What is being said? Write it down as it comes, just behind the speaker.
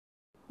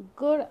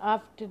Good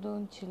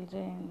afternoon,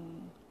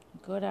 children.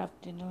 Good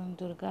afternoon,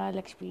 Durga,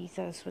 Lakshmi,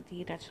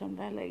 Saraswati,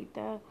 Rachanda,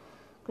 Laita,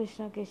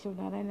 Krishna, Keshav,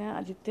 Narayana,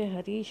 Aditya,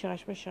 Hari,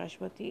 Shashwat,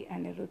 Shashwati,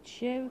 Anirudh,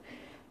 Shiv,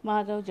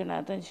 Madhav,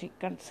 Janardhan,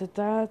 Shrikant,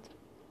 Siddharth,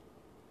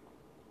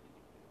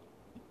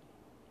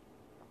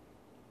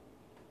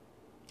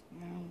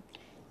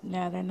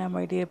 Narayana,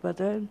 my dear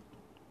brother,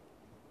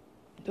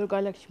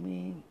 Durga,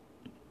 Lakshmi,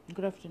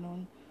 good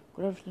afternoon.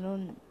 Good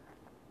afternoon,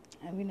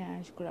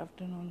 Avinash, good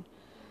afternoon,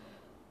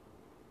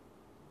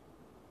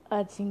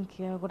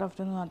 Ajinkya, good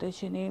afternoon,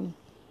 Adeshini,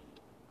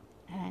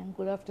 and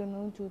good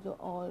afternoon to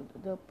all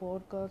the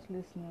podcast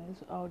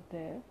listeners out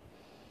there.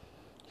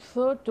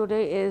 So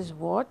today is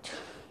what?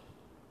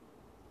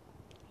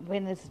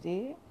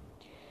 Wednesday.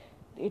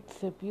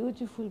 It's a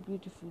beautiful,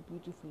 beautiful,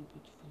 beautiful,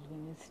 beautiful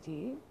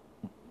Wednesday.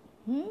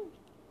 Hmm?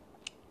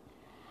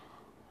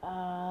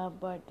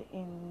 But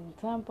in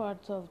some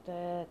parts of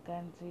the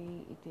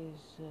country,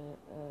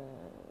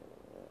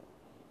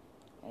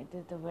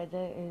 the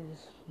weather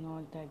is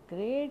not that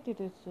great. It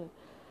is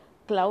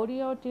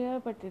cloudy out here,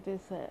 but it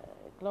is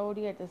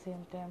cloudy at the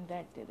same time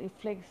that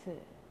reflects the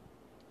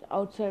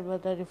outside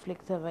weather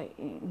reflects our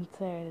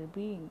inside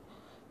being.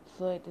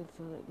 So it is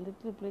a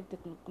little bit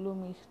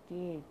gloomy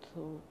state.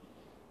 So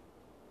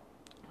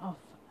of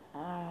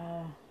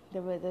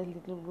the weather is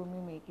little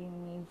gloomy, making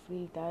me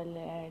feel dull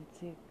and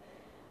sick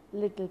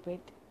little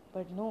bit.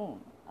 But no,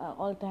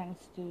 all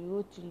thanks to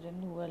you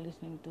children who are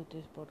listening to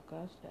this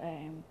podcast. I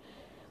am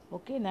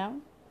okay now.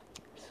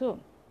 So,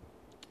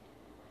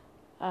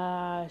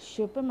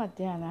 Shubha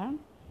Madhyana.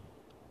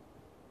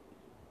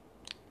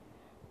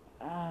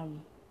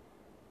 Um,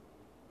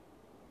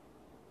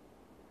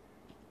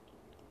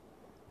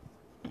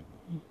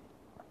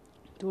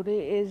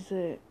 Today is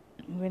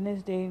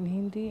Wednesday in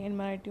Hindi. In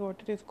Marathi, what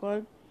it is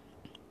called?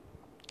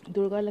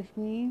 Durga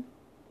Lakshmi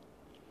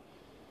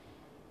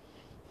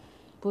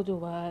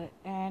Budhvar.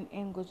 And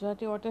in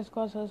Gujarati, what is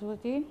called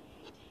Saraswati?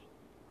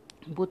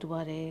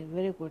 Budhvare.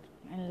 Very good.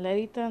 And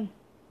Larita,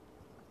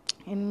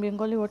 in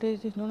Bengali, what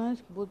is it known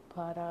as?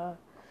 Budhvara.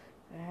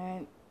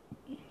 And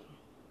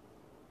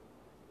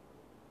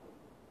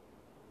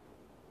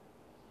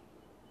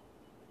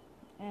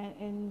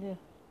in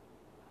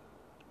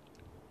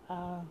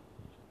uh,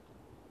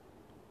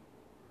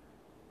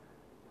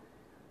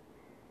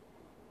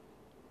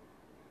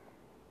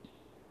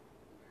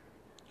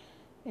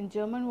 in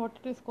German, what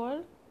it is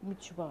called?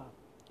 Mitzvah.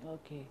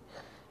 Okay.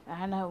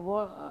 And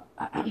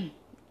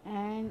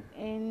and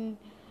in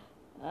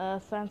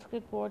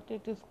Sanskrit, what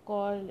it is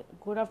called?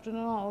 Good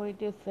afternoon. How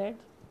it is said?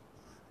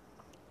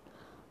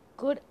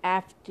 Good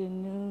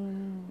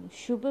afternoon.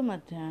 Shubha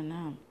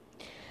Madhyana.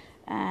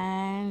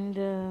 And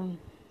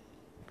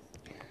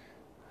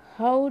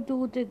how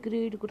do they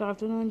greet good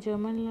afternoon in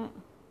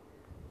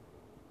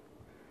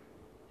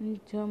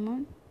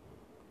German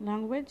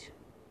language?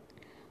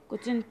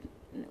 Guten,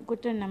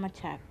 guten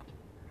Namachak.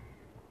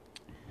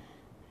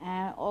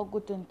 Or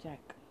guten Tag.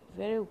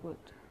 Very good.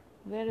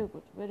 Very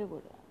good. Very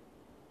good.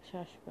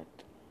 Shashwat.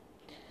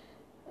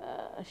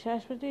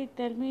 Shashwati,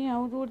 tell me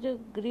how do they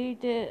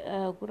greet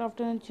good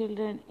afternoon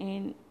children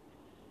in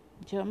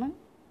German?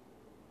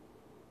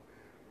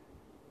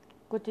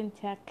 Guten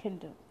Tag,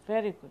 Kinder.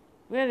 Very good.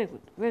 Very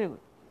good. Very good.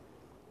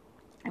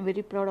 I'm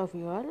very proud of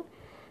you all.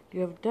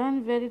 You have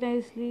done very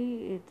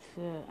nicely. It's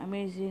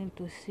amazing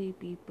to see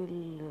people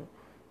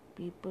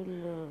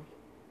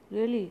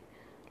really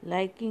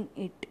liking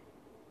it.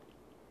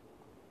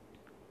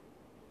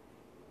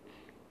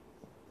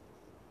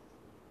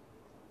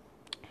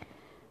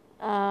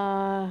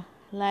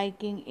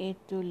 Liking it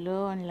to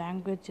learn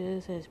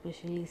languages,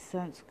 especially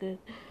Sanskrit.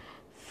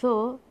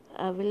 So,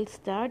 I will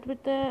start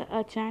with the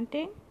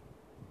chanting.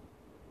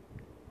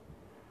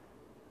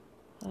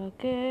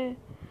 Okay,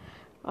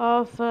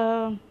 of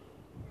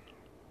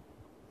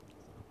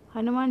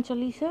Hanuman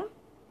Chalisa.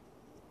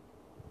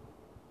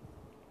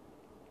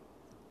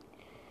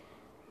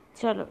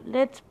 Chalo,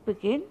 let's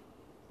begin.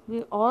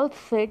 We all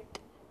sit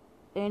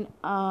in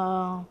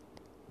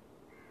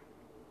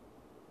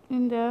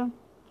the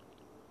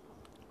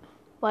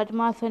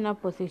Padmasana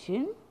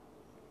position,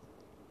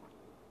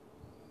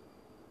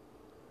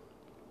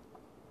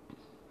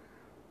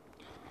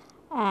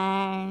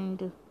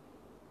 and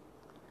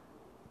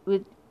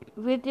with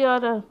with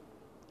your uh,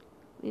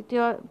 with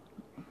your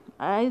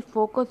eyes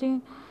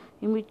focusing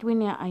in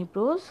between your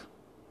eyebrows.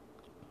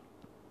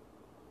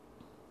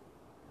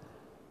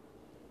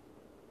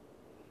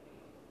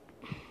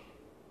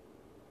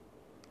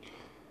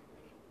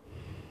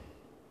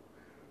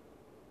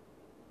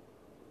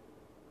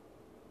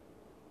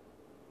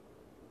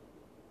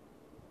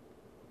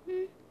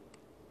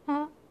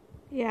 Uh,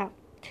 yeah,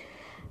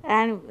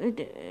 and with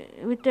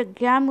the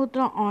Gyan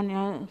Mudra on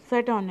your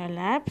set on your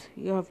laps,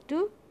 you have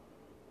to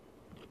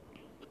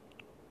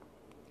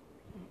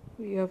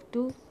you have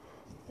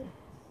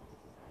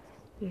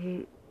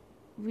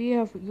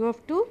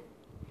to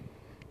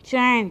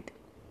chant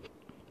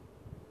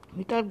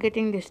without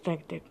getting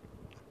distracted.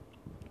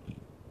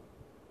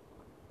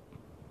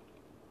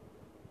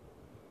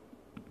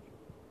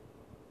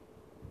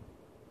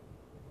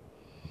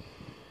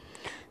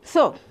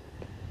 So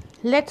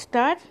let's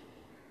start.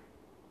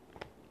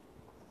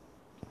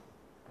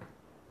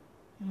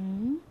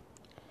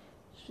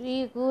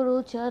 Shri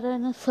गुरु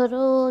चरण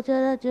सरोज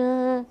रज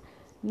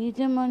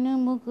निज मन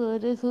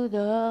मुकुर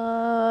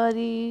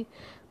सुधारी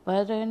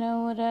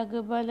परनव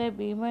रघुबल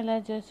बिमल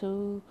जसु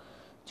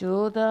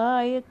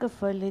जोदायक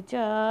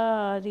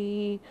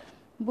फलचारी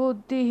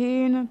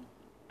बुद्धिहीन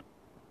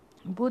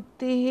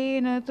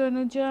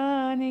तनु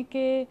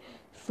जानिके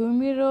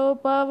सुमिरो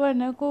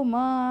पवन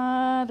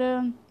कुमार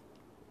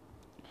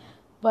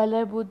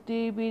बल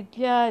बुद्धि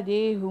विद्या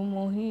देहु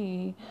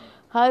मोहि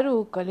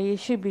हरु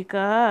कलेश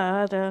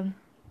विकार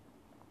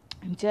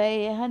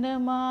जय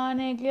हनुमान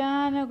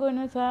ज्ञान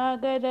गुण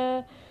सागर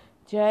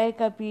जय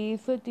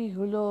कपीसति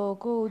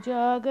लोक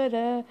उजागर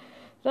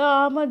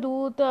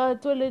रामदूत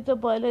अतुलित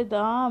बल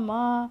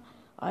धामा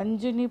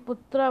अंजनी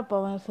पुत्र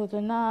पवन सुत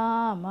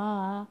नामा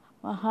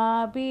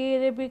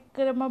महावीर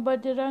विक्रम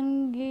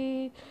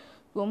बजरंगी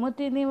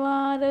कुमति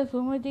निवार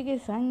सुमति के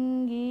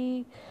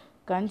संगी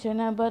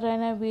कंचन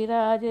बरन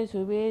विराज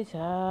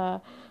सुबेशा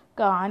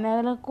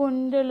कानन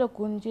कुंडल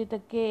कुंचित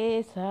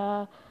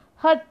केसा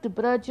हत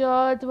ब्रज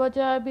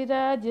त्वचा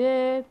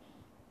विराजे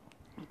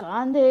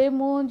कांधे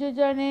मूंज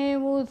जने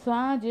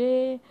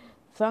साजे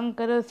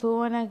शंकर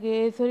सुवन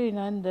केसरी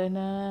नंदन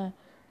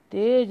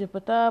तेज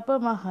प्रताप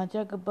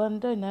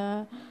महाजगबंदन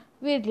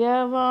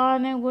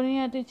विद्यावान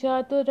गुणियति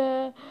चातुर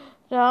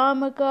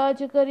राम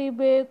काज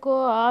करिबे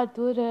को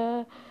आतुर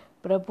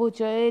प्रभु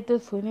चरित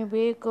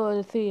सुनिबे को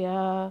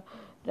रसिया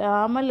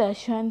राम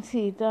लक्ष्मण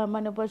सीता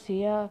मन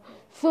बसिया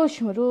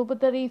सूक्ष्म रूप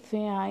तरी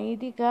से आई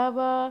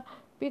दिखावा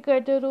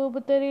विकट रूप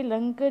तरी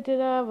लंक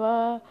जरावा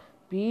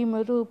भीम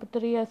रूप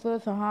तरी असुर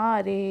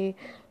संहारे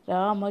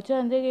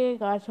रामचंद्र के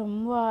का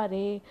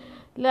संवारे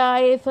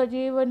लाए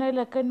सजीवन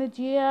लखन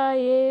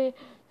जियाए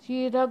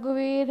श्री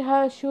रघुवीर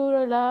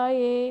हर्षुर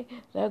लाए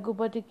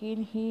रघुपति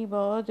कीन्ही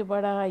बहुत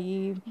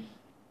बड़ाई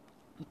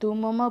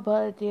तुम मम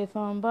भरते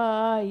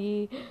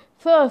संभाई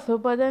सस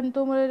बदन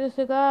तुम रस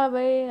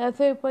गावे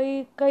असे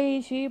पई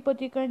कई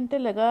श्रीपति कंठ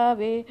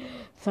लगावे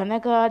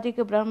सनकादिक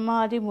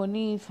ब्रह्मादि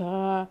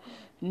मुनीसा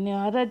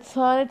नारद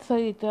सारद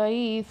सहित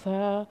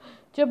ईसा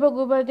जब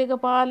रघुपति का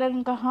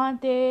पालन कहाँ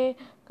ते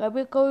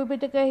कभी कोई भी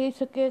कही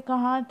सके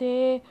कहाँ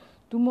ते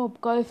तुम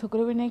उपकार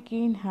सुग्रीव ने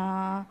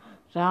कीन्हा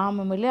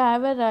राम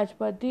मिलावे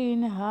राजपद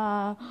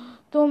दीन्हा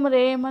तुम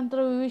रे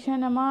मंत्र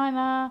विभीषण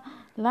माना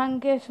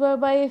लंकेश्वर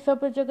बाई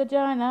सब जग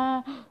जाना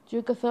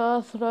जुग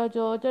सहस्र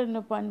जो जन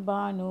पन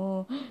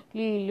भानु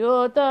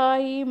लील्यो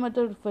ताई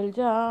मधुर फल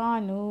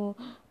जानू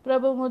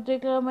प्रभु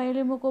मुद्रिका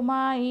मैली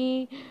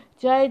मुकुमाई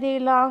जय दे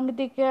लांग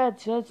दिखे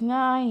जज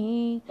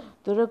नाही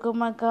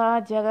दुर्गम का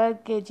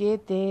जगत के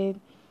जेते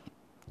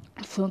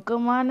सुख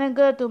मन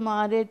ग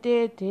तुम्हारे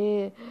ते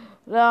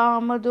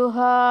राम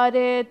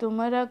दुहारे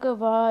तुम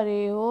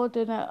रखवारे होत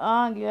न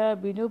आज्ञा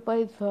बिनु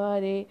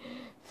पैसारे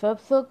सब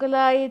सुख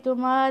लाई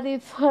तुम्हारी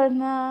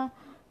सरना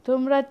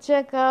तुम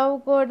रक्षक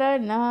को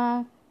डरना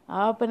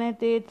आपने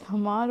तेज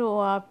हमारो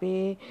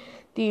आपे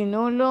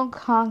तीनों लोग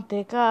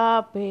हाँकते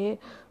कापे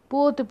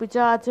पूत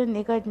पिचाच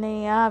निकट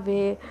नहीं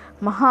आवे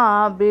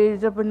महावीर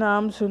जब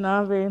नाम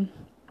सुनावे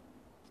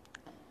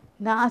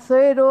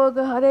नासय रोग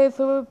हरे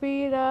सुर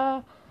पीरा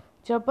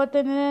जपत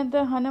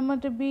निरंतर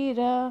हनुमत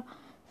बीरा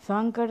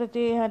संकट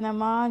ते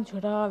हनुमान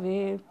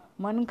छुड़ावे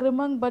मन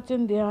क्रमंग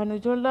बचन ध्यान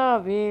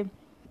झुलावे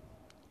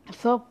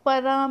सब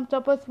पर राम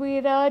तपस्वी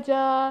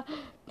राजा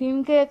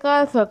तिनके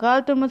का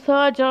सकाल तुम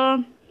साजा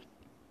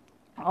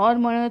और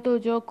मन तो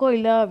जो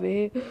कोई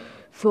लावे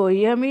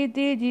सोई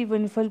अमिति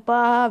जीवन फल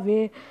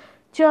पावे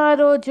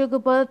चारों जग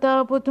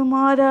प्रताप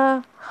तुम्हारा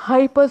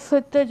हाय पर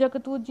सत्य जग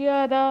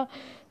तुझारा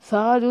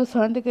साधु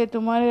संत के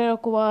तुम्हारे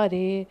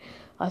रखवारे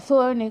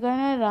असुर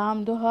निगण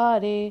राम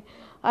दुहारे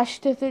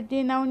अष्ट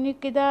सिद्धि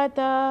नवनिक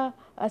दाता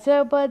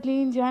असर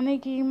बदलीन जाने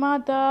की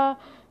माता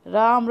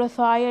राम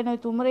रसायन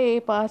तुमरे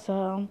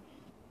पासा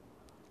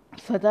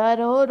सदा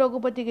रहो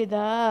रघुपति के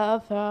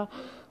दासा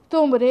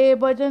तुमरे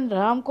भजन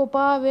राम को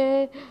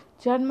पावे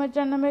जन्म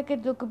जन्म के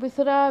दुख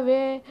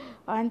बिसरावे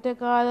अंत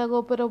काल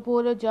गोपुर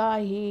पूर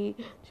जाही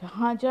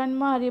जहाँ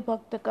जन्म हरि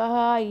भक्त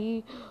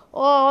कहाई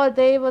और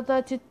देवता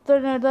चित्त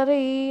न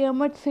डरई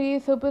अमट सी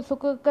सुख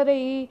सुख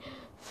करई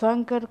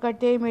संकर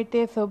कटे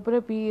मिटे सब्र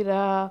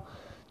पीरा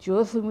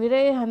जो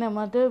सुमिरे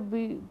हनुमत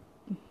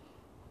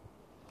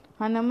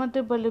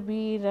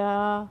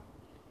बलबीरा।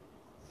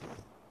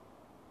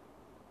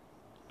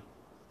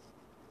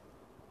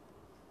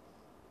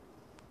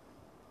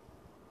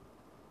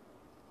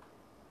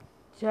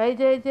 जय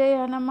जय जय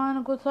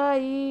हनुमान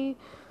गोसाई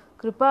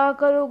कृपा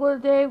करो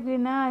गुरुदेव की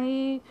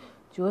नाई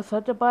जो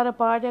सत पर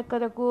पाठ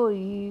कर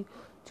कोई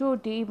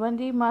छूटी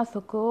बंदी माँ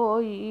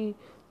सुखोई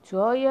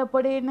जो यह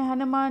पढ़े न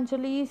हनुमान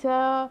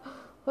चालीसा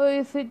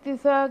होई सिद्धि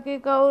सा के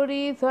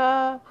कौड़ी सा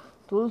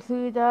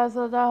तुलसीदास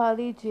सदा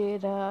हरि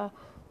चेरा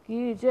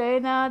की जय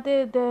नाथ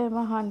दय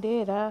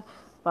महाडेरा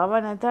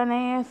पवन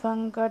तनय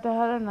संकट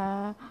हरन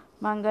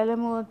मंगल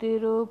मूर्ति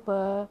रूप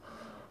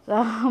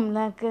राम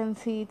लखन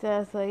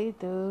सीता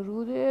सहित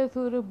हृदय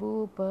सुर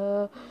भूप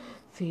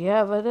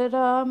सियावर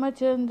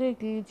रामचंद्र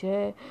की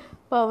जय,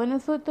 पवन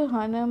सुत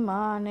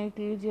हनुमान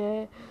की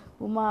जय,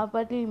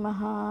 उमापति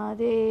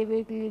महादेव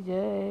की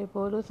जय,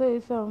 बोलो से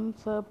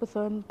सब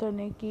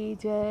संतन की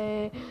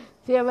जय।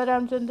 सियावर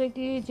रामचंद्र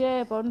की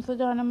जय, पवन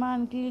सुत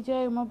हनुमान की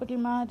जय, उमापति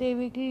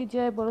महादेव की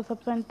जय, बोलो सब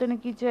संतन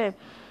की जय।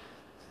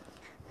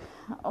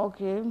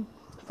 Okay,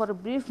 for a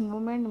brief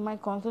moment, my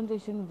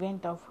concentration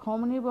went off. How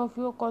many of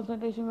your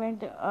concentration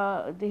went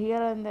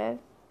here and there?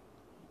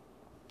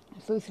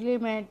 So इसलिए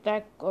मैं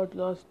track got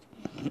lost.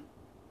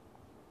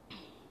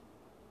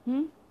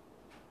 Hmm?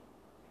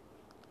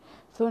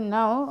 So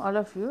now all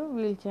of you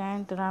will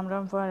chant Ram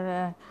Ram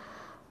for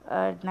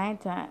 10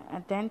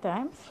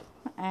 times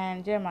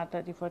and Jai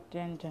Mata Di for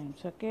 10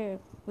 times. Okay,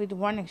 with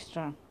one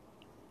extra.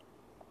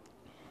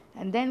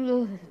 And then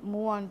we'll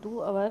move on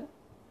to our.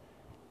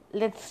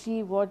 Let's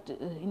see what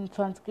in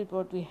Sanskrit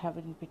what we have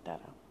in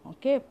Pitara.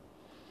 Okay.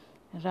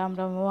 Ram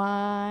Ram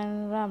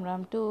 1, Ram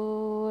Ram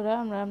 2,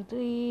 Ram Ram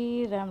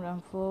 3, Ram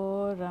Ram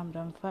 4, Ram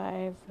Ram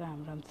 5,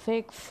 Ram Ram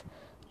 6,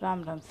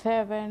 Ram Ram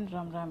 7,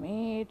 Ram Ram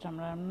 8, Ram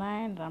Ram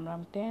 9, Ram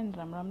Ram 10,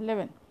 Ram Ram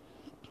 11.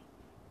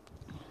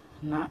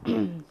 Now,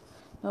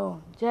 oh,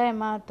 Jai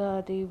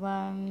Mata Di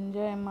 1,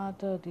 Jai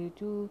Mata Di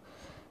 2,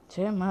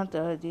 Jai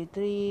Mata Di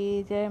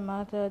 3, Jai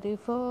Mata Di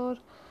 4,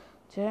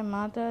 Jai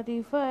Mata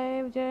Di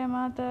 5, Jai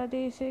Mata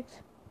Di 6,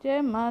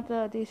 Jai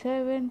Mata Di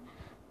 7,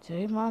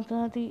 Jai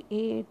Mata Di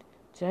 8,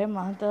 Jai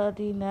Mata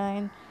Di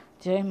 9,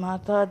 Jai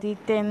Mata Di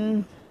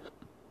 10.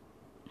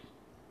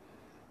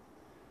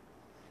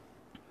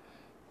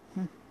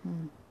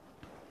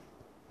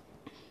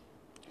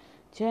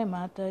 Jai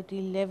Mata Di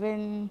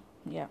 11.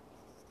 Yeah.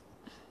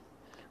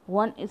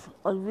 One is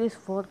always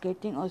for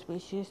getting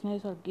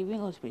auspiciousness or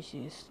giving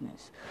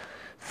auspiciousness.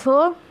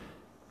 So,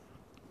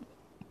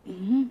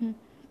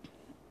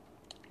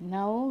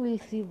 now we'll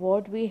see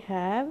what we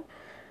have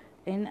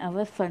in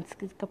our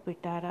Sanskrit का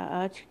पिटारा.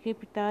 आज के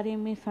पिटारे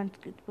में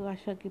संस्कृत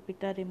भाषा के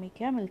पिटारे में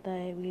क्या मिलता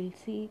है, we'll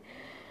see.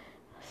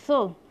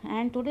 So,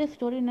 and today's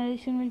story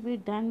narration will be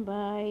done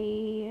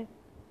by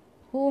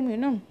whom, you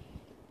know,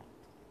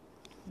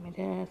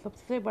 मेरा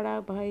सबसे बड़ा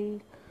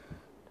भाई,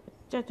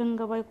 अच्छा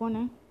चंगा भाई कौन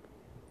है?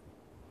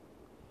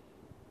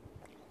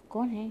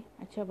 कौन है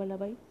अच्छा भला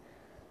भाई?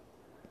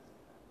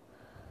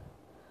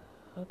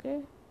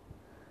 Okay.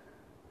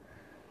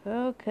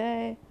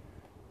 Okay.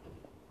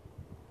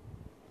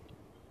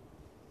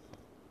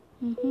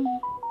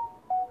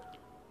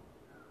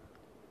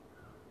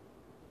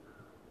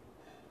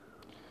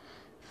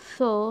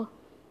 So,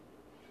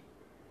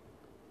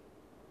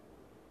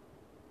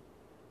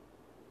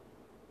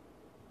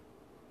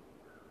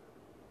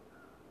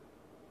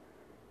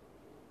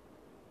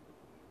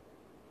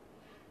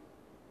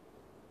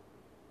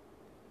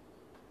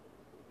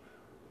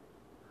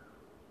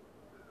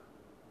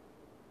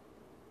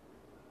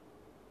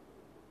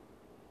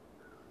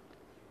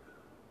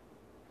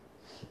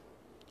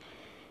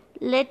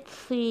 let's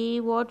see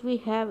what we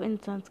have in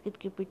Sanskrit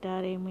के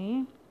पिटारे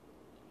में.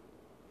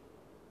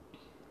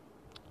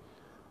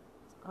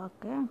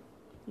 Okay,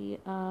 we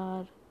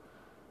are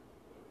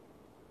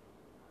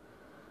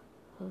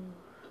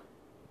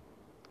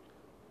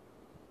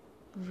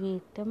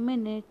wait a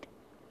minute.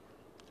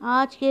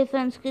 आज के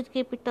संस्कृत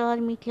के पिटार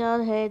में क्या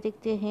है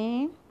देखते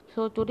हैं.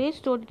 So today's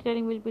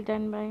storytelling will be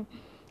done by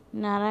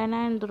Narayana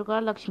and Durga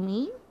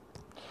Lakshmi.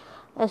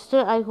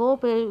 Esther, I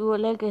hope you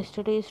like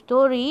yesterday's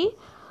story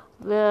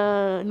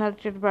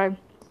narrated by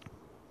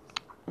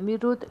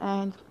Virud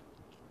and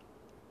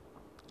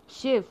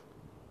Shiv.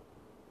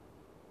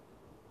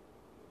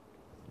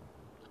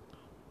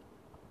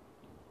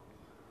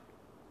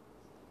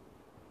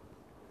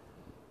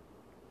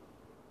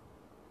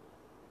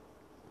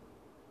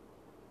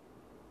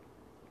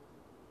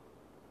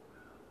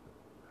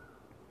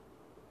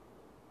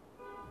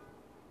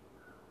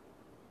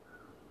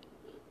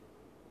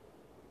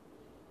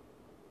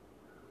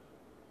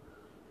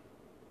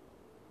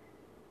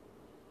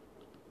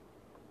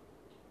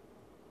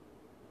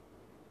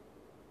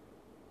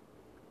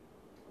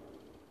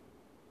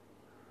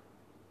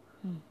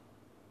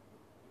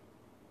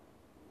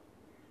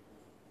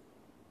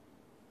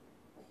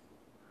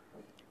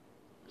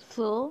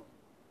 So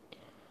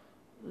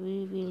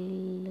we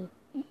will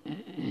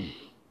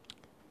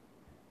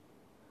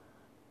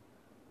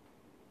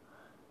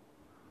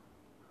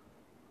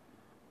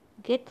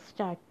get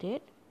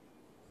started.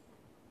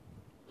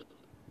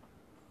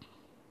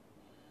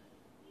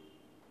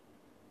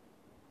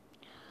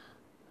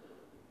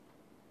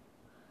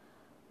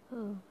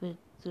 With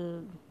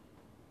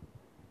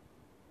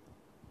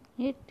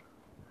it.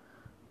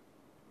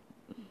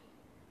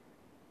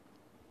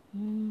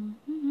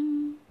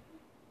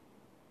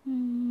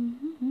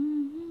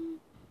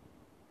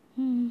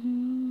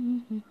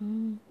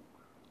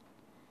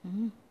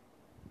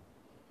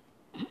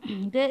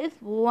 There is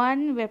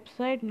one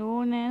website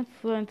known as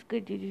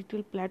Sanskrit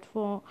Digital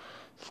Platform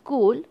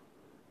School.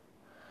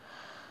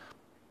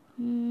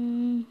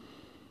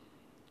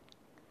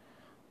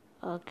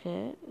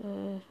 Okay.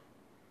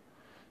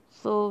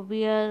 So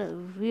we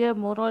are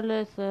more or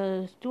less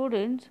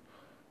students.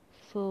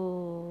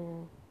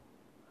 So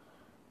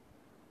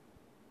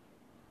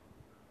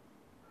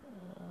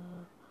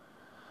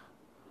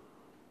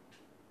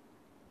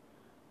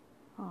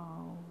uh,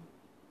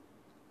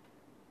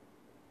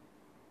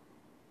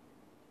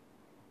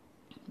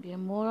 we are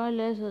more or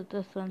less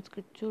the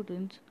Sanskrit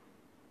students.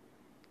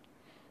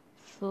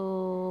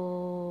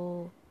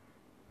 So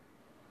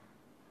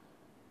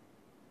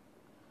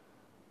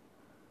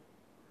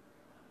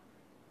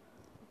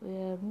we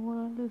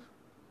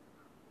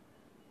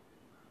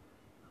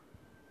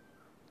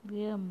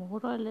are more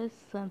or less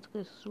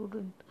Sanskrit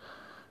student.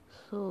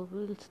 So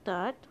we'll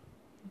start.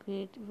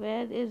 Wait,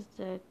 where is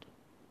that?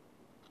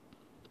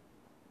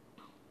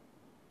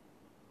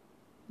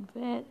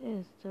 Where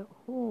is the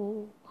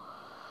who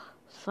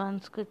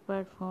Sanskrit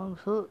platform?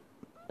 So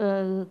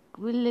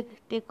we'll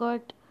take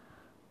out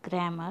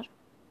grammar.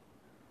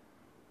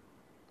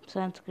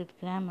 Sanskrit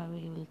grammar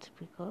we will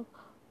speak of.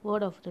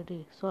 Word of the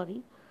day.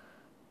 Sorry.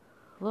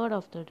 Word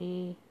of the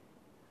day.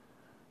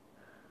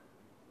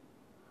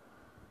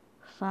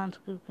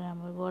 Sanskrit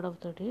grammar word of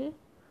the day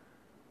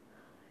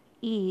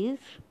is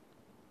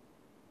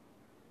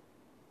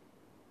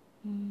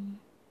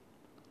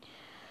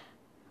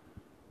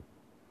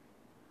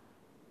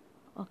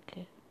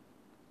okay.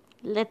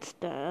 Let's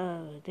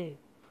start.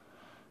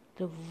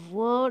 The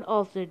word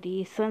of the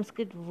day,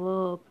 Sanskrit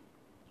verb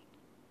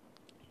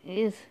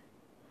is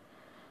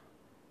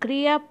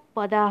Kriya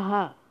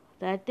Padaha.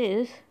 That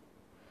is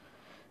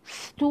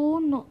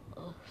stu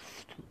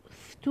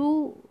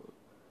stu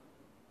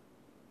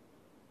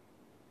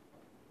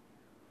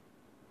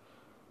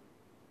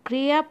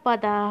Kriya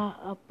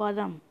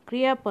Padam.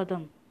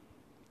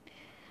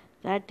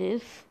 That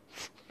is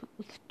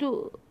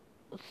stu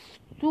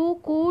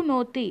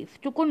Stukunoti.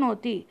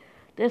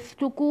 The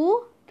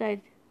stuku, that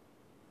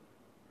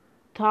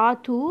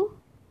dhatu,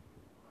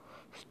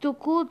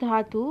 stuku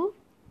dhatu,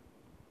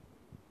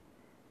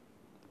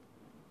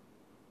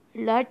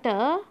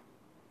 lata,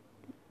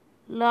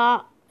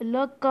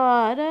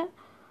 लकार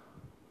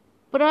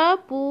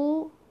प्रपु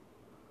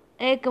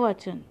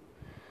एकवचन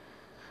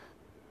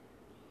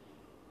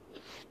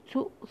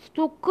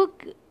स्तुकु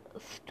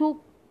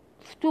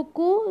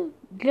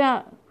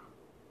ज्ञान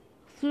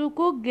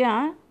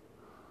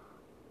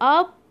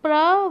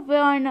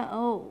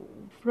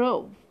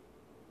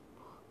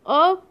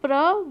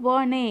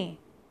अप्रवणे,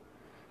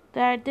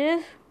 that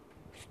is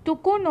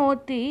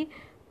stukunoti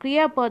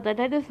kriyapada,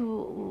 that is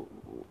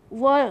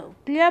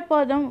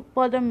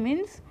kriyapadam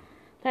means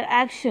that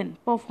action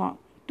perform,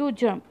 to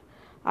jump.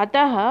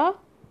 अतः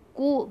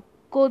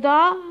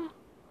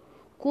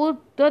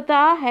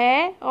कूदता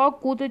है और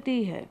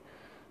कूदती है.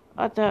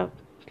 अतः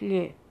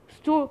लिए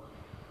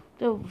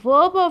the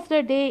verb of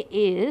the day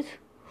is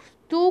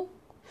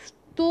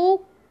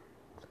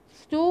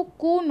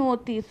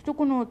stukunoti.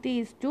 Stukunoti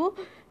is to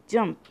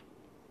jump,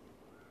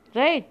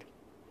 right?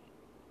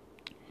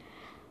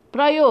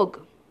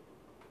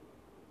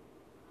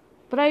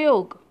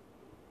 प्रयोग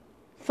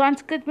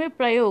संस्कृत में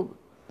प्रयोग.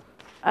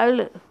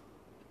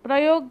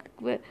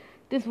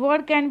 This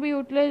word can be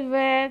utilized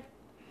where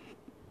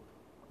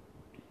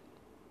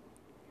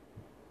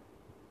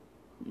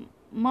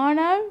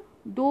manar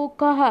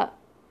dokah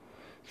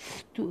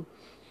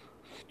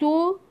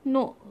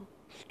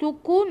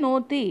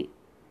stukunoti,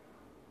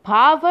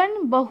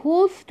 bhavan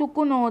bahu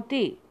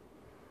stukunoti,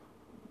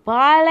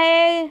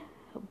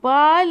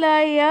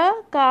 balaya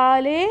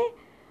kale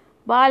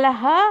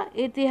balaha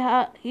iti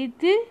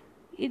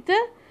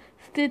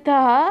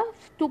sthitah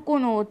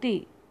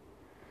stukunoti.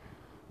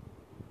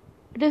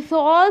 It is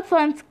all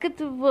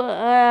Sanskrit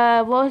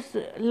was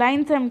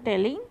lines I am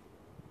telling.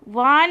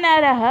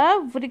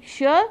 Vanaraha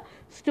vriksha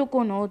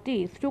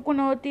stukunoti.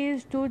 Stukunoti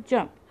is to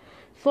jump.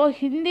 So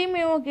Hindi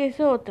में वो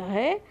कैसे होता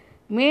है?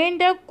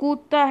 मेंढक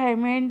कूदता है.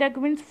 मेंढक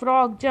means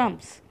frog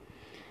jumps.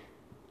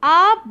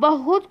 आप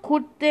बहुत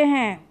कूदते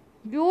हैं.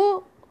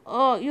 You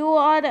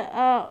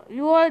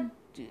are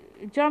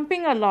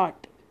jumping a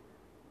lot.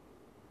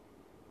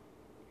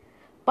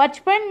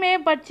 बचपन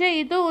में बच्चे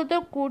इधर उधर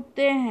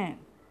कूदते हैं.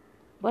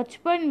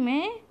 बचपन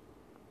में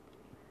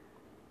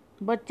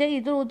बच्चे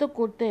इधर उधर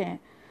कूदते हैं.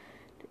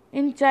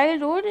 In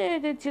childhood,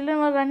 the children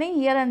were running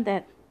here and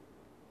there.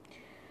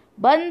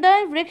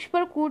 बंदर वृक्ष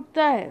पर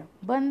कूदता है.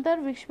 बंदर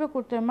वृक्ष पर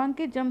कूदता है.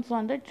 Monkey jumps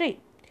on the tree.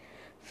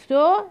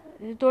 So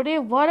today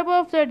verb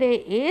of the day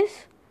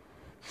is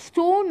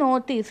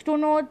stunoti.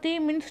 Stunoti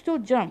means to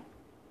jump.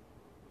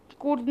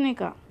 कूदने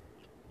का.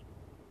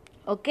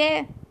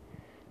 Okay.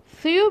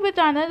 See you with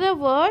another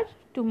word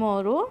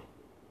tomorrow.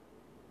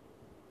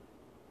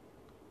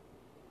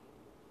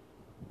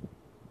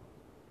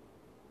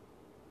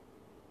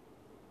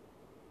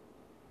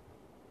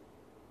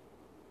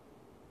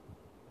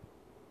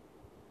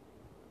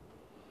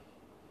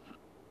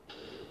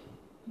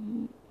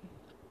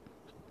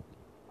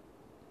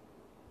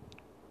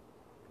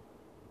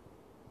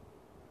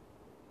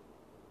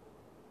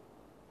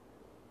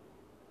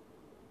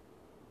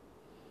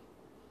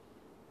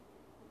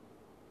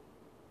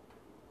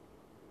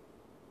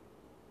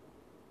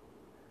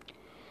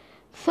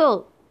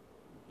 So,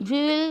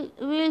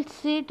 We'll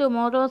see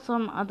tomorrow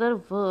some other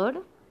word.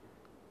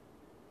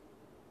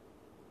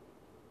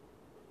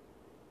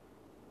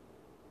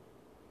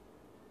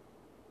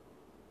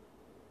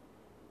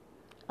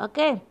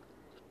 Okay.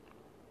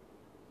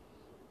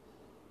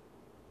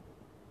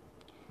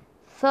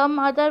 Some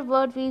other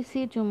word we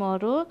see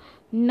tomorrow.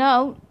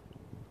 Now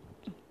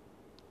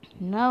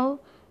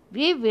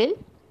we will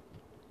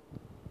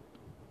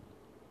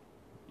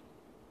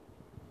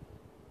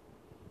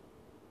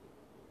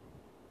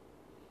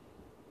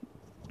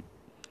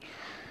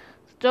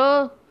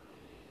so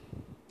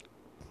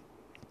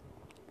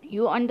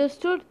you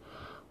understood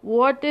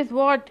what is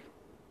what?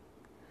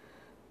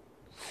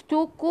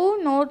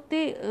 Stuku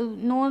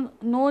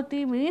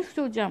noti means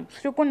to jump.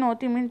 Stuku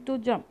noti means to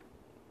jump.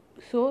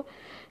 So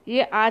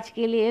ये आज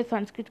के लिए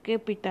संस्कृत के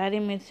पिटारे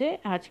में से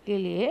आज के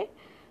लिए.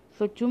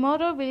 So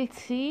tomorrow we'll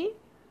see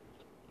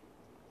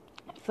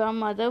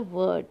some other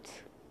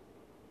words.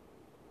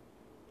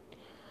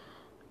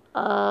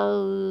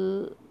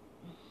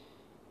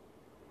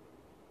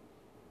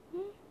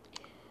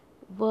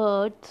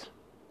 Words.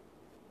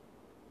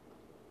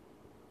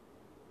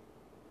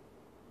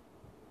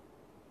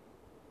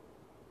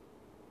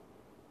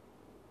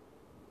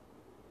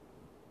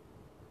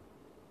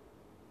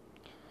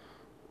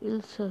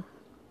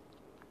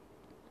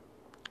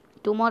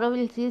 Tomorrow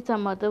we'll see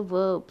some other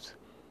verbs.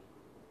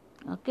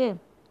 Okay.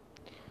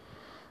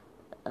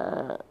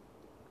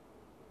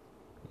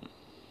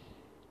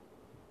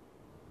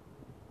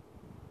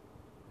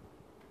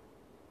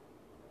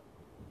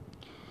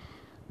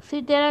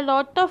 See, there are a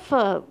lot of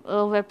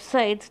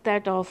websites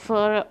that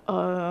offer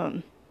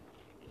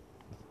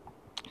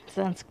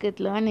Sanskrit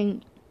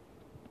learning.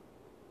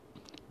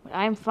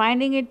 I'm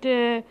finding it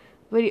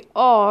very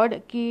odd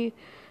that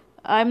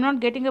I'm not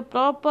getting a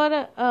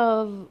proper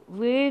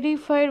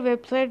verified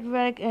website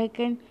where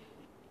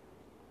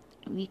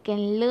we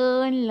can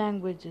learn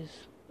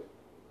languages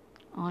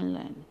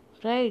online,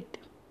 right?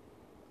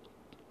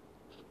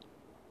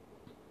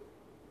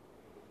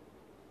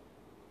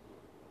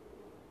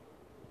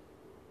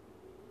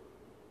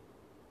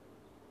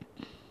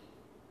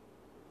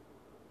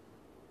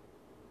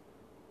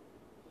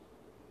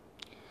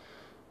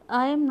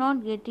 I am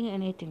not getting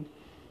anything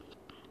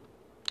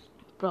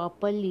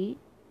properly.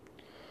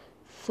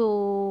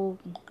 So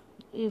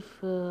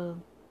if there's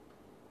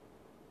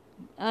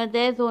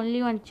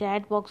only one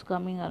chat box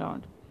coming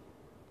around.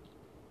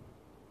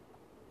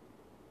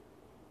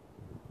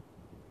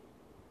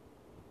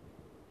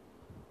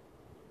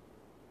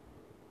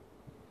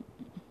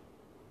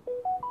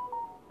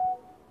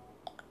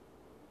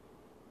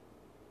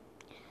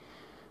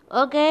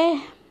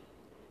 Okay.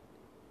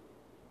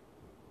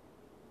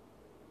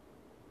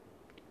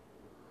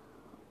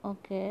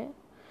 Okay.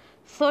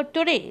 So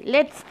today,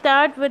 let's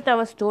start with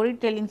our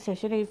storytelling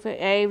session. If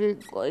I will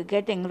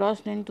get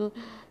engrossed into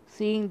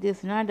seeing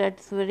this, now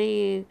that's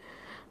very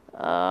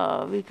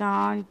we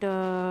can't.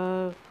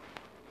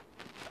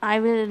 I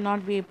will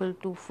not be able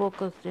to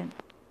focus in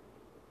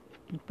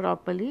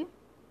properly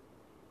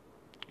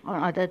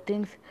on other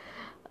things.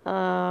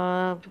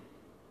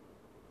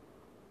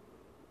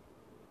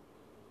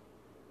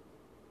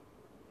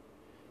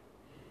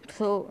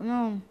 So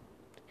no,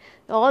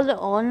 all the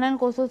online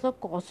courses are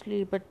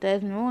costly, but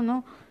there's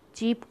no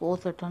cheap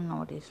course at all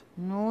nowadays.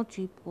 No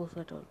cheap course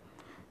at all.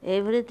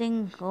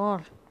 Everything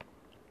God.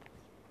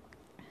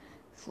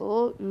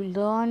 So you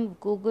learn.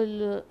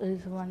 Google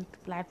is one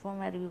platform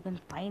where you can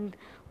find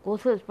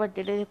courses, but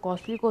it is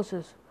costly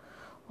courses.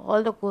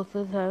 All the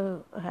courses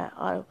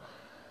are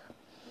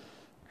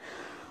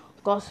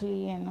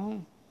costly,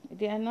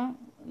 They are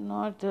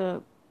not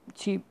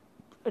cheap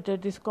at a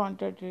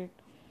discounted rate.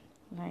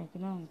 Like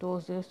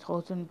those days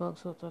 $1,000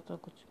 होता था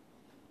कुछ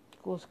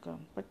course का.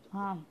 But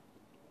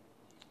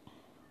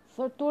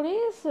so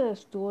today's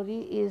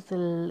story is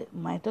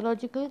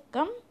mythological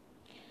come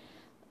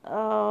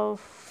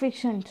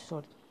fiction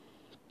story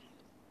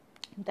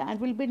that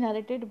will be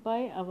narrated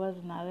by our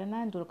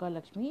Narayana and Durga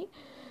Lakshmi.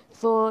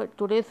 So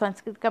today's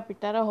Sanskrit का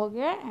पिटारा हो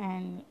गया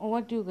and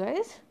over to you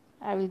guys.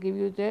 I will give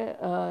you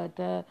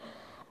the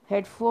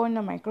headphone,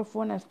 the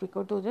microphone, and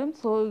speaker to them.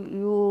 So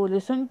you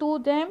listen to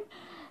them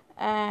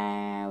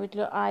and with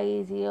your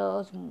eyes,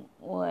 ears,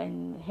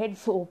 and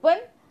heads open.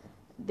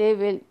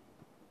 They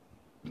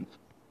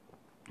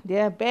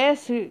are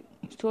best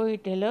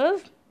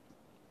storytellers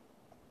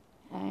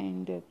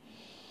and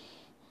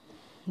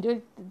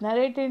they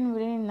narrate in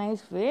very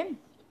nice way.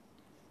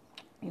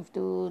 If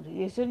to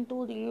listen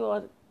to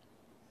your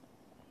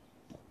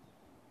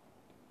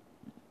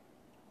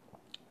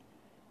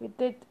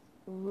with it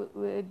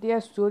with their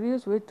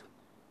stories with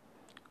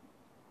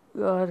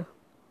your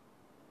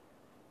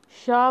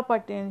sharp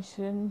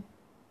attention,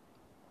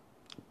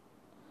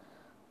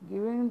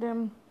 giving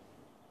them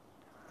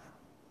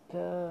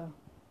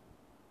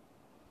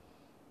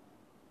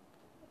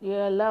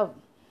your love.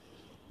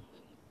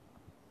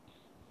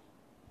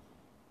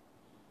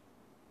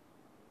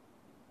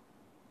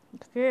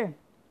 Okay.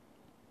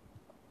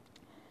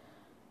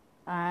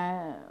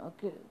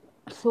 Okay.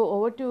 So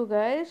over to you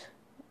guys.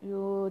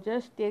 You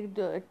just carry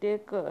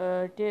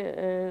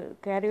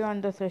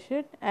on the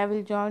session. I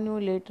will join you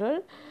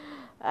later.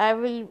 I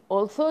will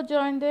also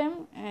join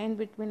them, and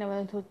between I will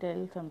also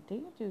tell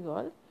something to you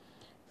all.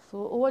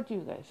 So over to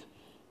you guys.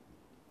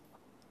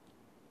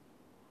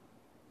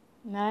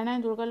 Narayana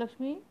and Durga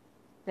Lakshmi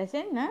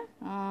present, na?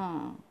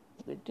 Ah,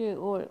 good day.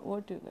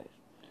 Over to you guys.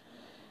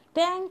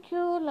 Thank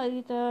you,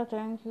 Lalita.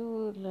 Thank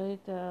you,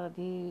 Lalita.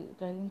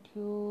 Thank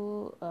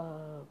you.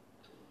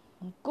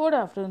 Good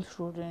afternoon,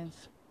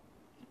 students.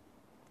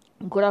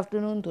 Good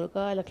afternoon,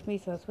 Durga, Lakshmi,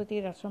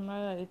 Saraswati,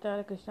 Rashamala,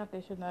 Lalita, Krishna,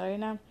 Keshav,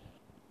 Narayana,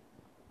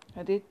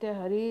 Aditya,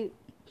 Hari,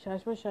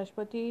 Shashwat,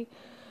 Shashpati,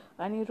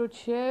 Anirudh,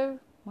 Shiv,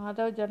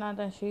 Madhav,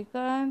 Janardhan,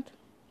 Shrikant,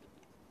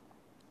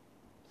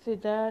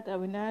 Siddharth,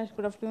 Avinash,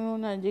 good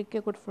afternoon,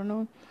 Ajikya, good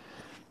afternoon,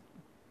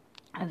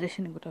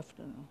 Adeshini, good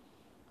afternoon.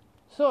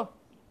 So,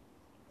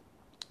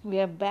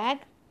 we are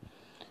back.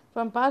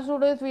 From past 2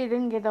 days, we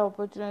didn't get the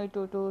opportunity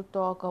to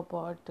talk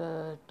about,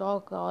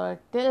 talk or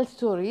tell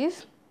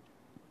stories.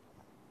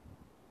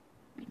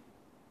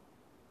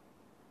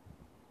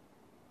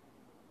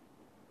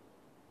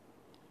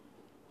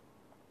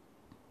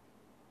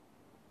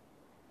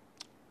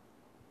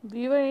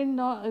 We were in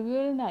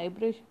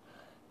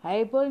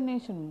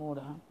hibernation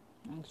mode,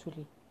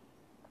 actually.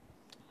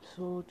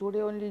 So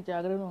today only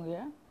जागरण हो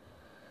गया.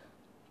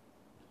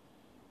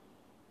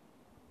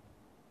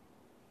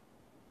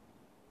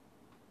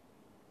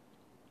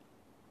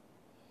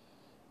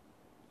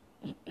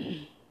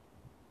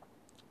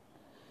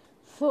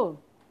 So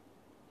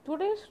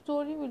today's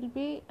story will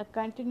be a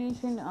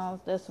continuation of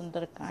the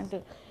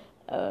Sundarkand,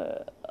 uh,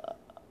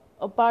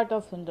 a part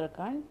of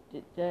Sundarkand.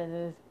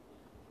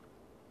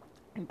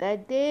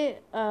 That day,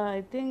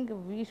 I think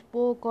we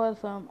spoke or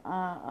some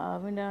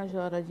Avinash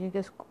or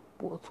Rajnika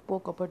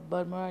spoke about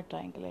Burma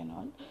Triangle and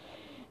all.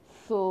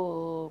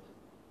 So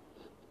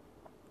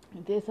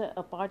there's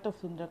a part of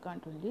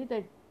Sundarkand only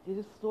that there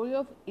is a story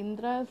of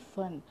Indra's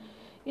son.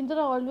 Indra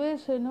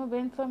always,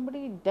 when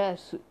somebody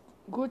does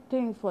good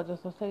things for the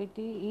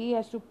society, he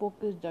has to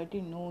poke his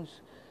dirty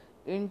nose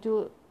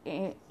into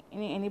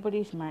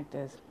anybody's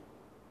matters,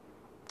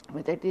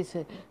 whether it is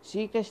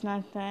Sri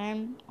Krishna's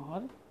time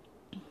or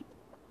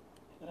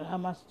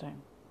Rama's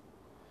time.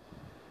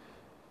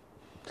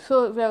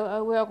 So we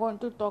are going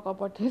to talk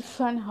about his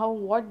son, how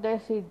what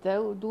does he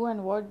do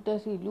and what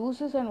does he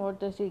loses and what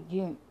does he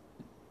gain.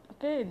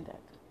 Okay, in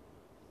that.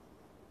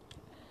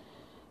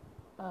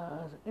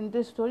 In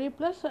this story,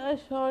 plus a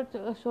short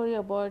story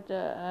about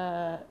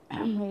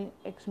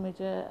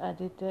ex-major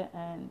Aditya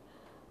and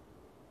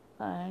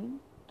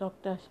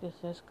Dr.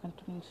 Ashkesh's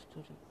continuing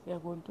story. We are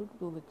going to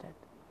do with that.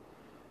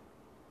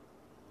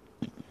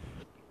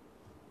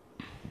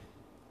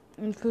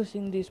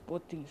 Infusing these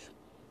both things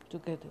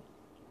together.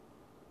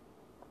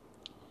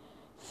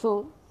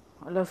 So,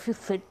 all of you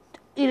sit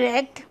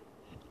erect,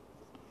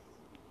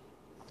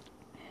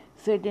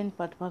 sit in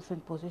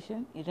Padmasana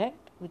position,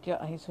 erect with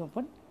your eyes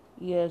open,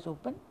 ears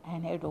open,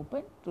 and head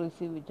open to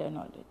receive with the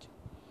knowledge.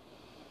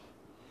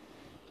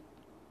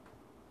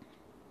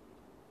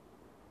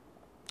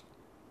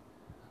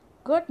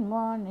 Good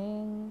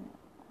morning,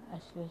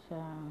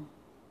 Ashlesha.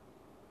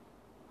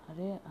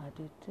 अरे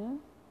आदित्य,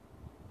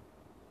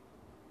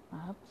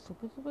 आप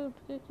सुबह सुबह उठ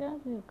के क्या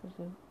कर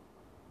रहे हो?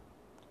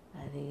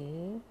 अरे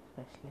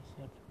Ashlesha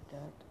did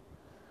that.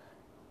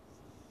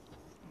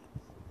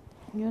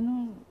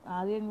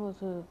 Aryan was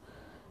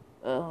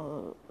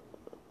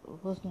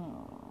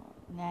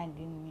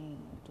nagging me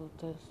to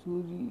the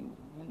Suri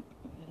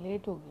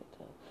late हो गया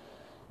था.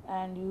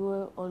 And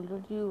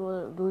you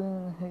were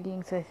doing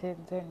healing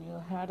sessions and you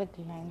had a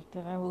client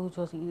who was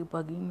just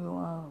bugging you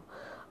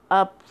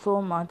up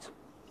so much,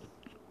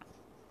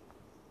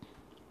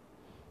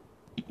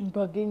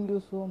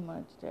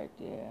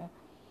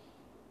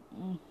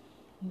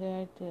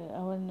 that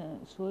our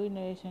story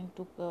narration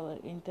took our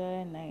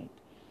entire night,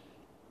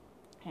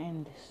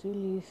 and still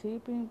he's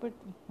sleeping. But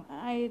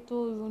I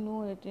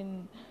thought that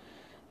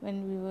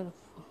when we were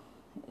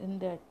in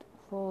that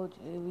forge,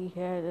 we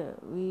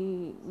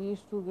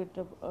used to get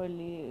up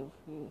early if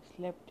we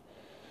slept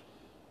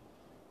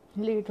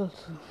late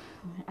also.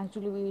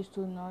 Actually, we used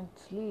to not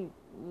sleep.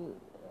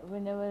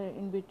 Whenever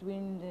in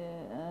between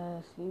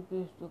the sleep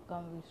used to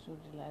come, we used to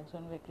relax.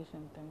 On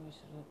vacation time, we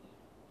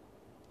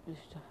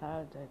used to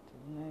have that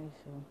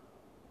nice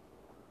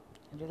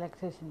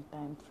relaxation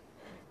time,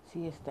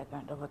 siesta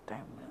kind of a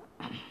time.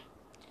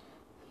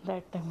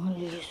 That time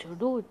only we used to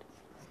do it.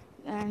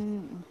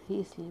 And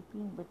he's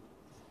sleeping, but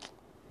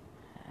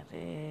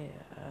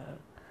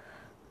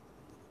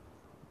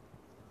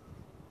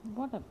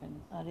what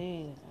happened?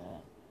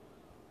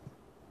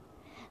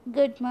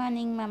 Good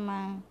morning,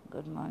 Mama.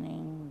 Good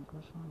morning.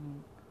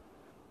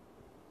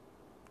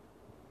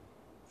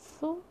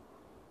 So,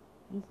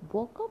 you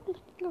woke up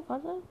little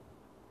father?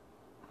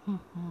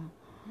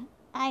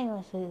 I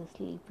was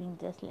sleeping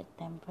just like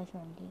tempest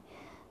only.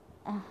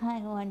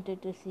 I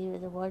wanted to see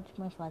what's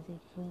my father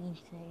doing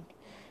inside.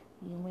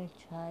 You made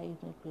chai, you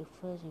made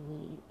breakfast,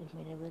 you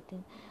made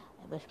everything.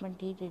 I brushed my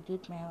teeth, I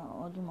did my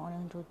all the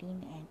morning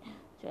routine, and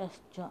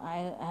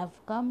I have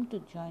come to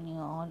join you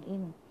all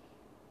in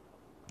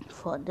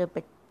for the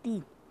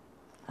Betty.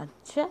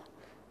 अच्छा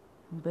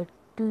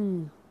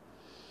बेट्टी.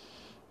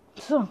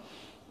 So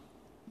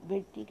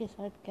बेट्टी के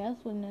साथ क्या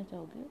सुनना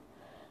चाहोगे?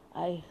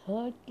 I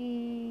heard कि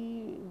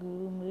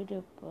you made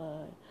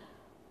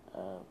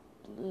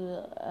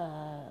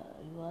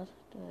you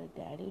asked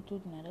daddy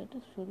to narrate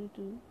a story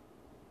to you.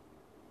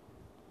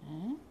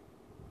 Huh?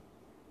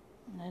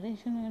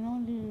 Narration and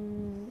all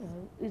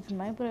is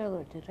my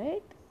priority,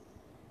 right?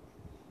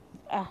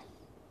 Ah,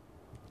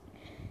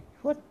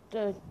 what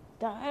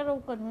tired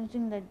of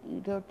convincing that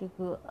idiotic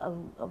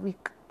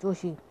Avik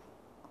Joshi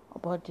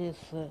about his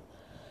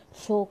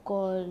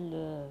so-called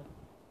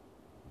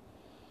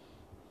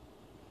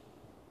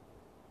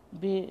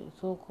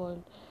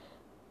so-called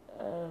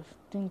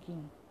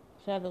thinking,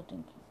 shallow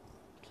thinking.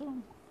 So,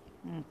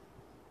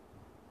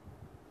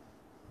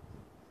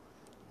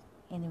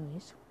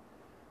 anyways,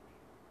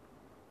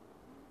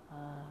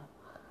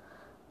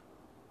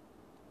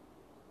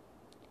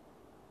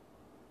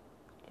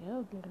 क्या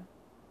हो गया?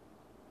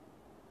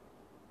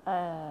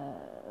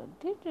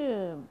 Did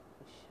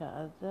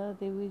Sharda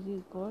Devi ji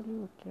call you?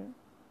 Okay.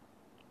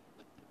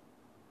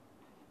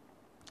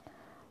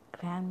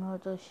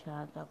 Grandmother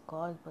Sharda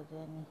called, but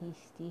then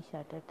he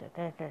shouted.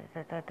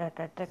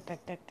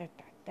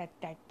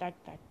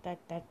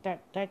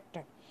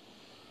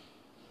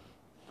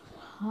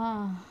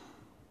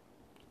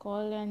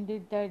 Call and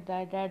did that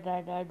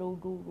do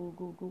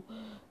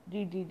D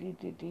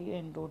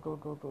and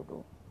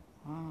do.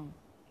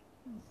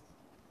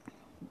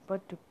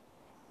 But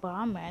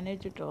Pa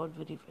managed it all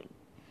very well.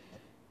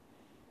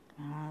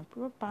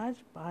 पूरा पास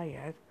Pa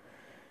यार,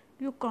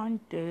 you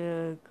can't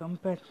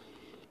compare.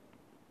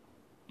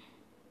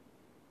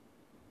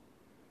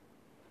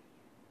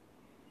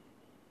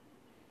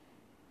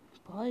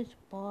 Pa is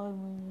Pa.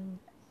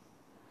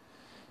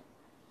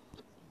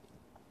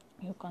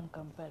 You can't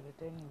compare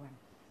with anyone.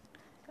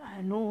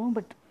 I know,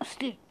 but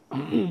still.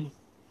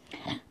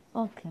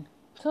 Okay.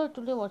 So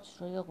today what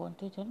story you're going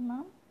to tell,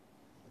 ma'am?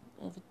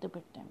 With the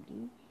bedtime,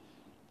 please.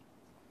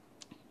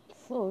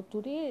 So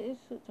today is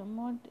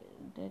somewhat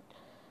that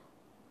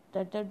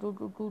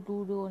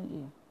do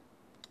only.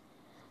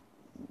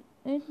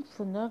 In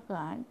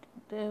Sundarkand,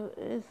 there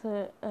is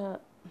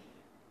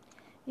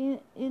in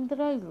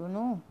Indra, you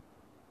know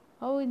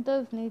how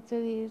Indra's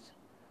nature is.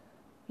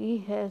 He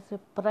has a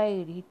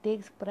pride. He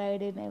takes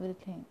pride in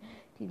everything.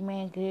 कि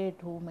मैं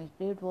great हूँ, मैं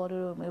great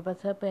warrior हूँ, मेरे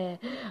पास सब है,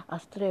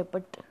 अस्त्र है.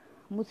 बट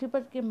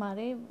मुसीबत के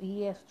मारे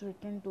he has to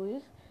return to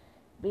his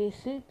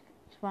basic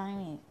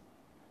Swami,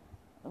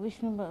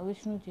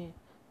 Vishnu ji.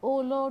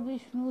 Oh Lord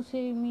Vishnu,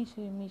 save me,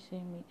 save me,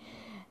 save me.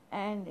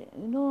 And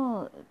you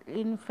know,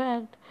 in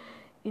fact,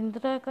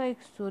 Indira का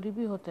एक स्टोरी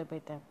भी होता है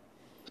बेटा,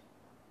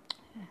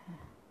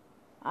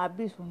 आप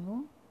भी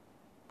सुनो.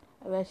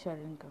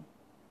 वैशाली का.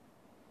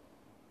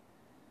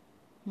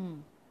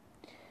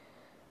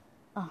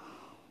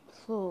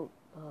 So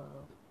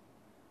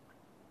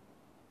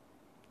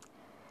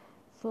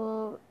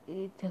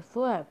it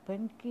so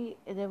happened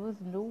that there was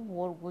no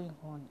war going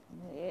on.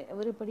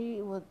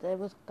 Everybody was, there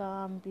was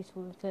calm,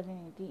 peaceful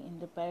serenity in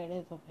the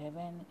paradise of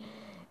heaven.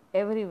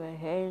 Everywhere,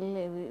 hell,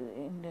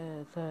 in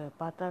the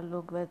Patal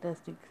Lok where the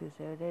sticks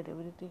resided,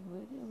 everything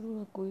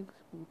was going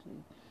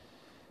smoothly.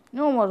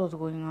 No war was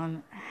going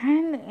on.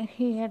 And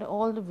he had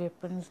all the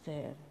weapons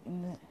there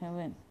in the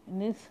heaven,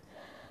 in his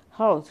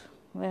house,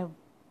 where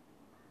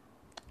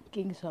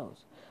king's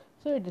house.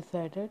 So he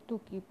decided to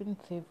keep in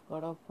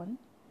safeguard of one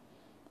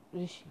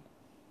rishi.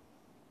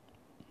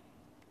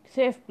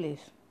 Safe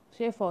place.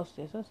 Safe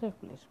hostage or safe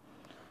place.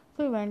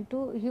 So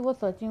he was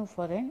searching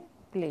for a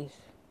place.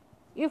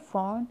 He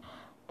found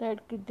that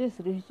this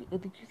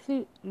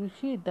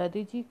Rishi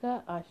Dadiji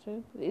ka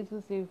ashram is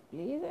a safe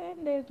place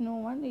and there is no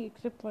one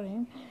except for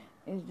him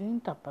is doing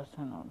tapas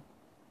and all.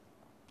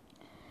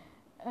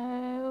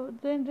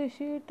 Then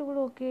Rishi told,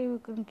 okay, we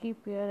can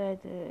keep here.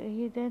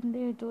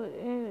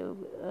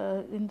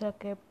 Indra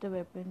kept the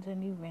weapons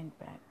and he went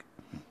back.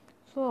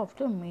 So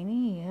after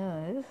many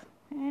years,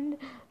 and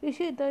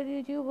Rishi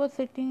Dadiji was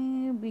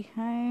sitting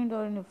behind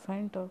or in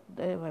front of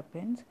the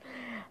weapons,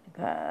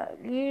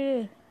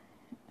 and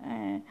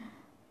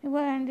he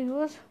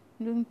was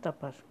doing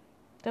tapas.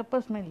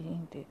 Tapas meant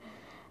lean.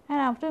 And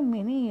after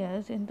many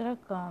years, Indra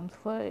comes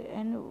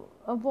and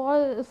a war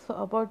is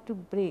about to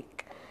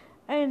break.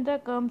 And Indra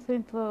comes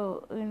in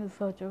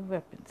search of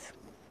weapons.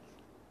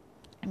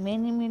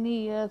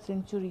 Many years,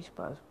 centuries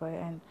pass by,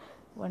 and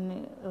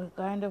when a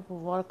kind of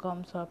war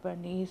comes up,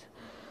 and he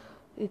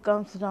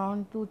comes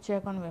down to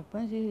check on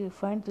weapons. He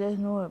finds there is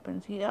no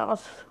weapons. He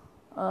asks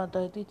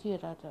Dadichi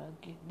Raja,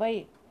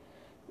 "Bhai,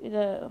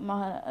 इधर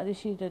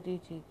महर्षि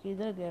Dadichi,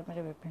 किधर गया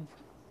मेरे weapons?"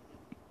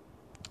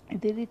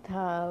 There it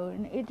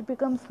it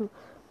becomes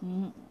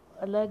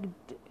like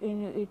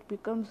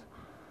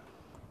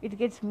it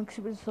gets mixed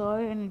with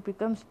soil and it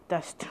becomes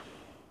dust.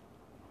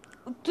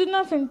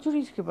 इतना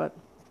centuries के बाद.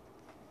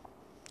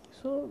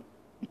 So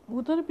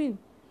उधर भी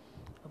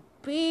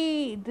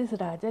this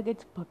Raja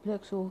gets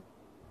perplexed. So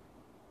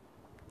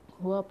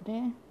वो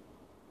अपने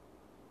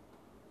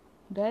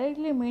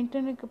डायरेक्टली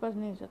मेंटेनर के पास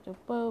नहीं जाते,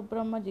 पर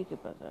ब्रह्मा जी के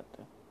पास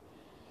जाते हैं।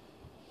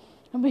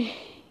 अभी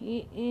ये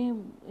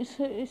इस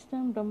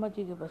टाइम ब्रह्मा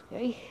जी के पास क्या,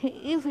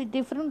 इस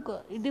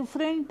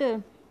डिफरेंट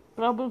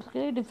प्रॉब्लम्स के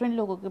लिए डिफरेंट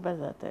लोगों के पास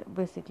जाता है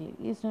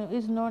basically. Is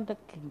not the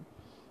king.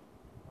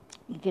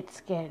 He gets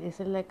scared. He's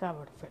like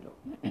coward fellow.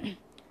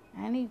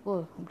 And he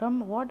goes.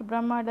 What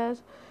Brahma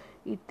does,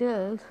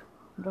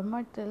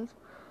 Brahma tells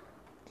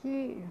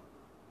कि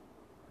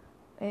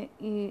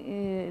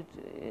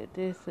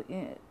this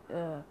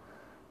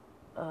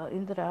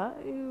Indra,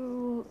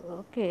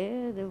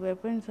 okay, the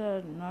weapons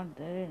are not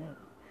there,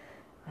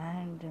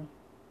 and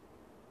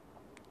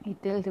he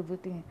tells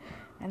everything,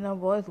 and the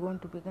war is going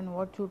to begin.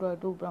 What should I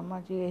do?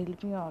 Brahmaji,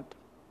 help me out.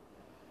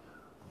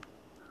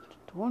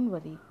 Don't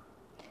worry.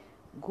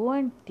 Go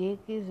and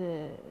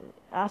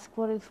ask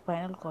for his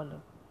spinal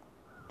column,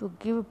 to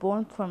give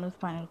bones from his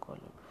spinal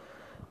column.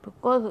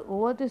 Because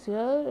over this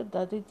year,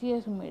 Dadiji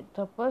has made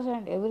tapas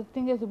and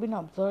everything has been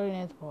absorbed in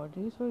his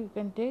body. So you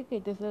can take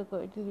it.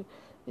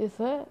 It's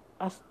a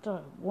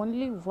astra.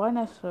 Only one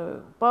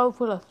astra,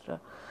 powerful astra.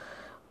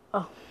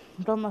 Uh,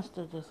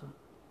 Brahmastra just.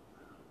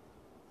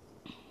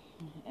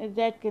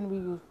 That can be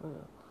used for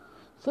you.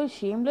 So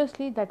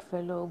shamelessly that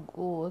fellow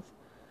goes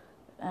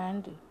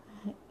and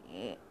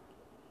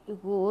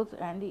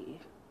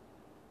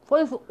for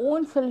his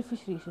own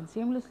selfish reason,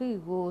 shamelessly he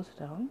goes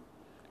down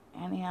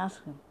and he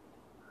asks him.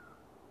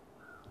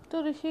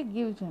 So Rishi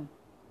gives him.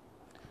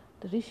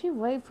 The Rishi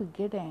wife will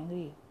get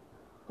angry.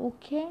 Oh,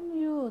 can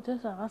you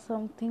just ask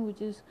something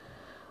which is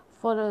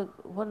for a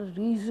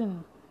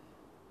reason?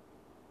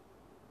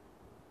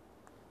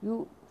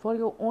 For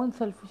your own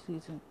selfish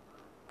reason.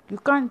 You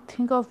can't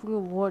think of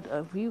what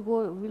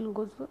we'll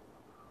go through.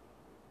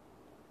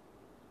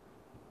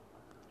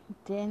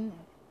 Then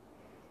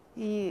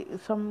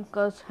some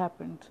curse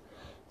happens.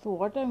 So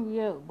we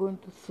are going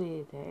to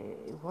say that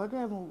what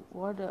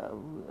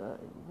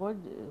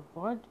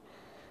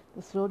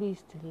the story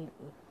still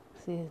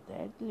says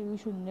that we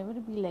should never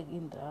be like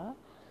Indra.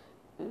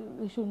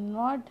 We should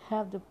not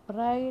have the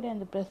pride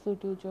and the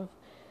prestige of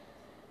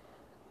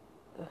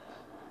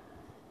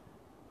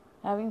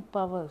having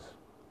powers.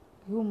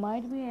 You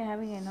might be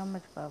having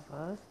enormous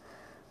powers,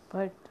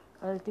 but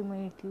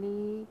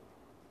ultimately,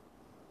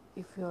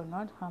 if you are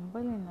not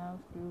humble enough,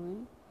 you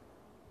will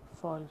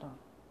fall down.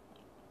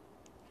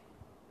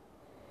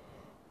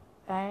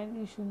 And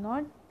you should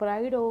not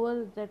pride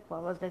over that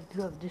power, that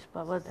you have this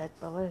power, that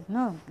power.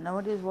 No,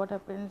 nowadays what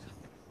happens?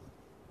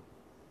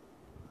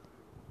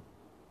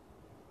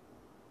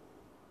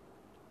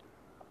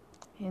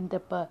 In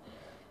the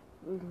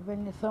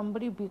when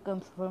somebody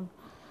becomes from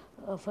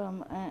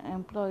an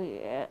employee,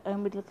 a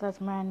middle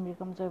class man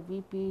becomes a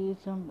VP,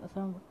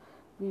 some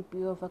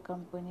VP of a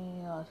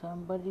company, or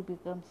somebody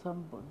becomes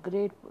some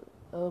great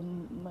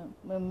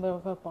member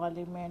of a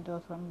parliament,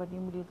 or somebody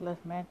middle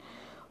class man,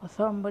 or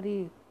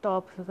somebody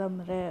tops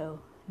some rare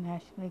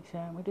national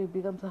exam. It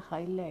becomes a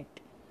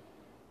highlight.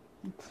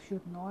 It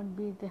should not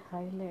be the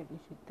highlight.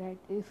 That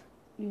is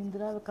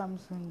Indra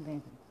comes in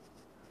then.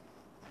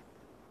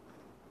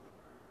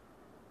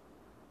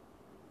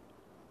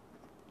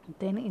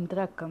 Then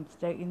Indra comes,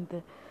 that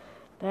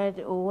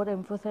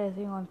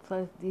overemphasizing on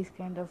such these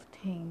kind of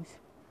things,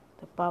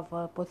 the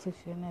power,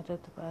 position,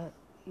 etc.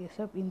 Yes,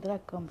 Indra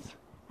comes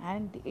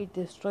and it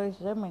destroys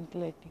the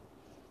mentality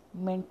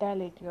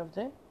of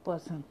the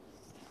person.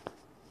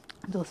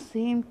 The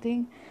same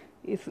thing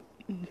if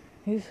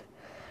his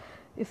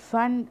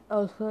son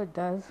also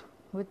does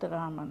with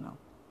Rama now.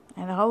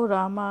 And how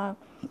Rama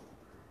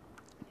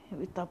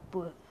with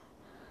Appu,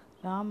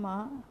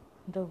 Rama,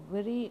 the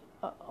very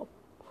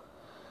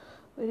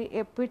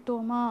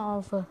epitome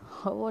of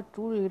how a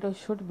true leader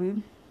should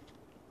be,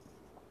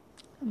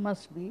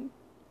 must be,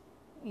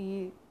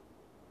 he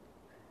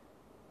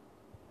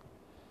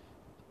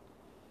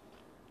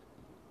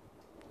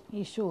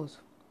shows.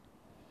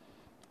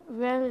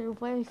 Well,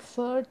 while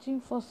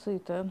searching for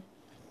Sita,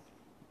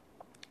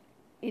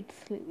 it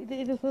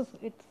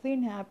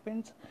scene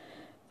happens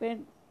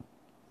when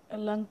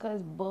Lanka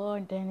is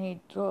burnt and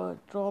it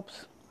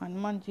drops.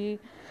 Hanumanji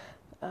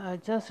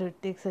just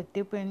takes a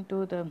dip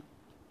into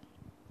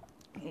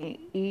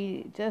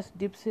he just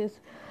dips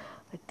his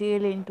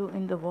tail in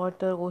the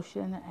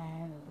ocean,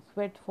 and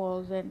sweat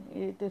falls, and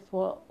it is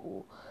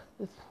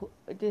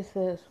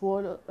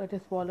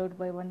swallowed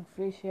by one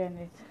fish,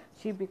 and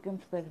she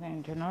becomes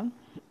pregnant.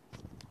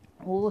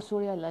 वो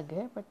story अलग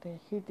है, but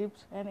he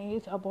dips and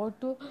he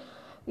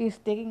is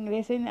taking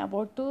race and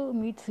about to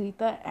meet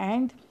Sita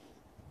and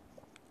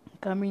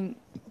coming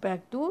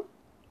back to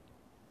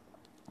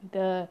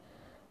the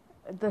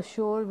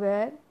shore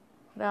where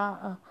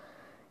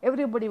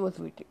everybody was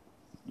waiting.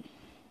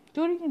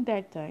 During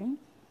that time,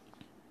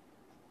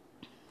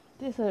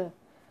 this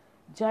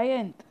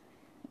giant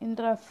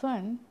Indra's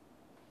son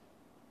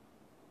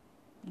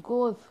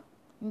goes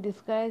in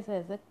disguise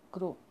as a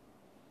crow.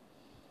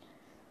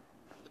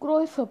 Crow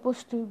is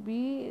supposed to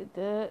be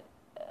the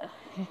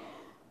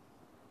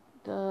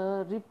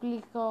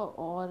replica,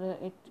 or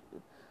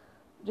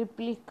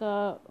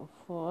replica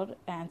for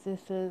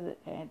ancestors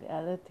and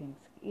other things.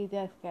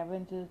 Either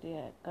scavengers,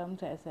 they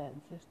comes as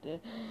ancestor,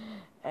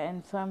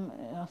 and some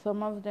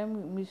of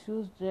them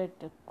misuse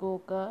that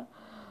coca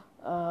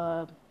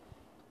uh,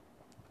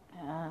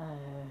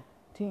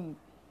 thing.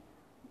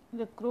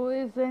 The crow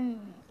is an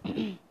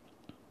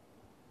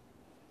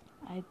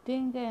I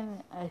think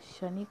a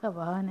Shani ka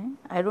vahan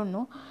hai. I don't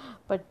know,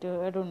 but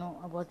I don't know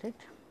about it.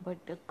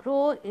 But the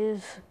crow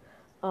is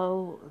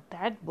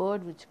that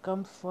bird which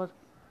comes for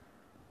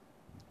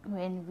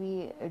when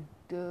we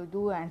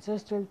do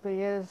ancestral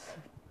prayers,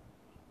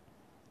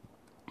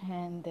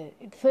 and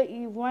it's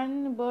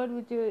one bird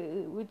which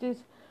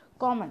is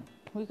common.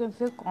 We can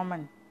say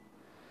common.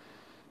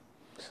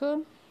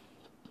 So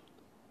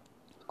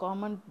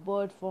common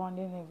bird found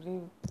in every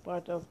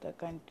part of the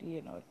country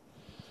and all.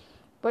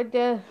 But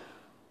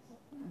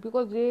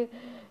because they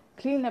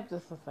clean up the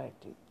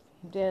society.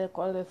 They are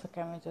called as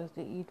scavengers.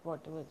 They eat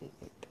whatever they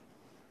get.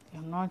 They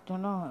are not,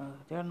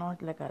 they are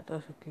not like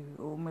others. कि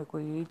वो मेरे को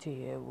ये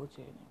चाहिए वो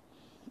चाहिए.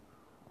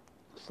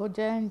 So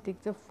giant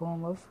takes the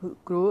form of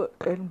crow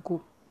and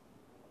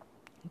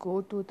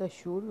go to the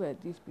shore where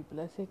these people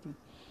are sitting,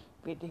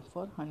 waiting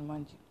for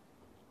Hanumanji.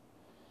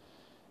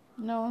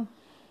 Now,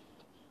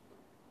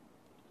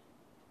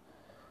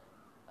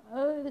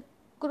 the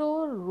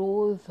crow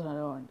rolls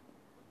around,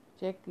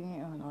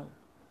 checking and all.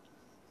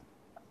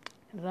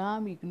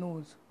 Ram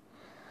ignores.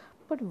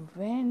 But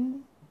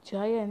when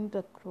giant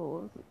the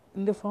crow,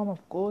 in the form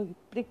of crow, he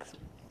pricks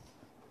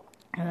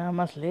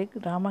Rama's leg,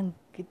 Rama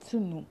gets to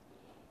know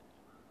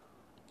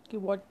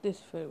who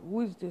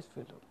is this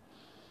fellow?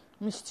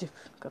 Mischief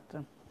करता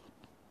है.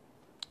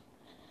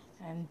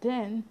 And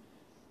then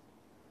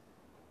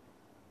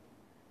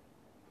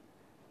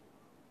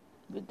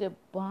with a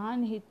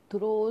ban he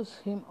throws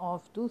him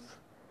off to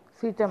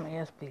Sita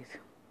Maiya's place.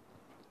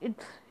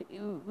 It's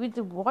with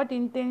what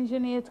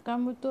intention he has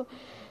come to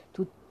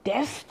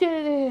test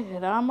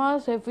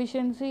Rama's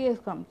efficiency has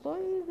come. So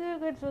he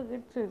gets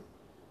it.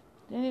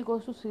 Then he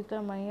goes to Sita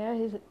Maiya.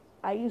 His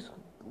eyes,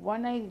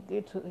 one eye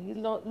gets, he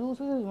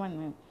loses his one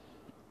eye,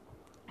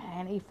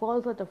 and he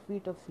falls at the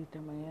feet of Sita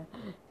Maiya.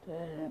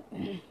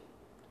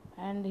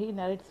 And he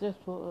narrates the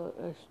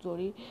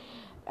story.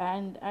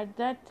 And at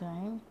that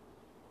time,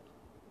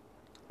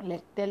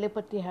 like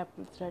telepathy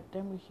happens. That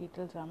time she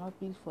tells Rama,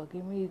 "Please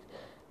forgive me."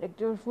 Like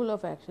they were full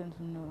of actions.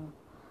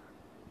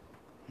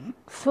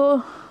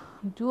 So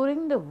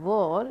during the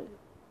war,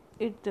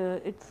 it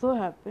so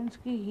happens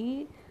that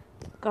he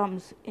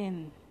comes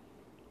in.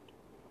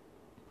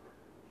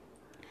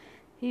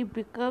 He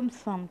becomes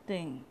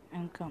something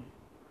and come.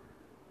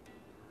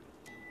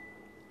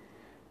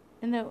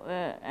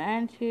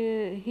 And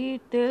he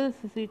tells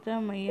Sita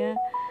Maiya,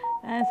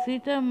 and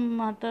Sita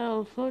Mata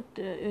also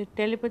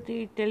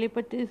telepathy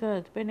is her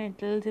husband and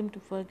tells him to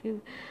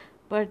forgive,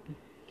 but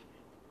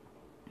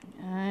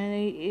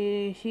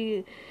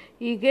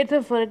he gets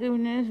a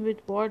forgiveness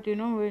with what,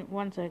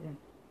 1 second.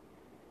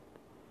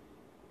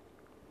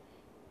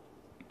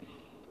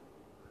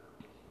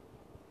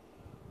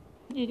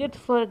 He gets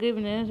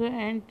forgiveness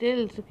and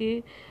tells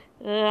that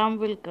Ram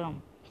will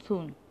come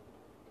soon.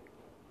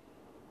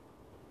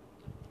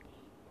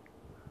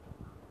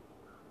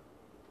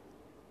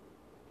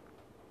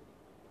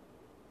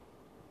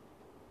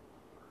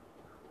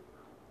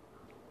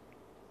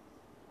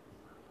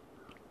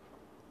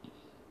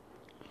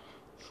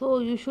 So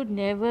you should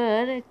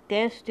never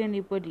test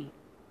anybody.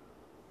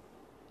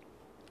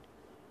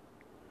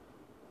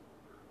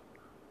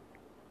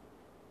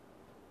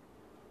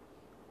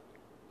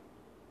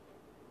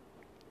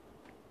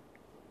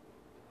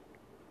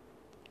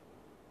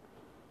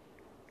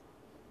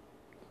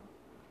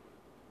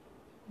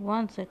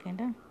 One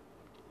second.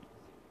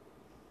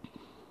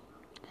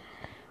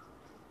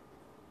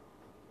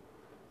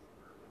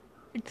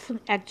 Its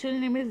actual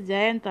name is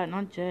Jayanta,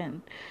 not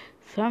Jayant.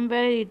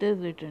 Somewhere it is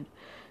written.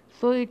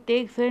 So it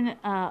takes it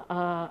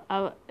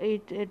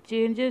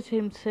changes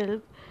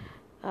himself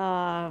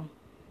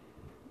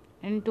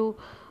into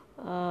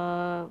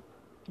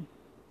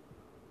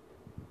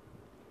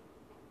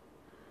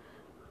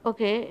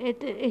okay.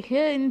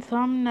 Here in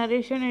some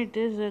narration it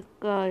is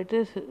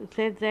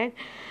said that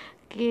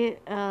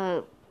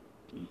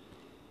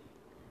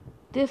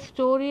this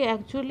story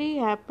actually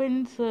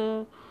happens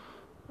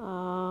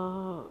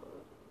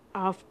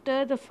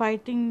after the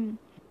fighting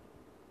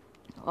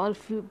or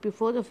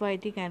before the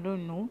fighting, I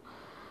don't know,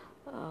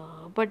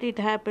 but it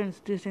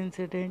happens, this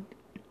incident.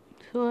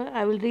 So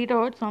I will read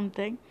out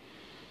something.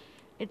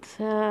 It's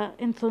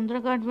in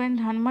Sundarakand when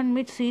Hanuman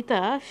meets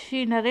Sita.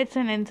 She narrates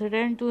an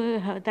incident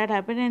that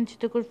happened in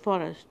Chitrakoot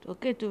forest.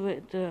 Okay,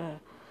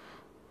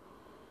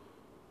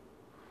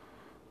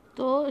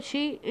 so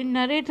she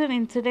narrates an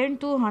incident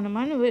to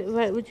Hanuman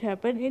which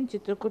happened in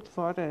Chitrakoot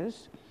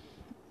forest.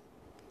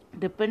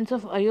 The Prince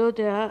of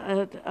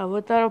Ayodhya, the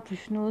avatar of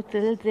Vishnu,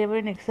 still they were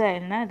in exile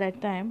that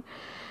time,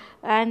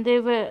 and they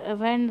were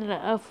when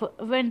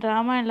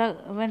Rama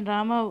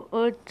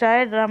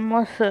child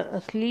Rama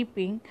was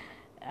sleeping.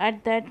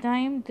 At that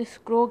time, this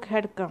crow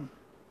had come.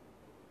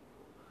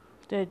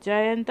 The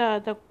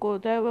Jayanta, the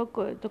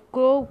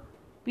crow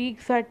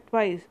peeks at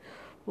twice,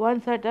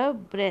 once at her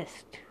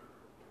breast.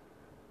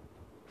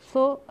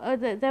 So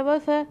there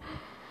was a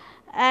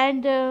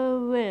and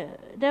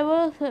there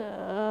was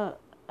a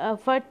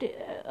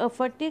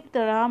fatigued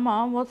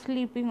Rama was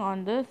sleeping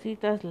on the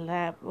Sita's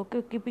lap.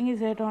 Okay, keeping his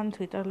head on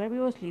Sita's lap, he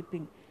was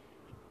sleeping.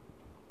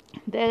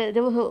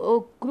 There was a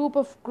group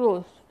of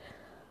crows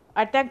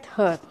attacked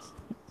her.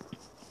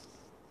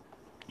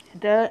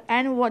 There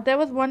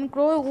was one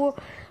crow who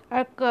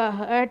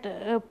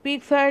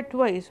peeks her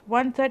twice,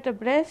 once at the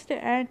breast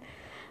and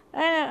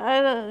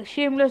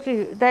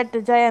shamelessly that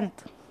giant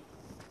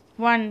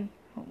once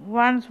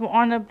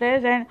on the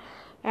breast and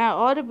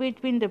or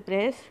between the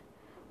breast.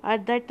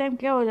 At that time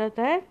क्या हो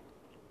जाता है?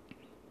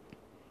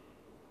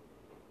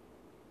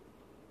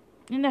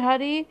 In a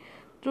hurry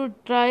to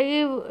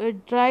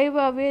drive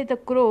away the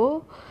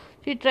crow,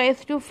 she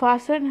tries to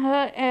fasten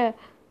her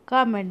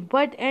garment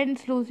but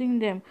ends losing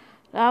them.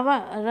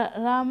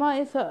 Rama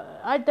is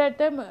at that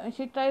time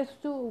she tries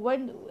to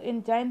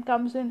when giant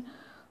comes in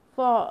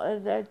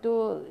for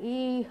to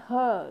he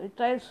her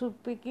tries to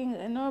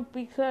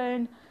picks her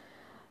and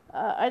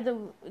at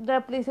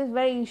the places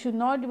where you should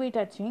not be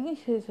touching.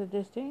 She is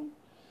suggesting.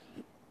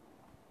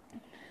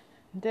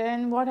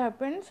 Then what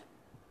happens?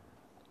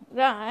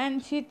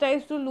 And she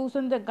tries to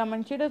loosen the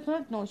garment. She does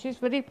not know. She's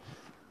very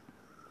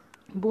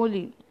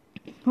bully.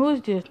 Who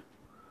is this?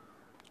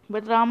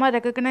 But Rama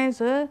recognizes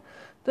her,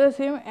 the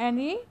same,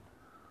 and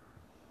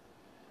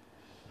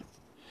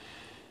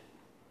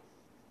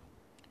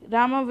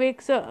Rama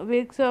wakens,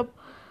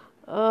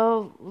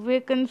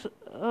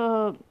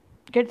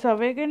 gets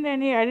awakened,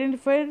 and he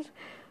identifies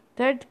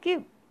that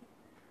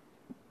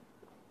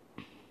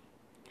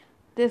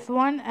this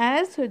one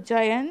as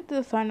Giant,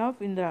 the son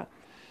of Indra.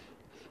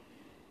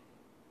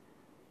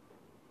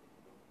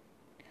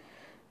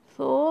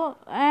 So,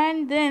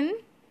 and then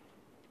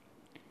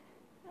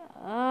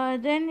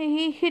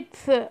he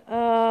hits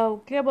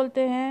क्या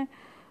बोलते हैं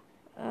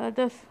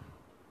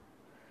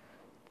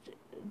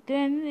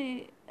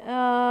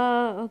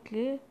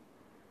okay,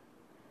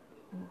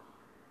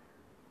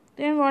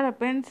 then what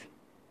happens?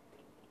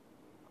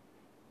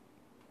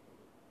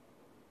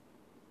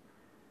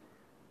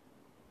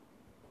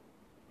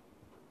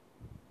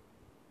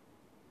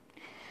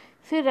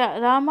 See,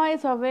 Rama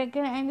is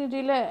awakened and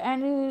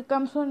he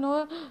comes to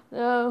know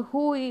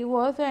who he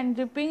was, and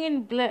dripping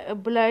in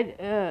blood,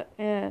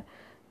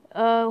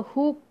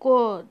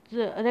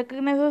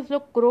 recognizes the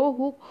crow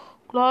whose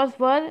claws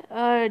were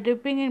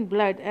dripping in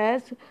blood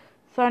as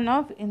son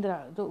of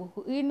Indra. So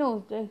he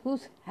knows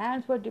whose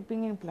hands were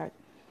dripping in blood.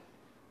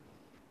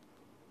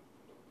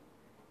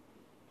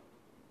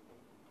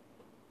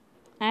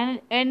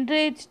 And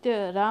enraged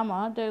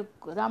Rama,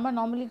 Rama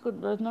normally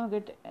does not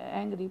get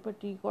angry, but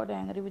he got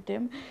angry with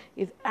him.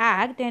 His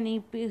act, and he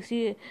picks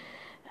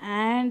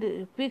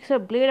a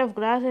blade of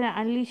grass and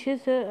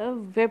unleashes a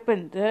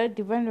weapon, the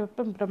divine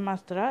weapon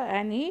Brahmastra,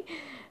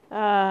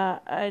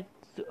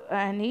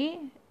 and he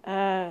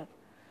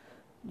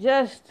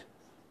just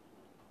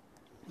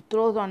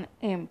throws on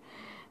him,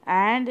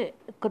 and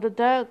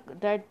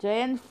that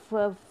giant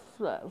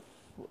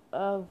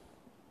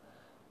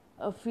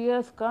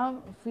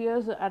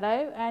fears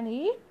arrive, and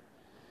he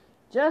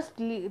just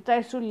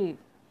tries to leave.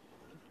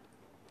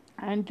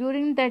 And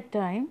during that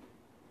time,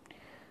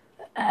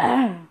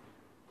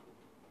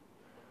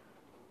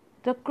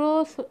 the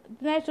crows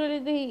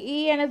naturally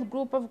he and his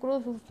group of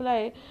crows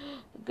fly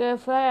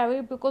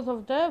away because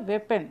of the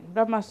weapon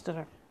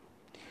Brahmastra.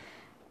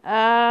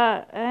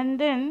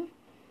 And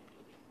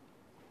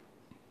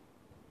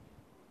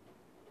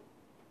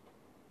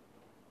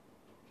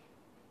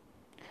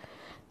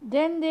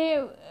then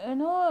they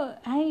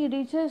he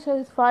reaches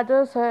his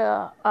father's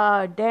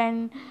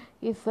den,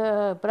 his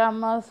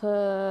Brahma's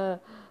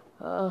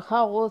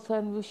house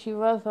and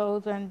Shiva's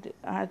house and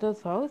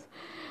others' house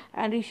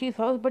and Rishi's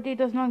house, but he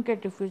does not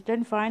get refuge.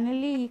 Then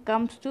finally he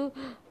comes to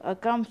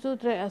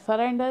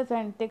surrenders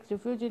and takes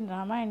refuge in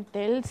Rama and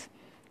tells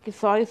कि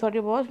sorry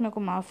boss, मेरे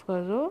को माफ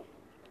कर दो.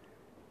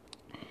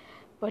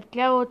 But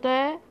क्या होता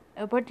है?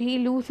 But he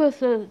loses,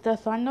 the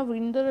son of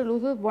Indra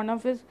loses one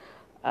of his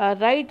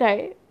right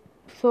eye.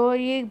 So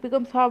he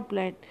becomes half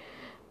blind,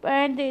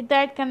 and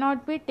that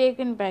cannot be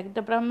taken back.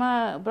 The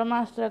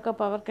Brahmastra ka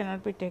power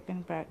cannot be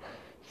taken back.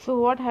 So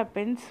what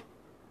happens?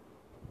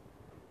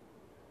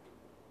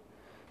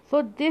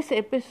 So this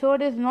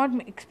episode is not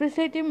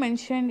explicitly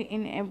mentioned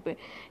in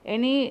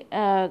any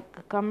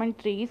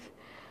commentaries.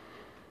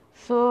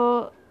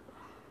 So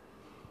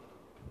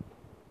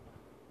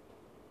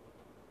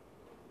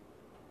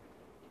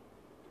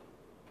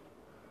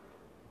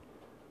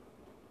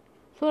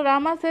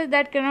Rama says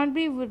that cannot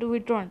be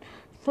withdrawn.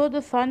 So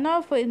the son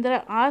of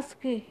Indra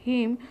asks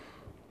him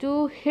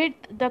to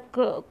hit the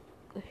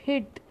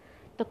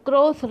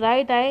crow's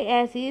right eye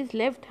as he is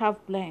left half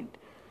blind.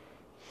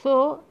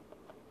 So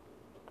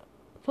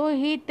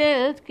he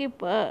tells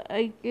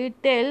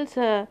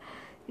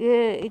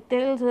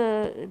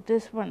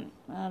this one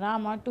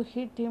Rama to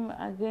hit him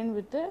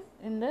again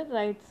in the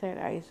right side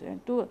eyes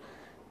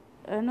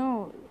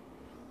no,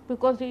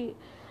 because he,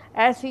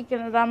 as he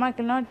can, Rama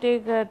cannot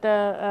take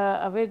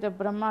away the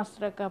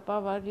Brahmastra ka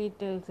power, he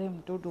tells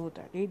him to do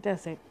that. He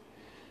does it.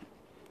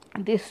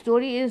 This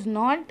story is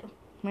not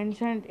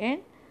mentioned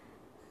in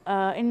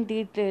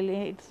detail.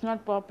 It's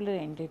not popular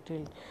in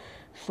detail.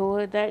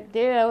 So that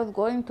day I was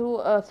going through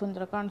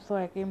Sundarakand, so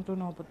I came to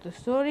know about the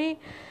story.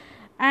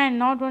 And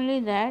not only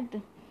that,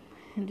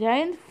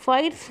 Giant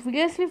fights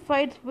fiercely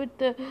fights with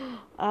the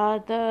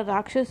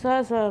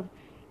Rakshasas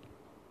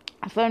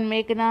from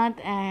Meghnath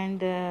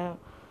and uh,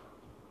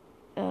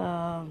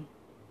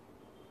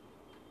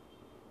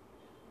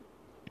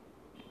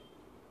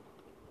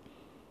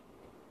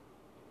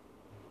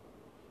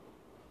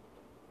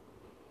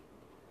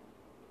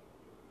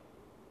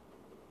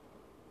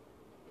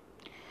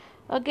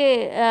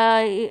 okay,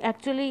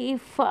 actually,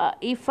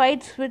 he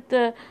fights with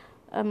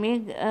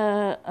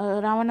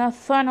Ravana's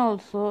son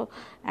also,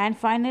 and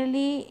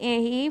finally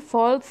he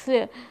falls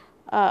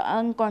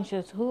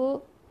unconscious.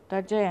 Who?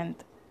 The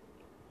giant.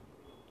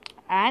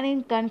 And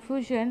in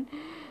confusion,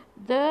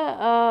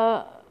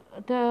 the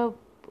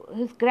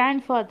his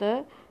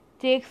grandfather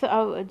takes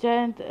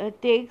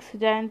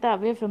Jayanta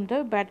away from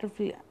the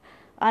battlefield,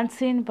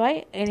 unseen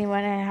by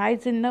anyone, and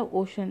hides in the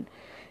ocean.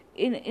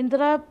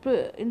 Indra,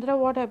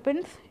 what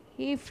happens?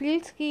 He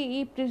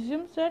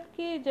presumes that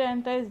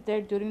Jayanta is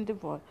dead during the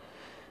war,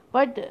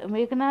 but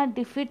Meghna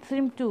defeats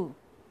him too.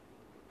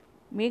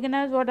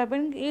 Meghna, what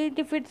happened? He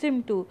defeats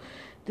him too.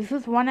 This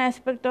is one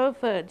aspect of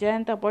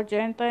Jayanta, about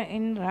Jayanta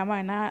in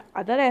Ramayana.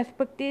 Other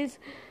aspect is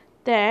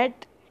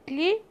that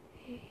he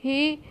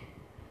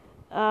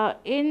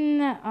in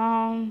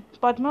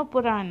Padma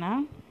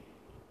Purana,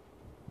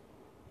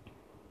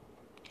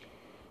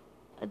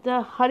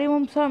 the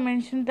Harivamsa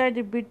mentioned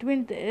that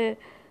between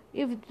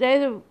if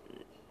there is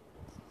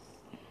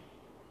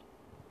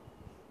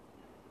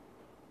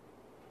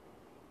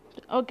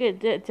okay,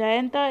 the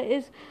Jayanta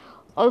is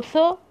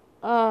also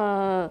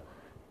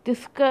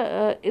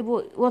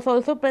was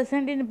also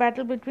present in the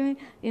battle between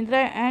Indra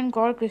and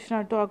God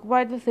Krishna to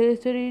acquire the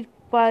Saraswati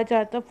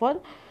Parijata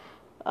for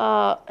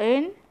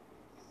in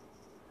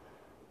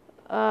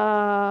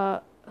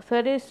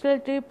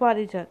Saraswati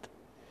Parijat.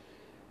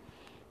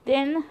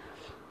 Then,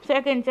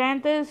 second,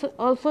 Jayanta is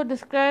also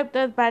described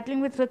as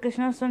battling with Sri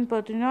Krishna's son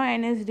Pradyumna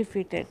and is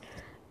defeated.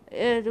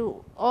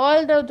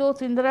 All the जो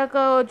इंदिरा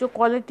का जो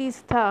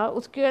qualities था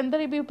उसके अंदर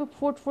ही भी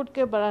foot foot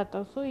के भरा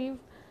था सो ही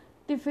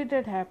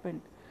defeated happened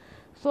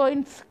so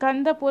in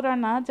Skanda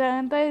Purana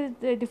Jayanta is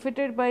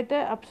defeated by the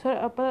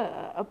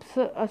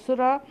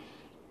asura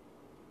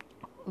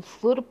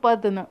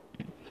सुरपदन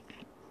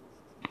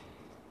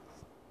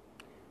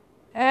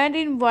and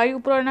in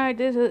Vayu Purana it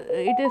is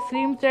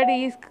seems that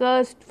he is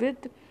cursed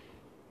with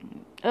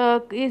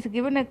he is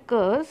given a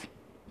curse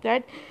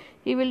that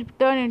he will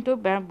turn into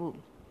bamboo.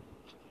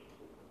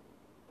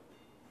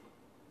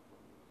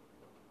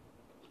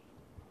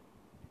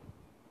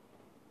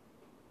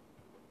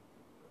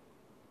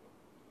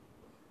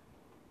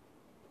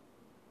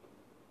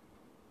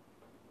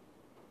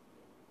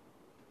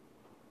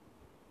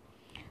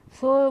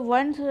 So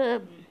once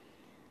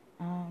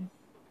um,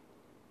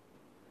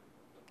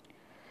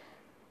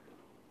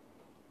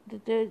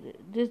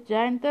 this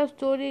Jayanta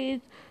story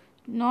is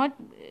not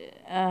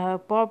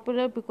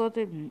popular because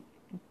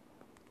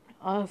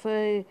of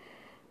the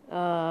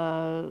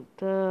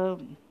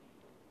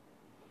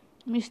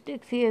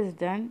mistakes he has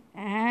done,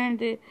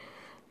 and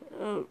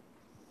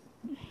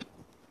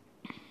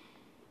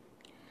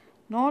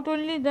not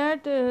only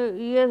that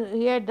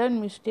he had done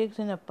mistakes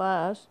in the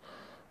past,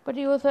 but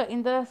he was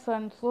Indra's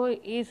son, so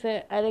he's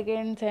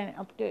arrogant and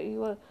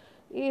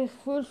he is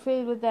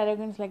fulfilled with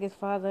arrogance like his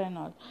father and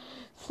all.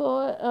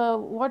 So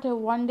what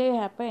one day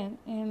happened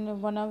in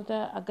one of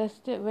the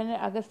Augusta when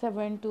Augusta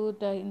went to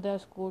the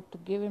Indra's court to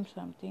give him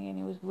something, and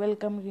he was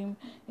welcomed him.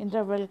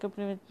 Indra welcomed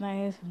him with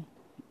nice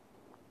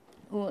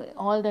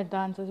all the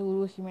dancers,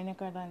 Urvashi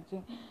Menaka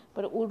dancing,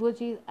 but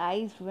Urvashi's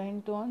eyes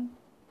went on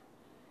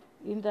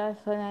Indra's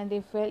son and they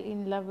fell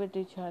in love with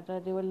each other.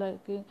 They were like,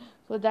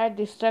 so that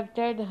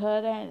distracted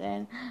her,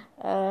 and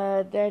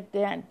that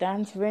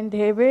dance went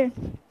hayward.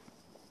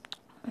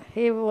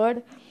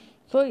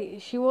 So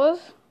she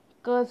was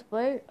cursed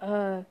by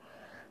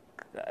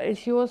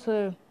she was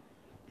uh,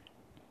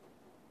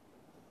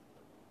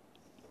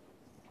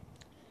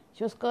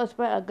 she was cursed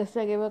by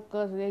Agastya gave a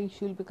curse that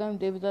she will become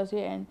Devidasi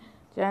and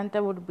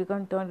Jayanta would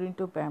become turned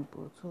into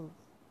bamboo. So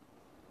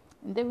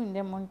in the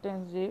Vindhya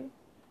mountains they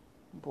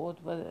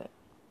both were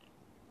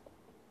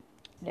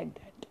like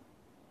that.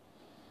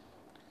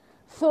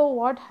 So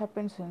what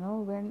happens,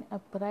 when a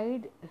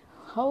pride?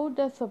 How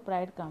does a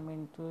pride come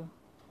into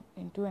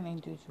an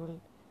individual?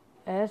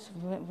 As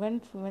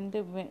when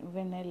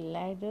a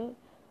ladder,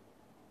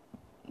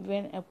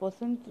 when a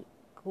person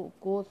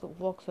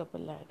walks up a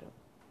ladder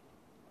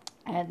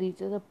and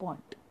reaches a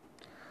point,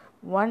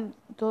 one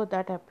so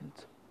that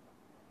happens.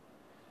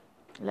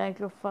 Like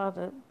your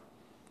father,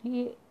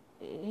 he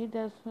he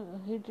does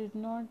he did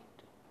not.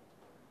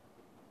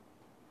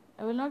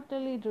 I will not tell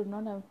he did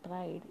not have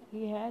pride.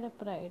 He had a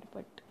pride,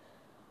 but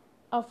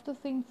after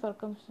seeing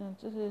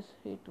circumstances,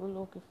 he told,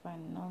 okay,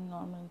 fine, now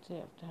normalcy,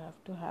 I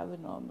have to have a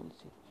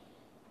normalcy.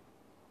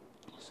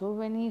 So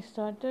when he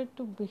started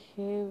to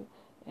behave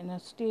in a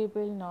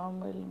stable,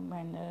 normal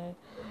manner,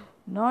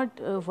 not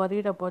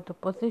worried about the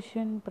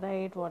position,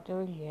 pride,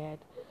 whatever he had,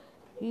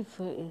 he's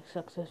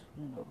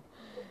successful now.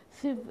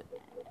 See,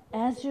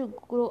 as you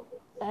grow,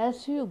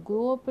 as you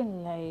grow up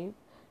in life,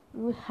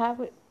 you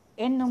have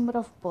n number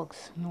of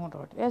perks, no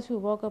doubt. As you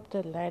walk up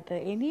the ladder,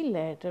 any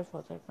ladder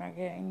for that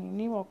matter, in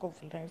any walk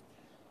of life,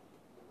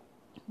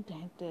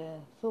 that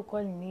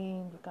so-called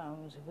name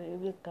comes,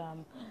 will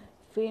come,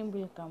 fame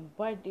will come,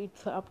 but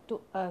it's up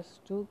to us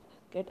to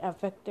get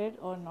affected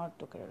or not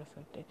to get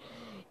affected.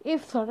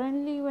 If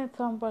suddenly when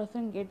some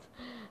person gets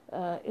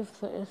if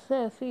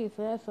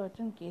there are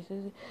certain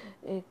cases,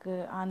 एक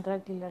आंध्रा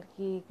की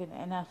लड़की एक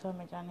NASA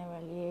में जाने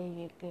वाली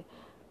है, एक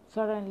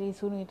suddenly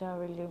Sunita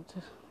Williams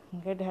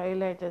get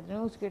highlighted,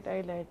 news get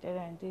highlighted,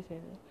 and this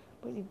and that.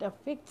 But it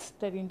affects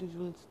that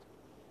individual's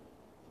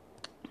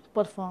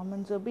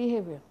performance or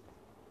behavior.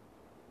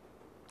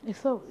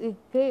 So,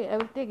 okay, I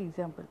will take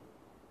example.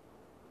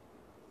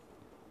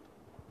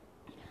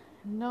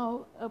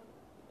 Now, uh,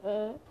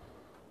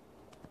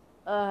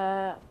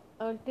 uh,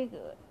 I'll take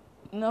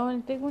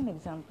I'll take one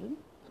example.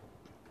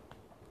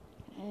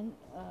 And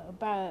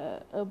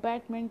a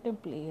badminton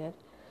player,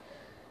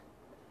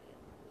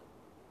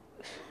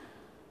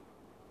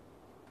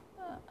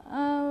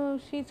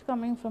 she's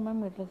coming from a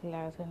middle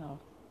class and all.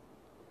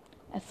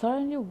 And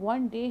suddenly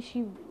one day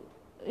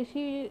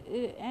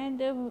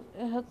and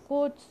her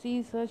coach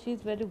sees her.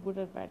 She's very good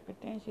at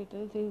badminton. She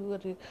tells her,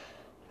 "You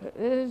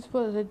is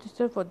for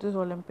register for this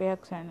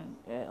Olympics and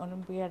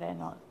Olympiad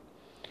and all."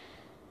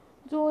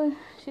 So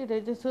she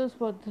registers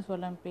for this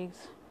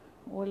Olympics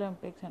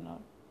and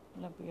all,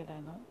 Olympiad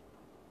and all,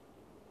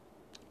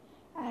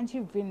 and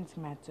she wins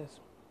matches.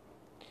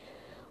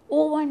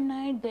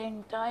 Overnight, the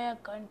entire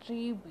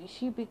country,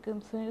 she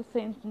becomes a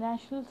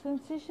national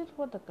sensation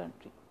for the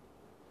country.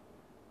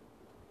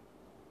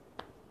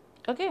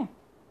 Okay,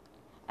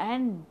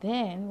 and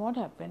then what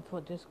happened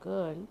for this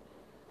girl?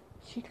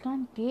 She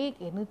can't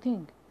take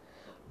anything.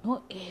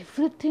 No,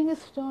 everything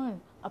is turned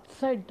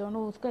upside down.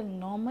 उसका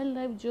normal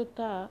life जो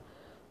था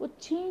वो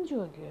change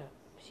हो गया.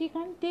 She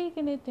can't take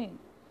anything.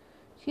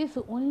 She is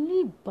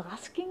only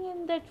basking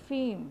in that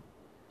fame.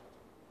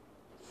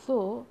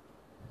 So,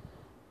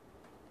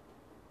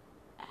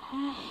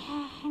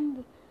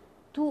 and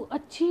to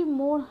achieve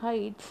more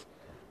heights,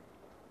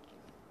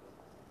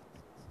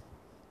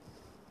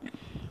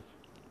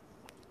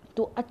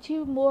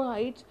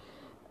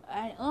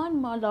 and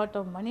earn a lot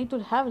of money to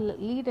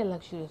lead a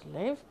luxurious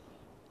life,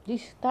 she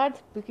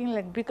starts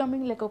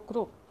becoming like a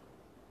crow.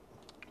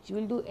 She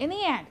will do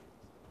any ad,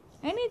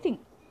 anything.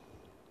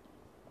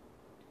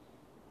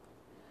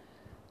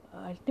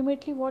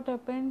 Ultimately, what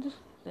happens?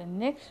 The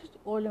next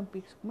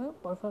Olympics में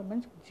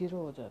performance zero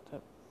हो जाता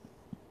है,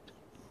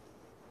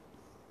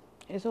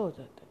 ऐसा हो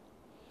जाता है.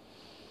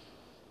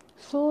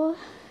 So,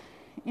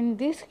 in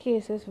these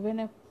cases, when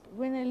a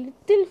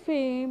little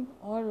fame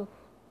or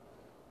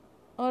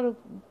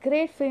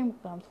great fame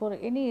comes for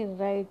any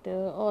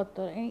writer,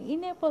 author,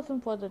 any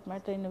person for that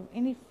matter, in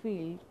any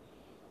field,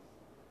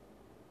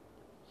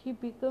 he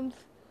becomes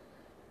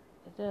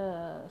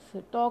the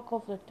talk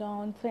of the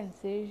town,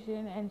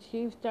 sensation, and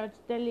she starts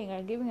telling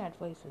and giving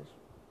advices.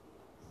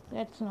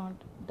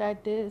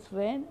 That is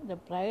when the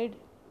bride,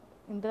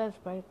 Indra's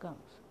bride,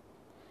 comes.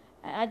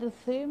 At the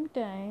same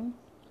time,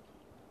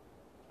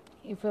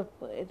 if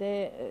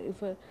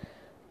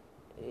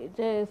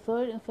there are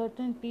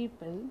certain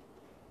people,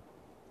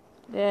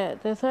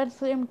 there's at the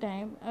same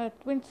time a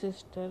twin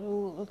sister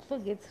who also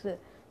gets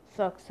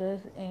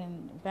success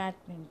in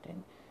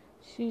badminton.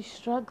 She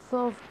shrugs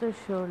off the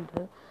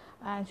shoulder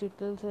and she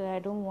tells her, "I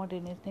don't want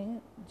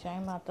anything." Jai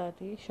Mata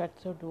Di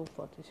shuts the door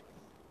for this,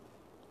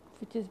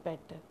 which is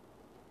better.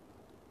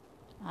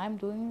 I'm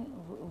doing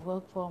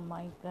work for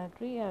my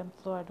country,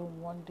 so I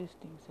don't want these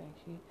things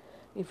actually.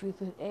 If you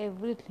see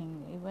everything,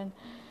 even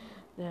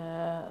the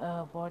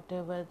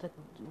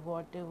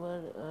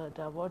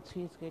awards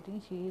she is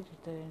getting, she is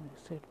returning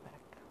straight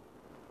back.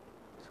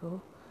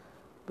 So,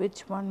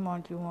 which one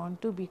you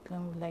want to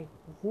become, like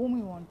whom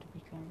you want to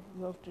become?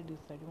 You have to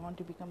decide. You want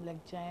to become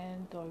like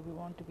giant, or you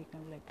want to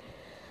become like,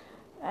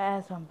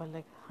 as example,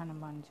 like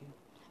Hanumanji.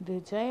 The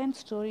giant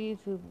story is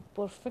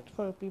perfect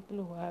for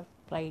people who have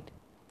pride.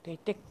 They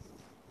take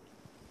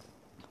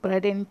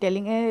pride in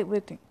telling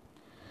everything.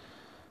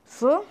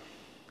 So,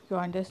 you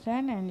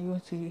understand, and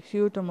you see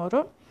you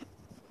tomorrow.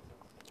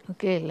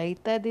 Okay,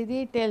 Laita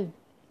Didi, tell.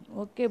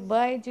 Okay,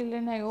 bye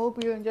children. I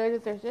hope you enjoy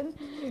the session.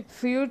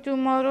 See you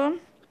tomorrow.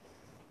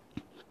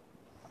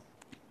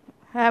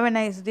 Have a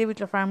nice day with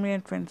your family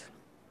and friends.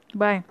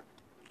 Bye.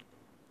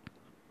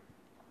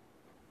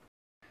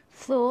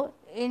 So,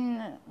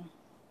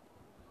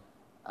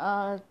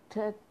 uh,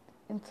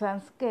 in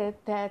Sanskrit,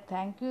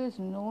 thank you is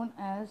known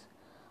as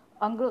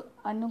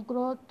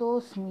Anugrah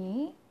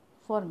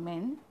for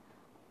men,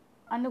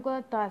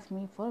 Anugrah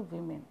Tasmi for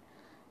women.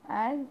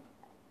 And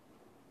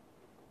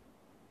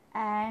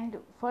and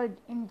for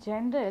in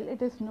general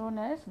it is known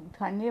as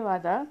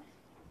dhanyavada.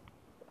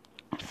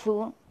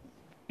 So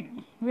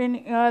when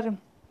you are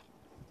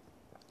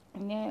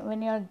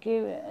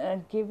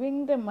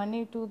giving the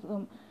money to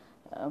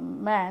the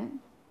man,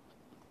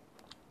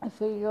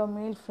 so your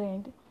male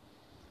friend,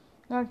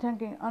 you are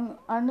thinking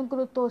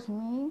Anugru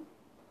tosmi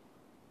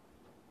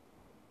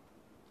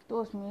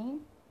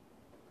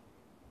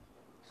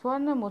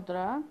Swarna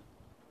Mudra,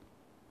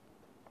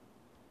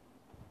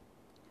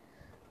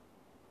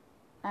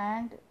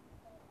 and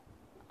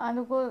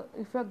Anugo,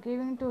 if you are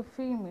giving to a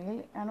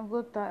female,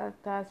 Anugo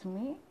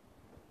Tasmi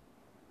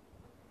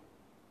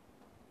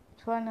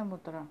Swarna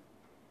Mudra.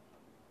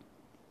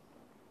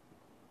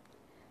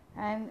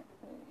 And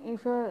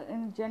if you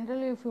in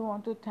general, if you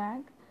want to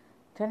thank,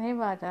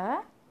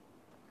 Dhanyavada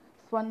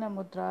Swarna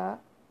Mudra.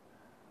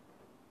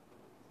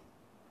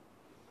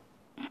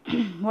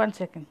 One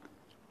second.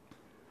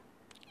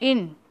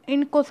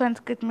 इनको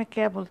संस्कृत में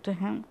क्या बोलते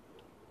हैं?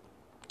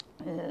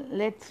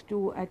 Let's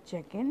do a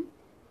check-in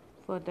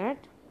for that.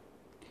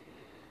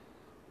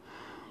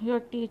 Your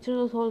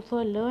teacher is also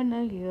a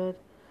learner here,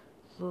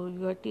 so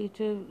your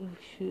teacher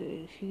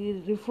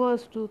she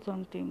refers to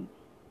something.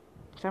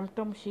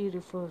 Sometimes she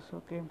refers,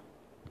 okay.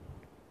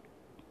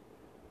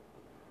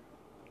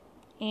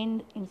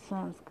 In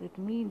Sanskrit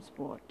means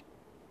what?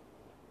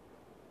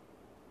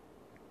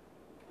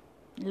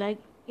 Like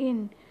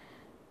in.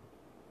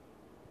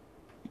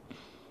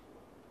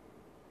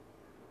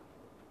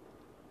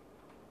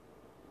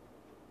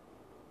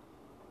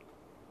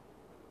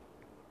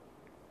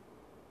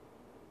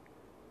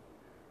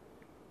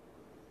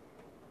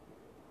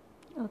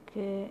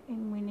 Okay,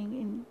 in meaning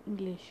in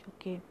English,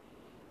 okay.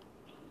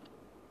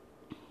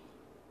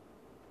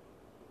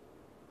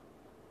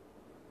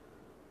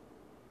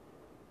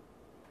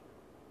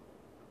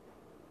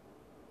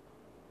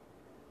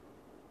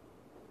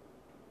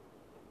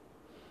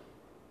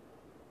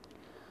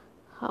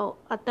 How?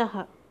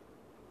 Ataha.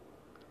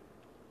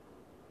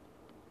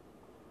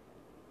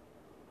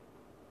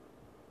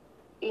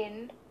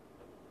 In.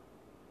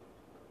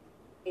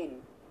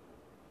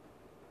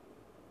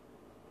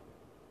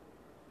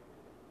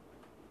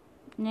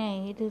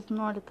 No, it is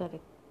not correct.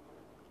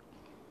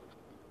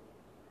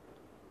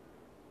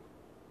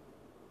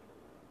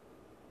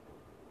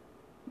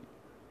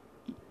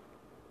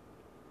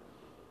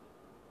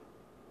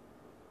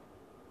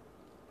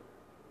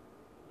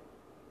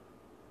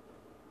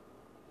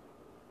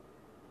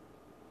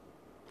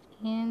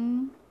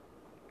 In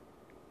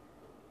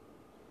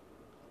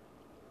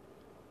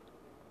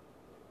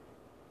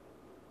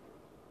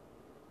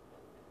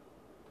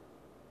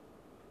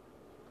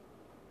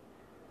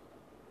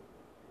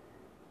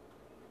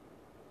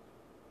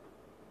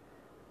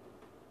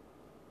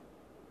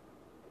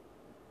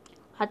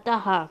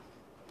Ataha.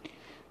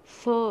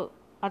 So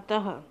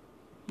Ataha.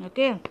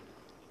 Okay.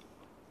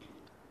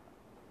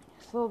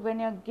 So when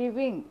you are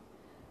giving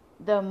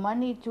the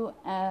money to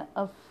a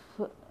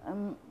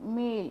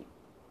male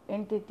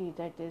entity,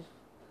 that is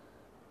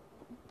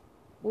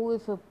who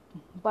is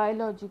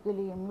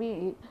biologically a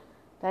male,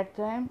 that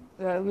time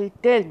will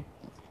tell.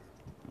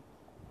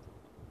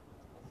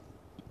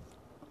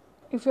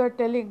 If you are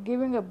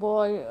giving a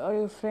boy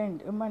or a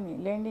friend money,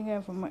 lending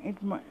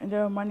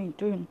the money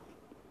to him,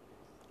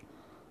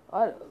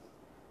 or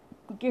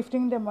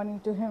gifting the money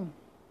to him,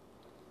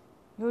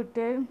 you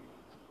tell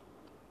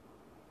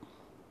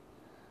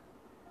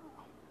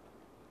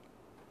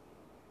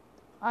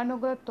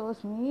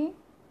Anugatosmi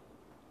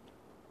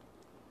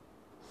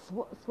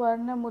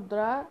Swarna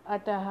Mudra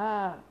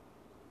Ataha.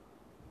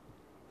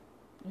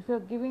 If you are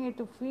giving it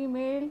to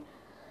female,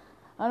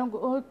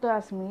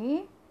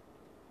 Anugatosmi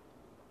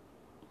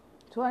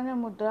Swarna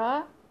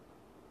Mudra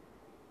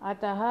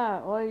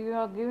Ataha, or you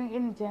are giving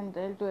in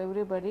general to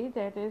everybody,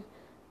 that is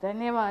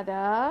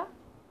Dhanyavada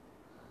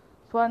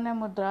Swarna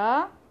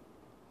Mudra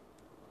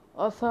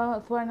or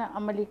Swarna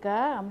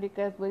Amalika.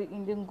 Amalika is very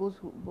Indian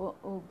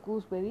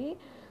gooseberry,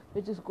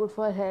 which is good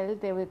for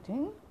health,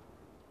 everything.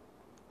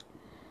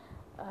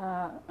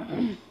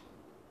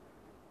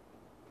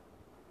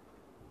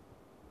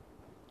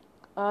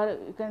 Or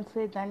you can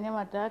say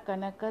Dhanyavada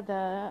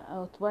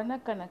Kanakadara, Swarna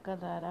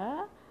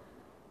Kanakadara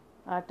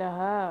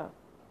Ataha.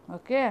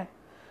 Okay.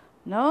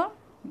 Now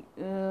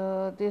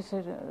this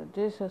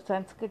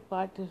Sanskrit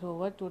part is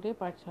over today.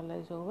 Pathshala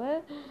is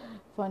over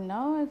for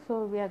now.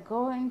 So we are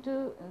going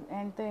to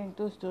enter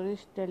into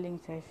storytelling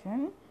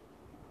session.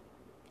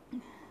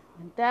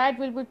 That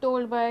will be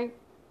told by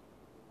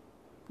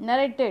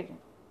narrated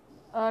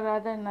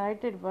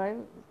by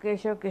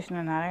Keshav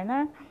Krishna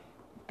Narayana.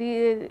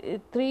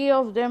 Three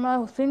of them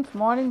are, since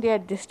morning they are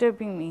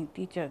disturbing me,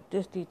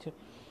 this teacher.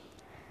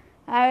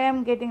 I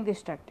am getting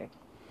distracted.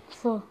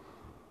 So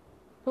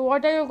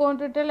what are you going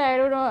to tell?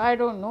 I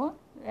don't know.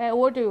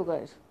 Over to you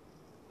guys.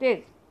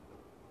 Take.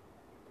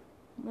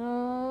 We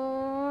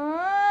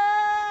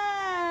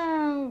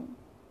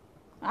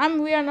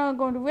are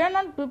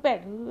not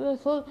prepared.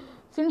 So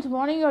since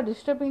morning you are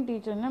disturbing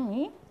teacher, na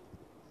me.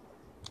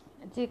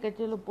 ठीक है,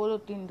 चलो बोलो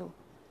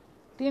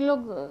तीन लोग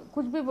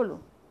कुछ भी बोलो,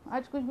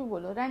 आज कुछ भी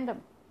बोलो, रैंडम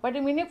बट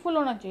ये मीनिंगफुल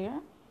होना चाहिए।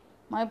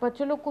 हमारे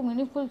बच्चे लोग को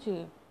मीनिंगफुल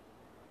चाहिए।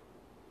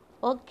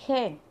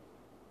 Okay,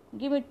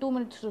 give me 2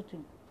 minutes to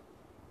think.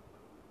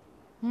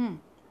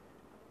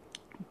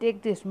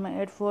 Take this, my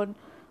headphone,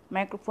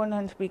 microphone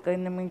and speaker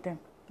in the meantime.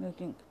 You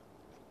think.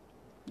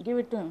 Give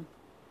it to him.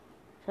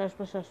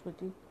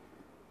 Saraswati.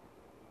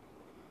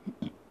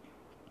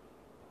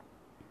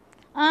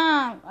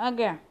 आ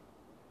गया,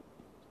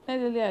 नहीं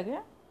जल्दी आ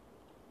गया।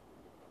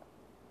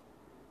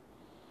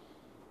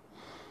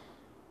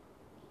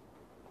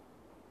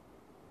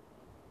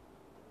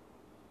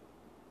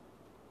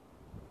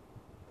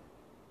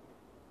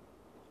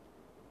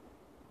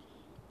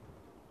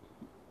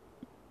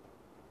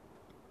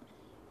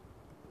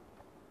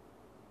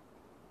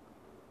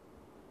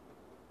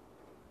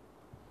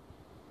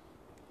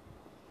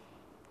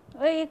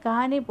 अरे ये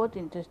कहानी बहुत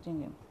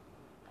इंटरेस्टिंग है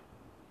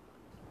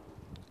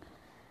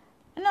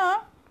ना।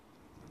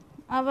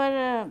 अवर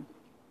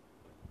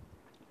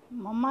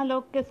मम्मा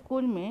लोग के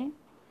स्कूल में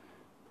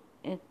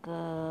एक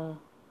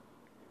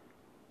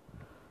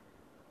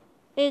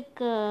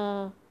एक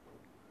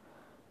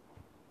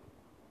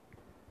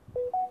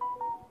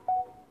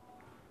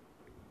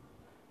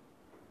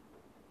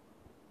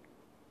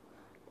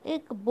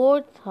एक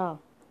बोर्ड था,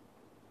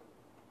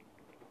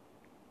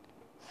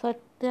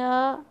 सत्य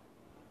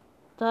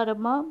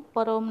धर्म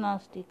परम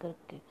नास्ति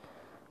करके।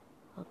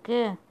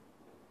 ओके,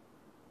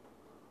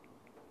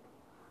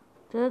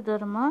 सत्य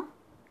धर्म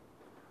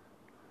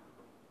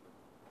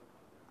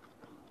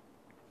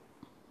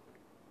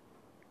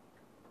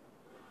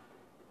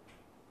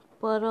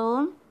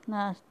परम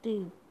नास्ति,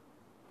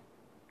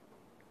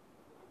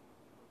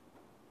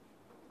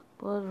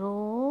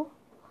 परम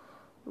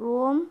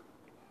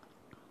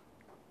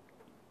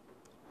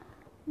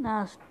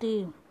नास्ति।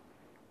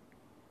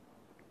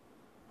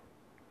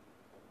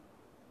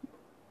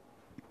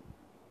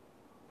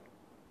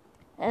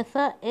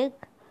 ऐसा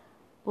एक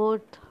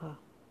बोर्ड था।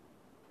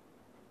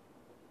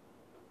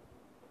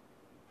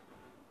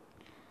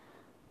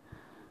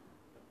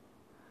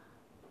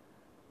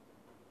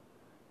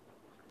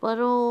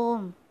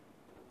 परम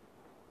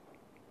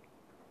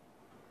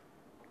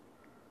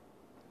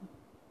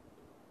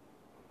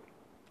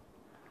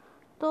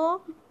तो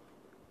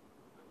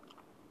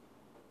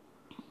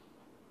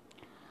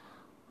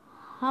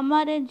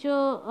हमारे जो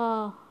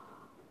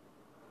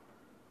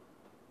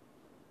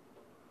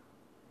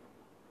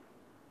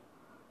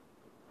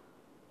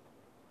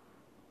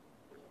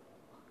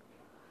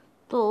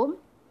तो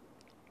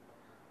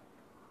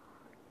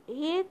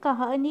ये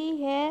कहानी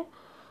है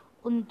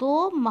उन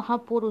 2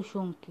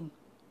 महापुरुषों की,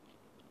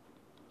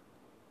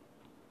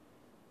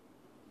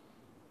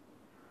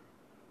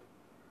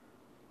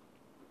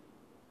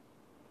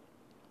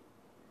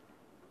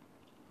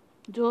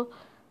 जो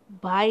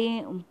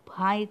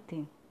भाई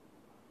थे।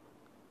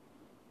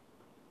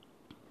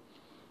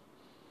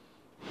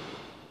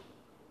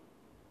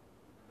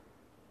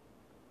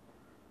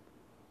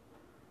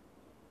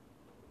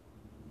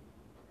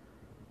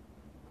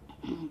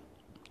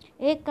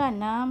 एक का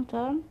नाम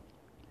था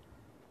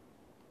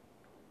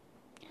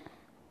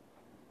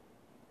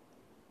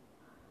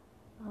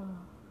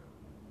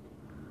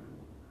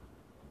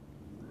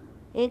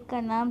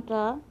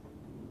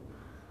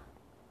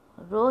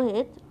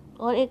रोहित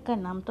और एक का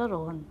नाम था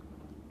रोहन।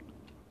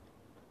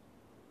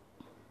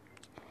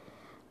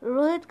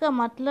 रोहित का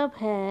मतलब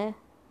है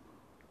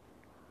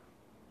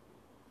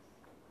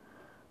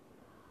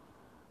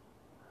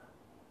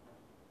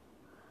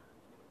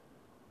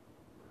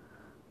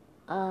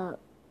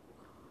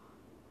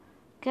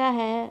क्या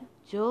है,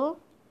 जो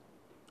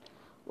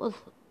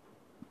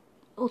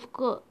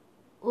उसको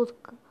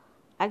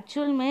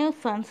एक्चुअल में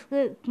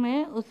संस्कृत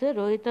में उसे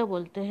रोहिता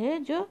बोलते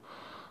हैं,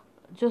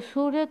 जो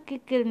सूर्य की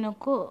किरणों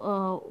को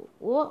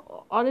वो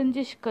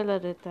ऑरेंजिश कलर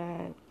रहता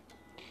है।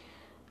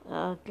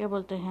 क्या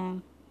बोलते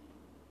हैं,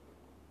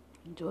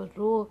 जो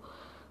रो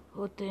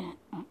होते हैं,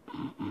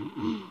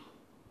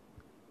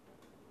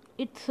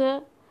 इट्स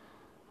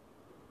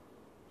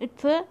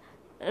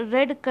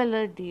रेड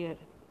कलर डियर।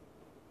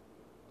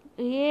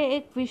 ये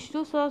एक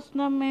विष्णु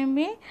सहस्त्रनाम में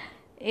भी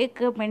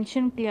एक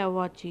मेंशन किया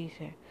हुआ चीज़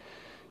है,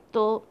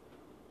 तो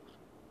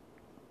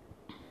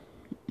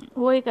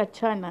वो एक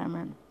अच्छा नाम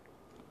है।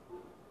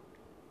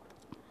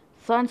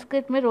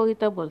 संस्कृत में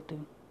रोहिता बोलते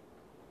हैं।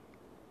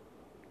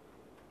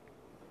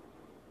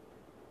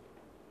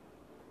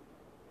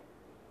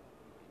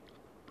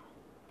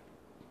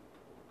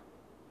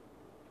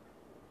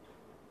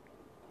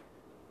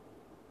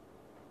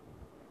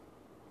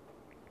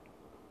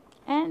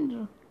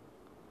 एंड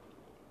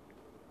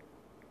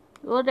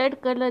वो रेड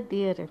कलर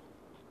डियर है।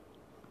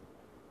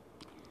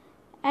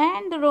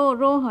 एंड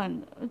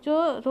रोहन, जो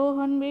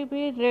रोहन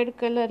भी रेड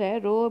कलर है।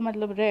 रो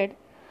मतलब रेड,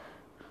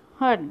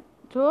 हन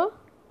जो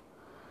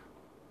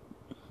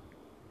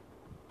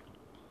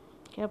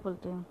क्या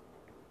बोलते हैं,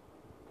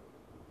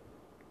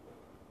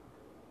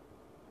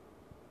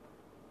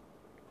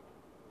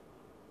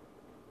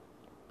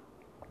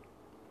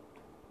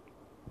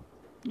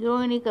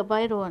 रोहिणी का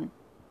भाई Rohan.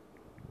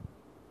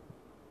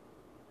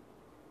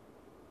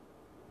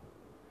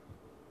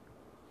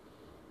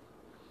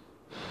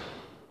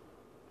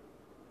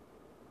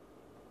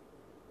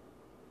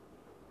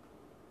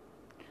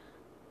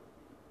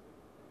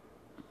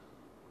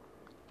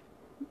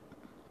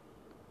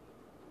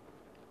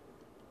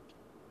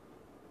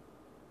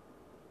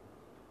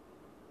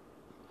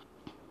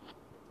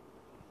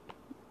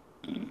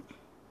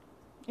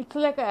 It's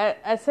like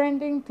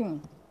ascending thing,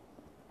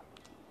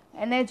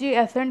 energy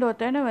ascend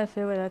होता है ना,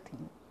 वैसे वाला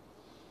थिंग,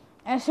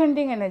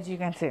 असेंडिंग एनर्जी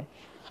कैसे।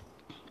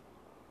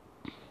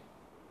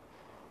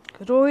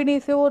 रोहिणी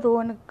से वो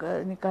रोहन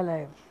निकला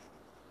है,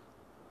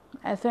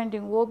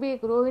 असेंडिंग। वो भी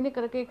एक रोहिणी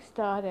करके एक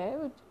स्टार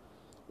है,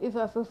 is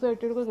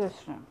associated with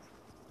Krishna.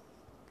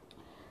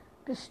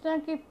 Krishna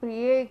की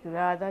प्रिय एक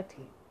राधा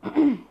थी।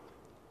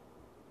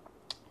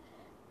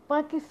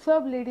 बाकी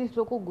सब लेडीज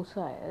लोग को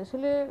गुस्सा है,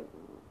 इसलिए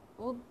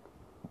वो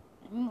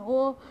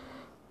वो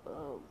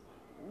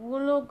वो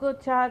लोग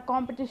चार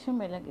कंपटीशन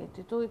में लगे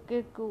थे। तो एक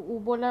एक वो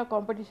बोला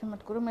कंपटीशन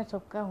मत करो, मैं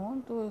सबका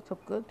हूँ, तो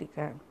सबको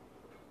दिखाया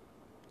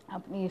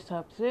अपने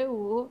हिसाब से।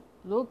 वो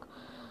लोग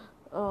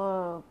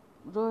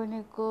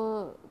रोहिणी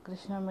को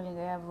कृष्णा मिल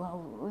गया,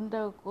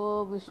 वृंदा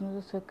को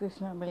विष्णु से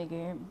कृष्णा मिल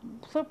गए,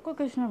 सबको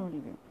कृष्णा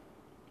मिल गए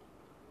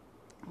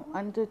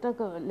अंत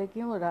तक,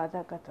 लेकिन वो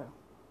राधा का था।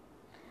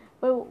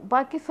 पर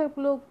बाकी सब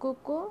लोगों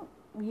को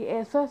ये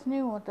एहसास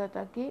नहीं होता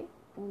था कि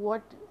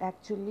व्हाट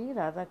एक्चुअली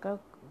राधा का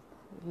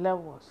love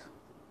was.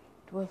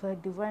 It was a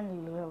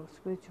divine love,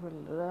 spiritual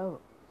love.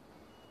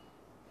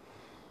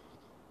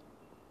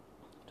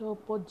 तो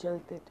बहुत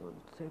जलते थे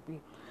उससे भी।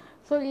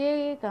 सो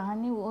ये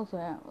कहानी वो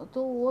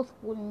तो वो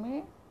स्कूल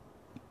में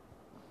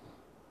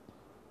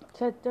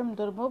सत्यम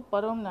धर्मो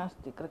परम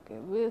नास्ति करके,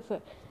 if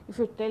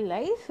you tell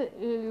lies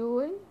you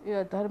will,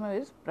 your dharma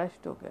is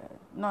भ्रष्ट हो गया,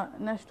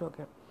 नष्ट हो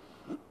गया।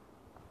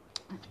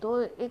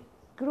 तो एक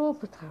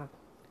ग्रुप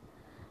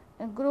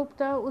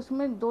था,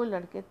 उसमें दो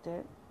लड़के थे,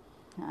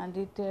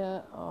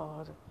 आदित्य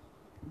और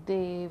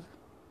देव,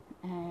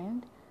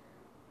 एंड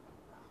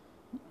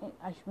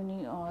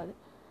अश्विनी और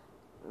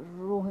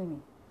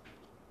रोहिणी,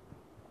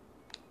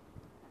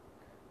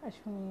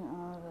 अश्विनी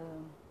और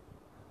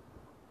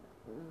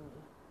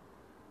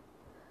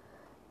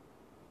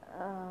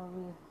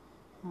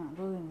हाँ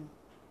रोहिणी,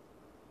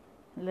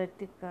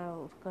 लतिका,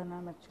 उसका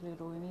नाम एक्चुअली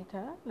रोहिणी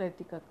था,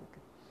 लतिका करके।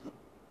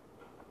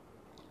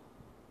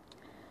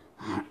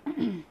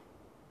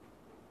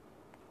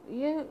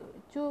 ये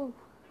जो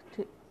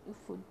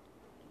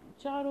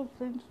चारों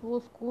फ्रेंड्स वो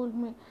स्कूल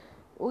में,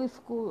 वही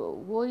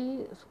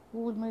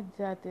स्कूल में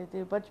जाते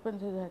थे, बचपन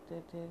से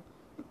जाते थे,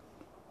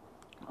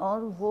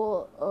 और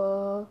वो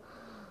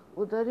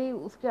उधर ही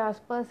उसके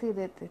आसपास ही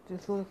रहते थे।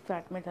 सो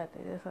साथ में जाते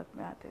थे, साथ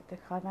में आते थे,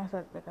 खाना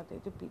साथ में खाते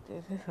थे,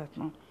 पीते थे साथ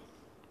में।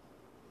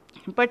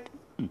 बट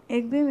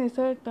एक दिन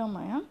ऐसा टर्म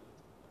आया,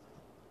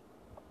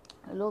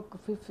 लोग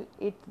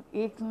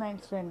 8th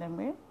 9th स्टैंडर्ड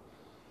में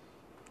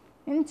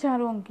इन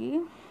चारों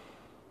की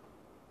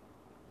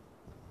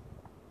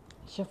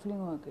शफलिंग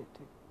हो गई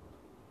थी,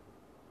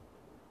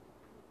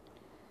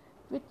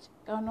 विच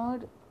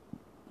अनॉयड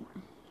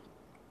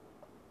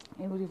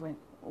एवरीवन।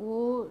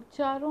 वो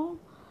चारों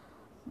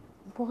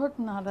बहुत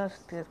नाराज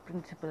थे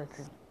प्रिंसिपल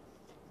से,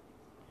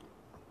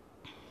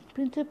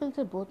 प्रिंसिपल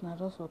से बहुत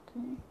नाराज होते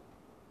हैं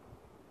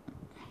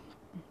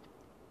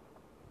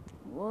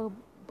वो,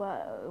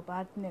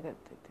 बात नहीं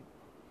करते थे।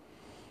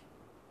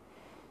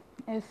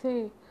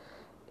 ऐसे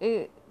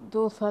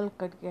 2 साल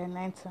कट गया,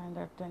 9th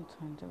standard 10th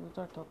standard,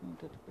 without talking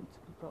to the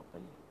principal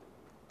properly.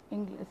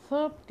 English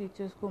सब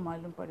टीचर्स को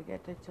मालूम पड़ गया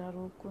था,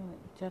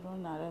 चारों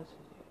नाराज हो गए,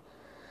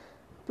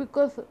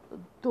 बिकॉज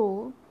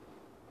दो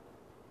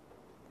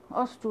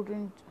और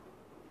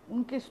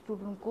उनके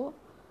स्टूडेंट को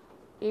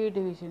ए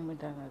डिवीजन में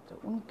डालना था,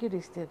 उनके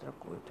रिश्तेदार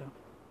कोई था।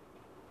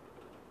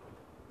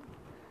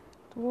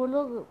 तो वो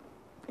लोग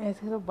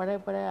ऐसे सब बड़े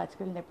बड़े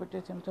आजकल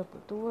नेपोटिज्म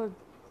सब, तो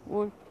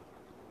वो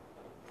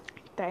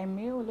टाइम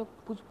में वो लोग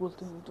कुछ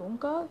बोलते नहीं। तो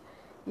उनका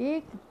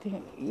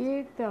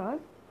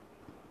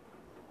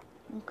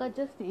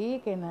जस्ट ये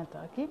कहना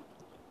था कि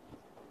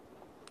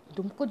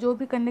तुमको जो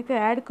भी करने का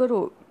ऐड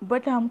करो,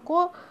 बट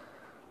हमको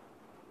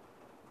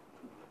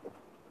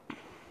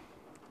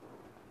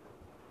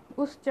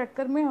उस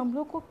चक्कर में हम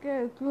लोग को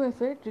क्यों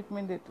ऐसे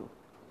ट्रीटमेंट देते हो,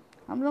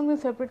 हम लोग ने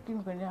सेपरेट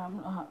क्यों करना है,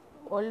 हम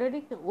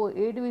ऑलरेडी वो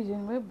ए डिवीजन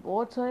में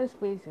बहुत सारे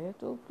स्पेस है,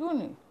 तो क्यों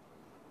नहीं।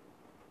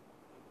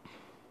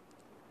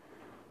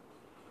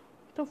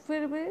 तो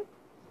फिर भी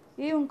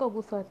ये उनका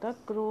गुस्सा था,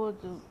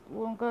 क्रोध,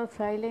 वो उनका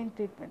साइलेंट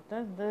ट्रीटमेंट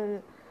था।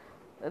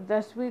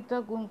 10वीं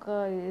तक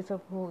उनका ये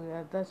सब हो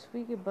गया।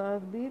 10वीं के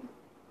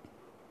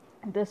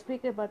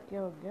बाद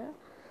क्या हो गया,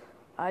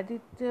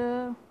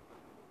 आदित्य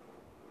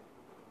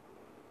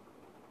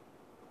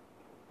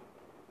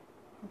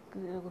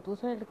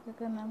दूसरे लड़के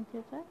का नाम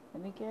क्या था,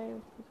 यानी क्या है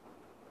उसका,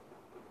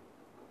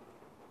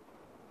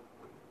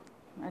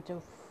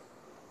 अच्छा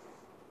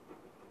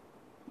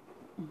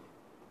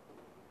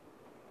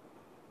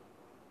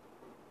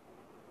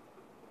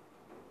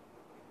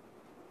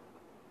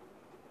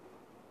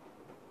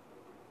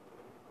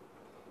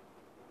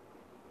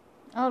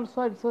और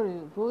सॉरी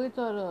रोहित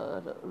और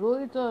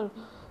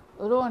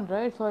रोहन,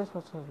 राइट,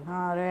 सॉरी,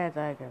 हाँ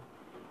रहता है क्या।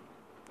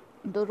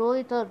 तो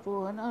रोहित और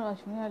रोहन और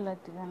अश्विनी और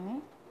लतिका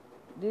ने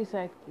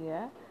डिसाइड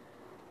किया,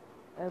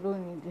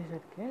 रोहिणी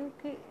डिसाइड किया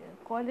कि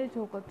कॉलेज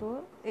होगा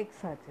तो एक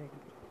साथ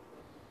रहेंगे।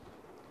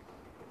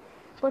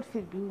 पर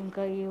फिर भी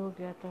उनका ये हो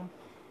गया था।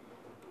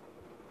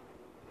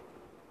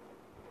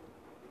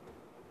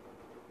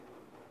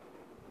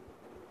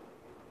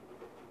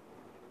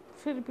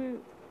 फिर भी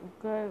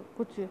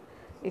कुछ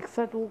एक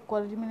साथ वो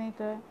कॉलेज में नहीं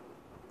था,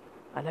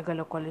 अलग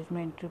अलग कॉलेज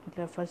में एंट्री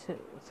मतलब फर्स्ट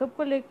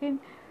सबको, लेकिन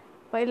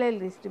पहले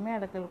लिस्ट में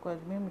अलग अलग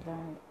कॉलेज में मिला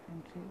है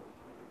एंट्री।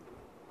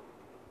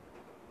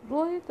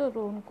 रोहित और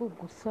रोहन को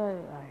गुस्सा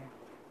आया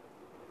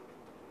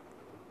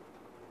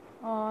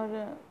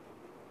और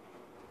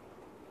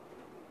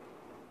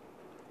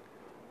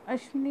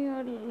अश्विनी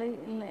और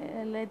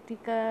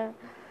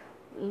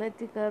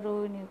लतिका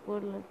रोहिणी को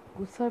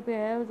गुस्सा भी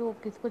आया, तो वो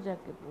किसको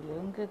जाके बोले,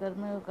 उनके घर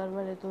में घर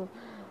वाले तो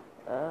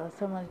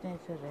समझ नहीं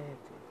से रहे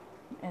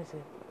थे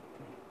ऐसे।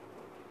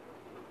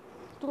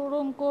 तो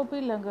उनको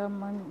भी लगा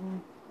मन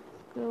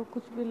कि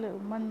कुछ भी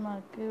मन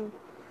मार के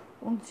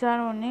उन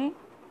चारों ने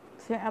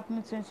से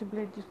अपनी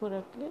सेंसिबिलिटीज को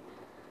रख के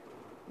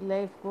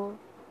लाइफ को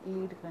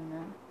लीड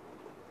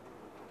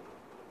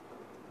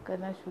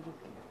करना शुरू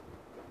किया।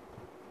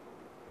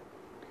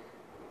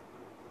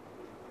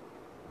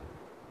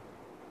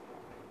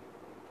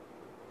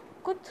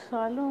 कुछ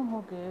सालों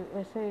हो गए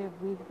ऐसे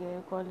बीत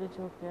गए, कॉलेज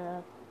हो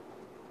गया,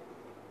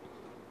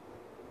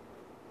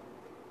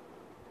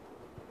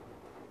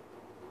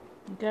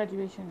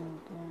 ग्रेजुएशन हो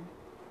गया,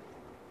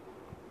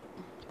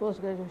 पोस्ट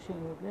ग्रेजुएशन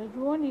हो गया।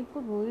 रोहन को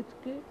रोहित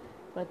के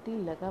प्रति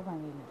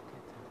लगावाने लग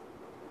गया था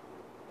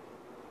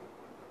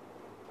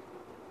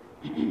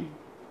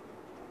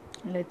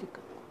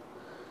लतिका।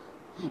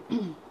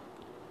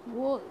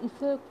 वो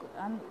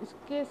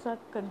इसके साथ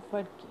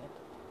कन्फर्ट किया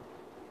था,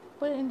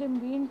 पर इन द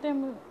मीन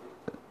टाइम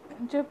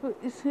जब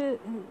इसे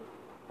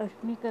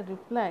अश्विनी का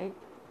रिप्लाई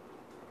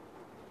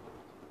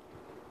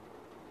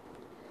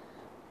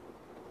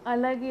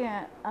अलग ही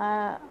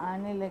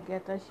आने लग गया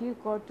था। She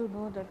got to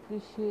know that कि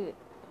शी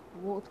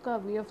वो उसका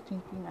वे ऑफ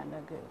थिंकिंग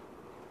अलग है,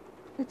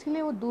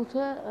 इसलिए वो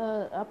दूसरा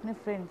अपने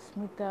फ्रेंड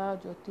स्मिता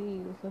जो थी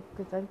वो सब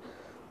के साथ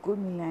को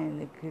मिलाने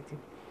लग गई थी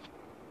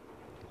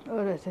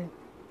और ऐसे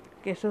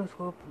कैसे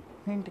उसको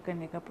हिंट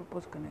करने का,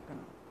 प्रपोज करने का।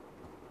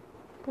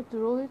 पर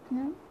रोहित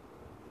ने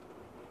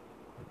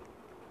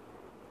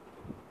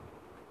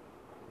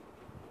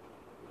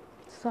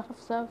साफ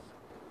साफ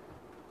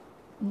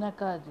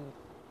नकार दिया,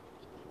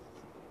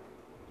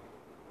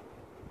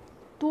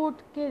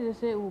 टूट के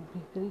जैसे वो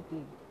बिखरी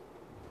गई,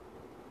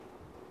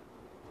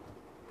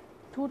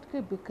 टूट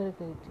के बिखर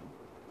गई थी।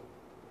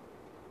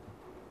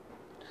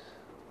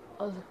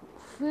 और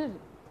फिर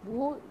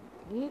वो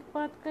एक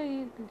बात का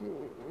ये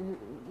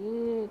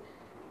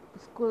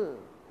उसको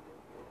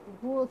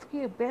वो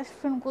उसकी बेस्ट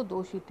फ्रेंड को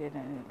दोषी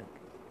ठहराने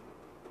लगी।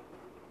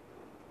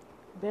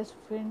 बेस्ट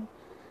फ्रेंड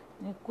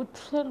ने कुछ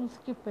साल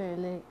उसके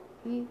पहले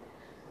ही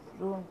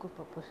रोहन को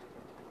प्रपोज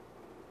किया,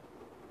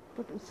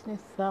 बट उसने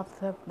साफ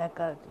साफ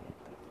नकार दिया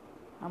था,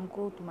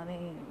 हमको तुम्हारे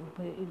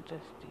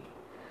इंटरेस्ट थी,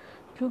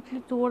 क्योंकि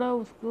थोड़ा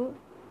उसको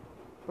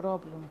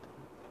प्रॉब्लम था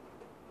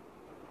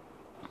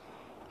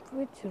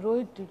which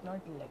Rohit did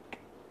not like.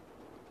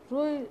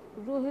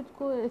 Rohit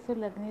को ऐसे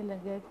लगने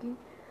लगा कि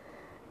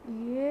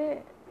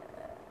ये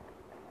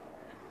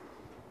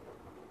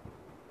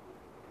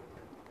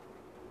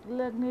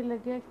लगने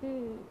लगा कि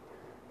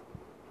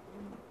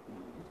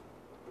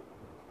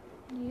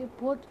ये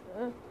बहुत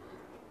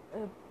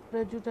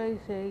प्रेजुडाइज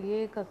है,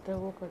 ये करता है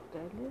वो करता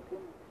है। लेकिन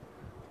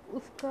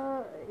उसका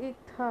एक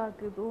था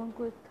कि रोहन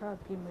को एक था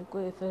कि मेरे को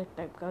ऐसा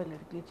टाइप का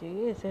लड़की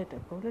चाहिए, ऐसा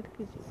टाइप का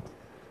लड़की चाहिए।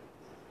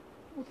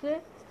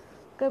 उसे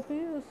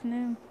कभी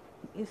उसने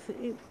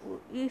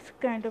इस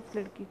काइंड ऑफ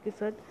लड़की के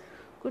साथ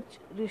कुछ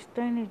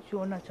रिश्ता ही नहीं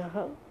जोड़ना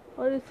चाहा,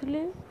 और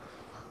इसलिए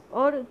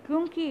और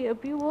क्योंकि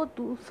अभी वो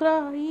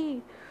दूसरा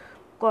ही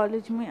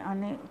कॉलेज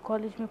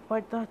में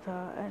पढ़ता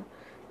था and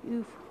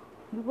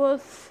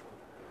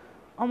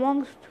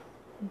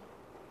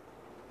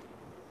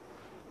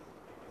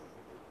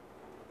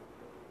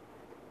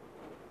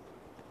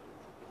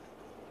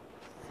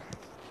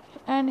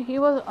he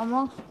was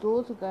amongst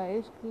those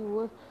guys who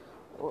was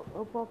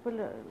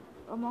popular,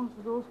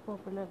 amongst those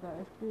popular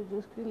guys कि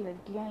जिसकी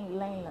लड़कियां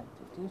लाइन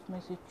लगती थी, उसमें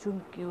से चुन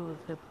के वो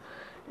सब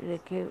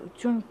लेके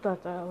चुनता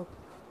था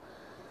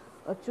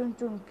और चुन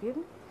के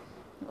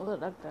और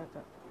रखता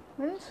था,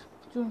 मीन्स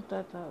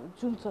चुनता था,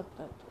 चुन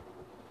सकता था।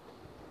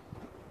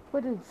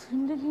 पर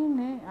जिंदगी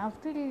ने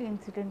आफ्टर ये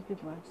इंसिडेंट के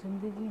बाद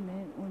जिंदगी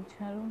ने उन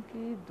चारों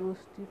की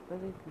दोस्ती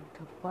पर एक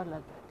धब्बा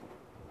लगा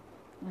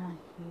दिया।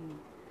 नहीं,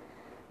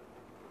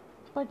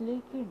 पर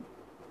लेकिन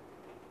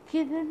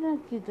किधर ना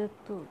किधर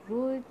तो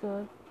रोहित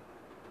और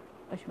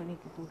अश्विनी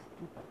की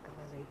दोस्ती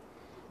बरकरार रही।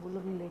 वो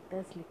लोग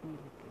लेटर्स लिखने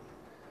लगे।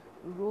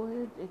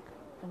 रोहित एक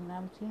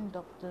नामचीन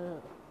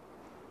डॉक्टर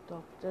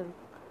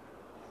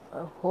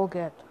हो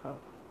गया था,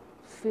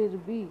 फिर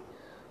भी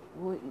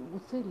वो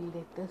उसे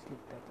लेटर्स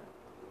लिखता था।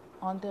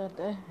 On the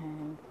other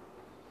hand,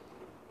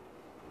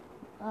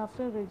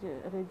 after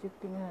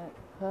rejecting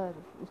her,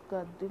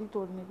 उसका दिल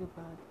तोड़ने के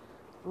बाद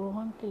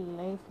रोहन की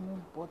लाइफ में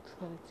बहुत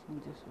सारे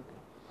चेंजेस हो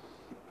गए।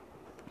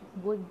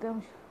 वो एकदम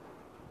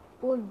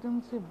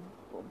से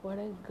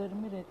बड़े घर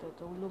में रहता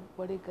था, वो लोग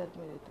बड़े घर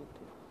में रहते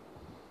थे।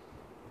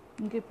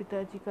 उनके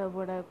पिताजी का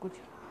बड़ा कुछ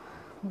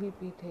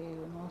वीपी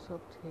थे, वो सब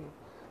थे।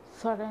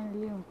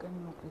 सडनली उनका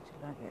नौकरी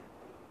चला गया।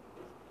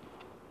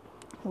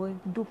 वो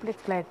एक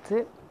डुप्लेक्स फ्लैट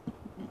से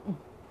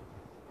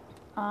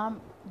आम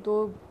दो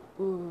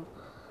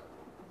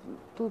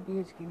 2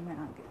 BHK में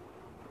आ गए।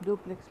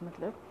 डुप्लेक्स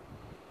मतलब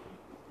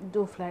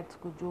दो फ्लैट्स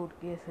को जोड़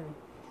के ऐसे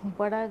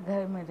बड़ा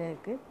घर में रह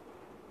के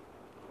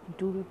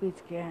 2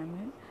 BHK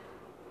में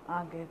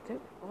आ गए थे।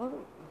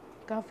 और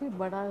काफ़ी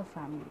बड़ा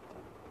फैमिली था।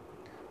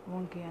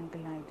 उनके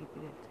अंकल आंटी भी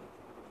रहते,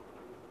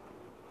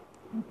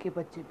 उनके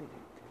बच्चे भी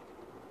रहते।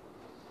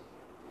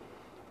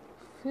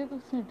 फिर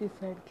उसने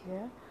डिसाइड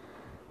किया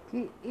कि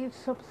इस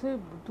सबसे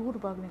दूर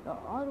भागने का।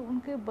 और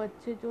उनके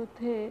बच्चे जो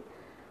थे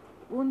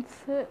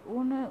उनसे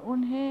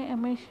उन्हें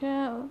हमेशा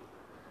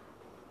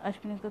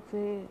अश्विनी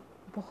से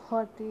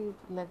बहुत ही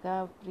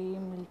लगाव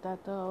प्रेम मिलता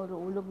था, और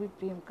वो लोग भी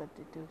प्रेम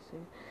करते थे उससे,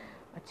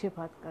 अच्छे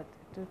बात करते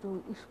थे। तो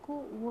इसको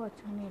वो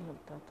अच्छा नहीं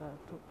लगता था,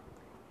 तो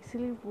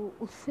इसलिए वो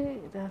उससे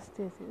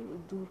रास्ते से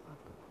दूर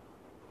भागा।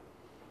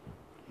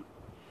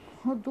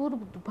 और दूर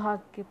भाग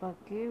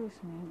के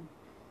उसने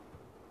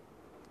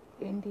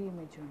NDA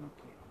में ज्वाइन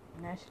किया,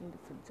 नेशनल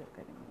डिफेंस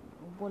अकेडमी।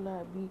 वो बोला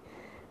अभी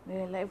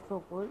मेरे लाइफ का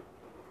गोल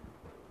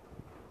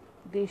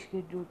देश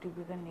की ड्यूटी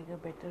भी करने का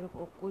बेटर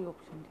और कोई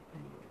ऑप्शन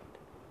दिखाई नहीं देता।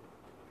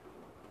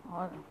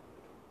 और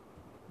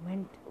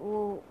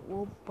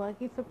वो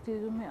बाकी सब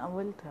चीज़ों में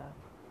अव्वल था।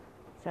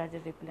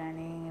 Surgery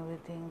planning,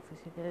 everything,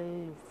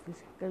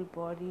 physical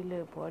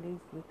body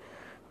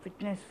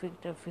fitness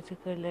fit,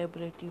 physical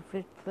laboratory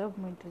fit, सब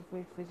mental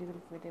fit, physical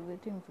fit,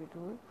 everything fit,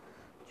 वो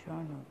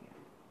जॉइन हो गया।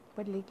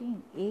 पर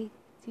लेकिन एक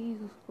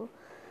चीज़ उसको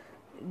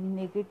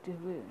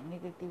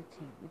नेगेटिव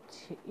थी, which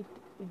it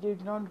did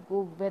not go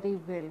very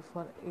well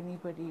for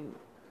anybody।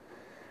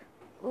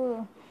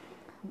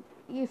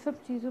 ये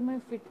सब चीज़ों में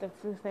फिट था,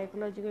 फिर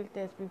साइकोलॉजिकल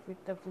टेस्ट में फिट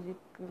था,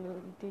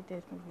 फिजिकलिटी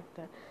टेस्ट में फिट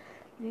था।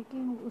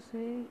 लेकिन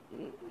उसे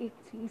एक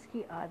चीज़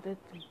की आदत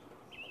थी,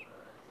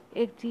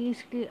 एक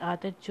चीज़ की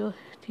आदत जो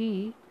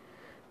थी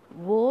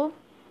वो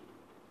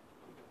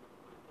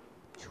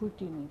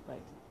छूट ही नहीं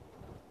पाई,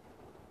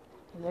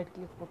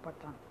 लड़की को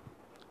पता।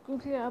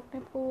 क्योंकि आपने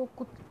को वो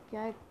कुछ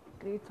क्या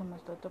ग्रेट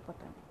समझता तो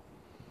पता नहीं।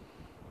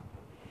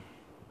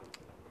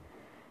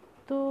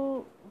 तो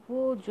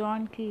वो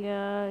जॉइन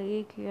किया,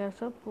 ये किया,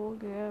 सब हो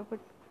गया, बट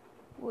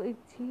वो एक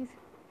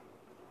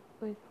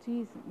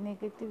चीज़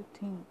नेगेटिव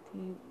थिंग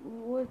थी।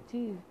 वो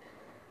चीज़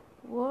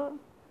वो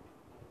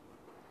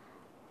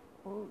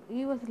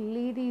ही वॉज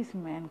लेडीज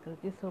मैन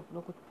करके सब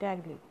लोग को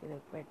टैग लेके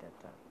रख बैठा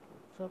था।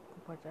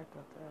 सबको पता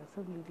था,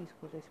 सब लेडीज़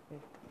को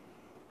रिस्पेक्ट था।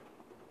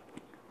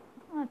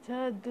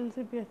 अच्छा, दिल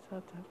से भी अच्छा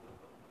था।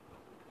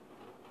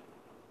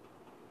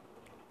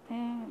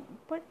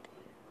 बट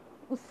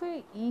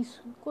उससे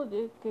ईशू को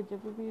देख के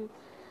जब भी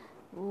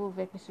वो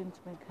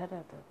वैकेशंस में घर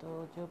आता, तो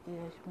जो भी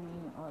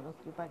अश्विनी और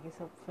उसके बाकी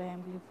सब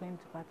फैमिली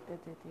फ्रेंड्स बात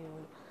करते थे, वो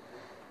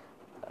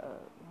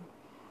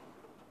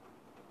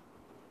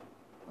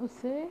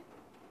उससे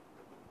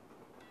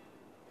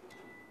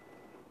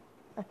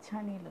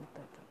अच्छा नहीं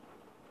लगता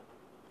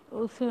था।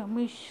 उसे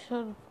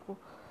हमेशा को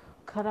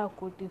खराब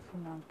कोटी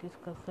सुना कि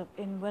इसका सब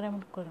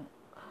एनवायरनमेंट को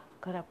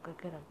खराब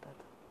करके रखता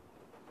था।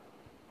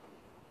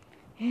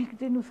 एक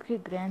दिन उसके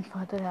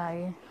ग्रैंडफादर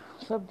आए,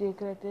 सब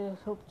देख रहे थे,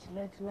 सब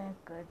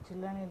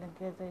चिल्लाने लग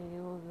गया था, ये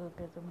हो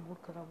गया था, मूड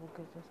खराब हो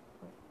गया था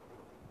सबका।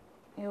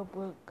 ये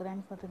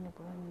ग्रैंडफादर ने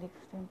बोला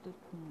नेक्स्ट टाइम तो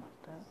तुम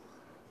मत आ,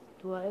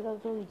 तू आएगा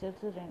तो इधर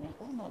से रहने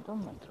का, नहीं तो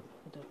मत रहो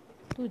इधर,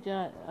 तू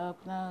जा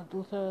अपना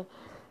दूसरा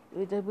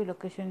इधर भी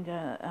लोकेशन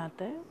जहाँ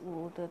आता है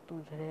वो उधर तू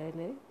रह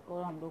ले,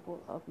 और हम लोग को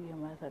अभी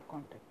हमारे साथ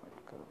कांटेक्ट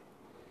मत करो।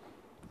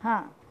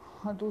 हाँ,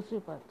 हाँ, दूसरी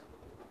बात,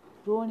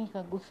 रोहिणी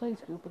का गुस्सा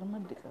इसके ऊपर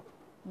मत दिखा।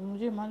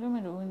 मुझे मालूम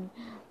है रोहिणी,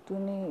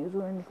 तूने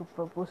रोहिणी को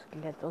प्रपोज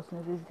किया था,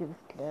 उसने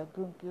रिजेक्ट किया,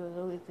 क्योंकि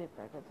रोहिणी से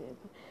क्या कहते हैं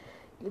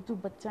कि तू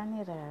बच्चा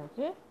नहीं रहा है।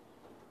 ओके,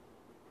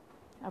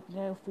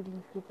 अपने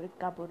फीलिंग्स के ऊपर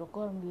काबू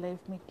रखो, और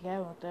लाइफ में क्या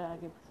होता है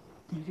आगे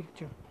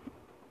चल।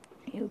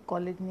 ये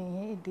कॉलेज नहीं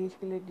है, देश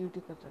के लिए ड्यूटी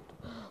कर सकते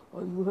हो,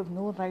 और you have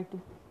no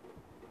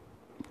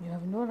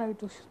right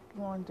to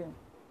want them.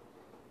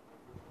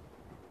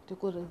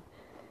 देखो,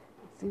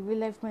 सिविल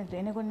लाइफ में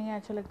रहने को नहीं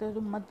अच्छा लगता है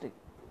तो मत रह,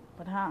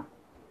 पर हाँ,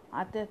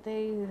 आते आते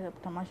ही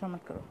तमाशा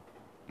मत करो।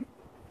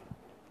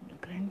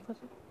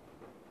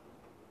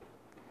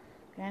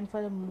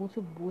 ग्रैंडफादर मुँह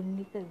से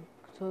बोलने की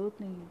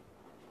जरूरत नहीं है।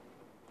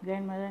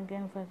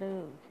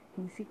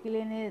 ग्रैंडफादर इसी के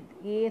लिए नहीं,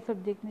 ये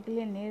सब देखने के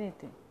लिए नहीं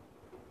रहते।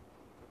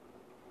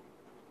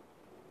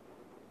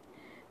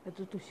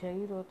 तो तू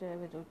शहीद होता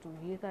है, तो तू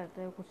ये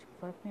करता है, कुछ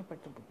फर्क नहीं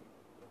पड़ता मुझे,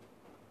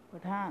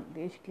 बट हाँ,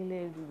 देश के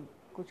लिए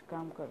कुछ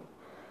काम करो।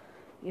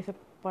 ये सब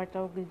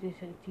पटाओ की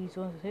जैसे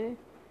चीज़ों से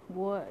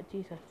वो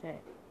चीज़ अच्छा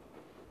है,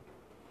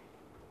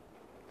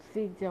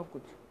 सीख जाओ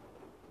कुछ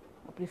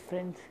अपनी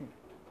फ्रेंड से।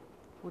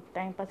 वो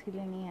टाइम पास के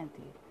लिए नहीं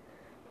आती है,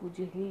 वो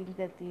जो हील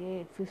करती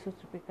है,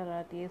 फिजियोथेरेपी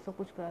कराती है, सब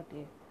कुछ कराती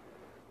है।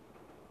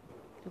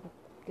 तो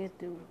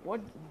कहते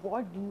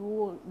what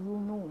you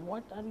know,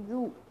 what are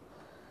you,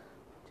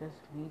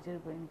 just major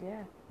बन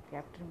गया,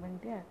 कैप्टन बन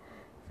गया,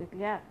 फिर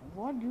क्या,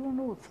 what you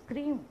know,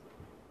 scream,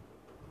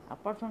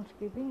 apart from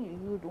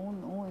screaming you don't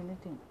know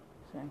anything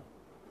sun.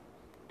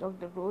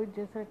 Doctor Rohit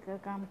जैसा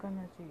काम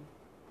करना चाहिए।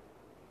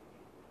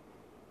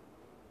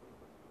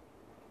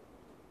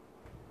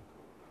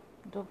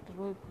 डॉक्टर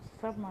रोहित को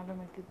सब मालूम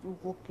है कि तू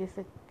वो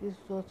कैसे किस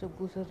दौर से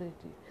गुजर रही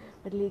थी,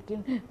 पर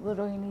लेकिन वो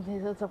रोहिणी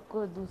जैसा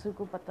सबको दूसरे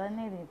को पता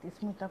नहीं रही थी।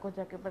 स्मिता को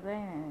जाके पता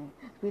ही नहीं,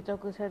 स्मिता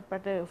को शायद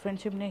पता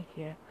फ्रेंडशिप नहीं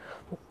किया।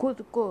 वो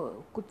खुद को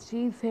कुछ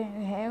चीज़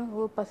है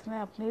वो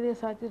पसंद अपने लिए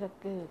साथ ही रख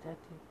के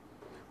जाती।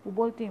 वो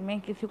बोलती है मैं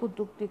किसी को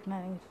दुख देखना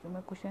नहीं चाहती,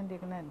 मैं कुछ नहीं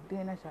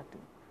देना चाहती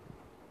हूँ।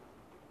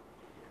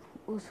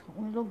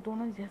 उन लोग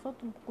दोनों जैसा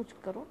तुम कुछ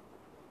करो।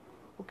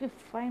 ओके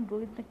फाइन,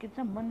 रोहित ने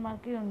कितना मन मार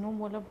के नो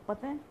बोला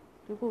पता है,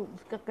 देखो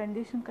उसका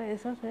कंडीशन का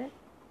एहसास है।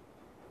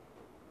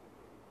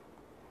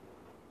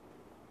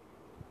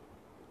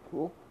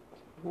 वो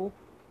वो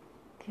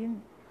किन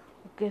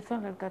वो कैसा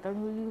लड़का था,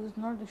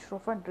 नॉट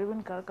शोफा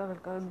ड्रिवन कार का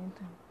लड़का नहीं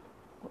था,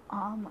 वो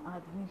आम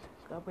आदमी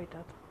का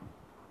बेटा था,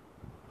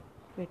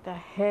 बेटा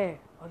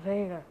है और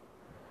रहेगा।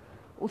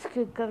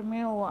 उसके घर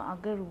में वो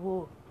अगर वो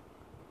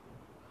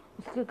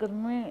उसके घर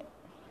में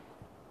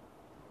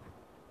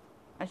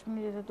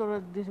अश्विनी जैसे थोड़ा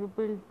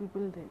डिसेबल्ड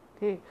पीपल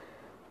थे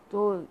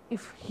तो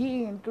इफ़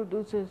ही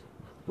इंट्रोड्यूसेस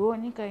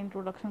रोहिणी का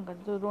इंट्रोडक्शन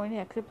करते तो रोहिणी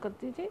एक्सेप्ट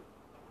करती थी।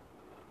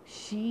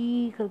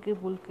 शी करके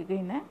बोल के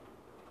गई ना,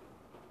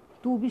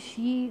 तू भी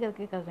शी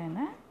करके कर रहे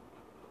ना,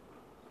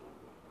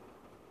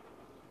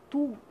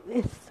 तू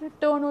इससे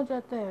टर्न हो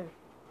जाता है।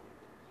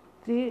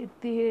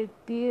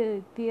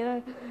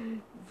 तेरा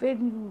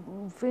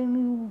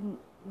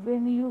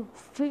when you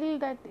feel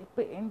that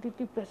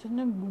entity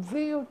present,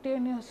 way you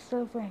turn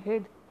yourself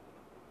ahead,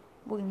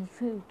 वो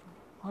इंसल्ट,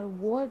 और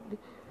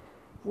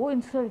वो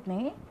इंसल्ट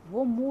नहीं,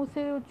 वो मुंह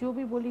से जो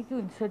भी बोली कि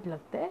इंसल्ट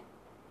लगता है।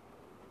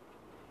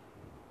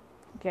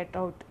 Get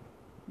out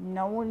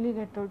now, only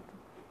get out.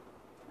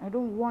 I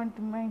don't want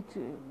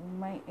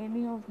my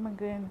any of my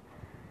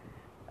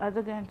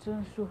other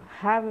grandsons to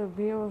have a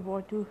way of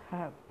what you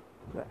have.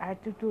 Your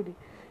attitude,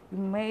 you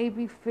may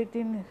be fit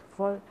in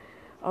for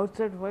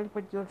outside world,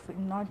 but you're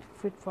not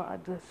fit for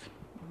others.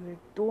 You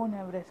don't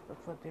have respect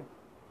for them.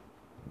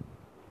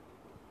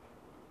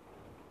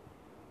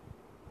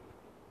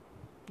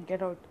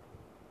 Get out.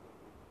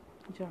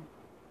 जा।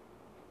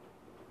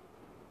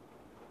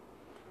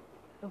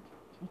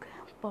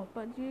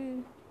 पापा जी,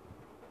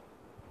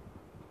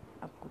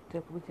 आप कुत्ते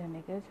को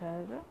जाने गए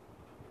शायद,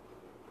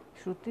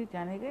 श्रुति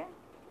जाने गए,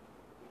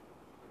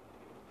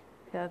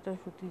 शायद तो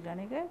श्रुति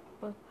जाने गए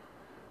बस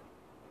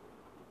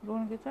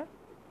रोहन के साथ।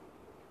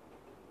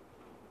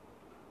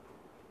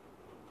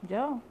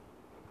 जाओ,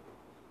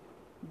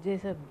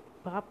 जैसे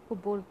बाप को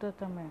बोलता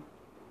था मैं,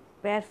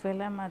 पैर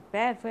फैला मत,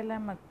 पैर फैला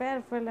मत,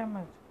 पैर फैला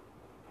मत,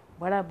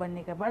 बड़ा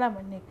बनने का, बड़ा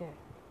बनने का।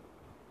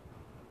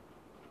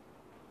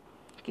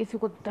 किसी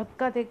को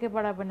धक्का दे के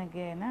बड़ा बन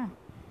गया है ना,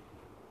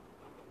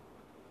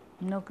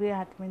 नौकरी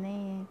हाथ में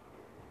नहीं है।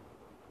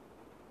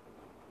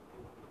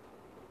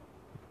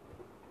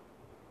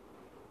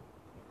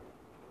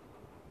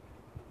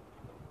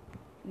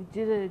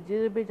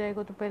 जिधर भी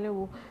जाएगा तो पहले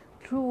वो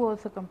थ्रू वो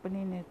सा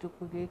कंपनी ने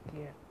तुझको ये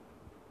किया,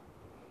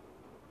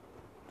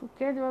 तो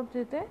क्या जवाब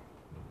देते?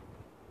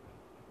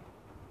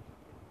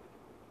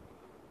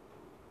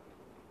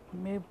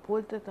 मैं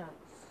बोलता था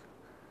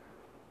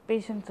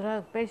पेशेंस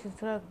रख,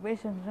 पेशेंस रख,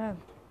 पेशेंस रख,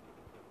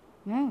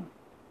 नहीं।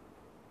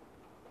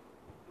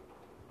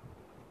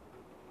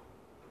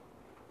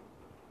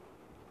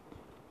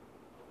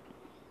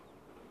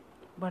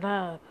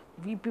 बड़ा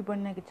वीपी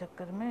बनने के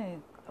चक्कर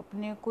में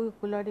अपने कोई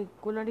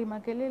कुलाड़ी माँ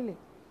के ले ले।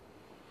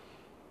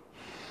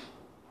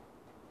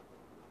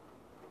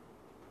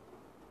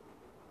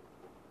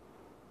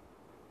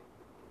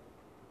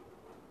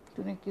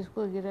 तूने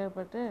किसको गिराया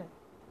पता है?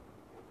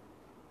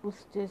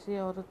 उस जैसी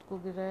औरत को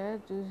गिराया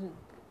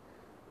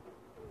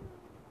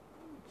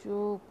जो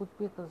कुछ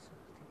भी कर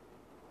सकती,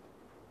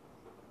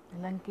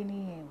 लंकिनी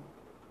है वो।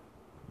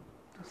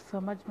 तो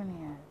समझ में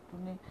नहीं आया,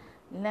 तूने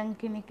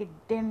लंकिनी के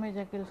डेन में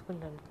जाके उसको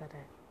ललकारा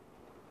है।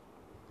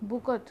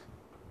 बुकत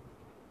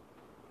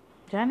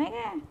जाने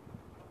गए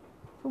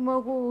तुम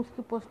लोग को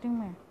उसकी पोस्टिंग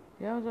में,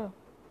 जाओ जाओ।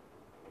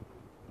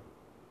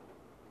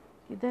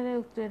 किधर है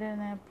उस तेरा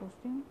नया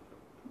पोस्टिंग?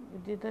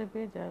 जिधर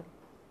भेजा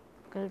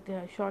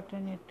कल शॉर्ट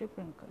एंड ट्रिप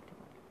निकल दी।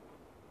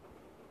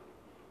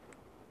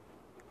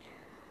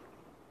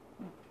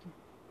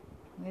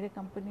 मेरे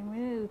कंपनी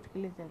में उसके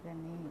लिए जगह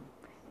नहीं है,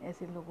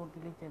 ऐसे लोगों के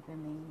लिए जगह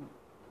नहीं है।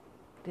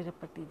 तेरे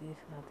पति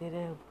जैसा,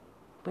 तेरे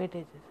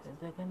बेटे जैसा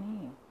जगह नहीं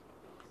है।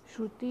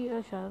 श्रुति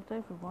और Sharda,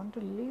 if you want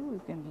to leave you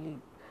can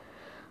leave.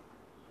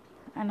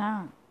 And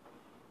हाँ,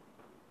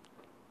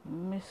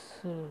 Miss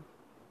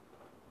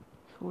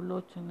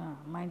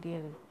Sulochana, my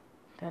dear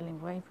darling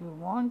wife, you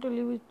want to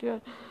live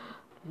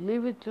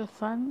with your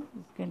son,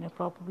 you can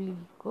probably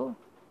go.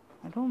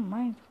 I don't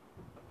mind.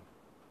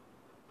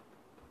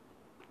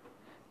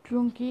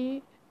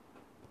 क्योंकि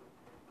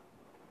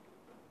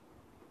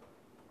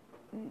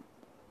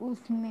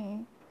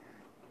उसने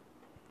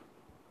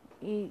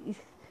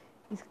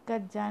इसका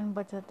जान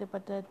बचाते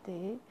बचाते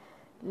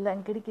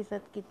लंकड़ी के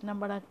साथ कितना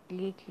बड़ा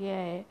क्लिक किया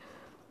है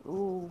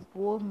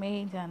वो मैं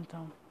ही जानता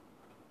हूँ।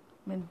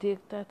 मैं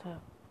देखता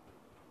था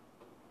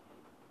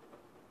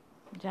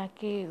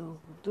जाके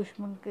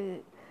दुश्मन के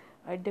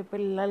अड्डे पे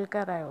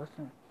ललकार आया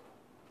उसने।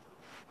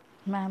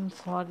 मैम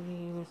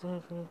सॉरी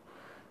वैसे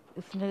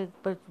इसने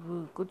पर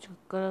कुछ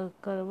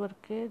कर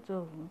के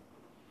जो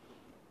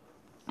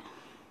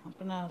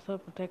अपना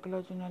सब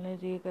टेक्नोलॉजी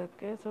नॉलेज ये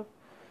करके सब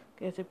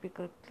कैसे भी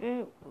करके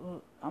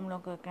हम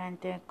लोग का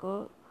कैंटीन को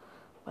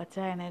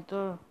बचाए, नहीं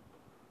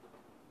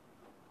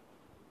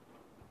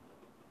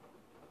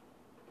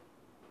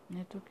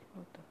तो क्या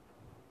होता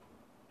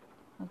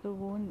अगर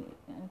वो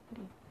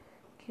नहीं,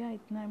 क्या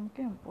इतना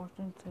क्या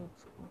इम्पोर्टेंस है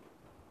उसको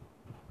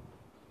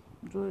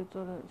जो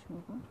इतना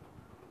इसमें को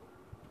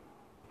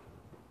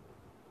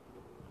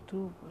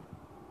धूप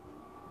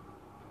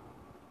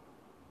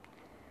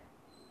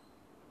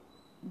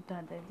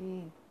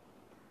दादाजी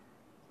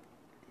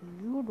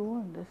you don't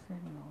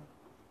understand now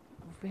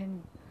when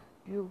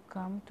you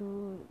come to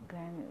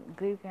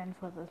great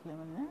grandfather's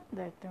level ना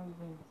that time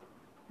we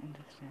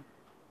understand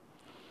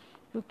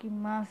क्योंकि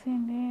मासी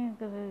ने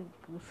अगर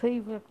सही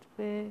वक्त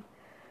पे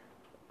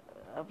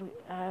अब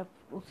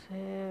आप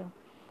उसे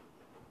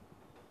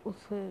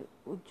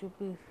जो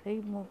भी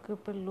सही मौके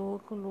पर लोहा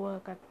को लोहा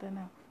काटता है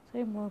ना,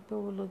 सही मौके पे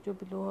वो लोग जो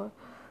भी लोहा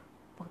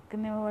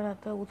पकने वाला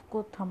था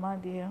उसको थमा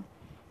दिया,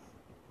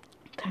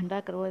 ठंडा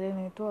करवा दिया,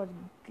 नहीं तो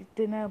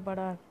कितना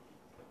बड़ा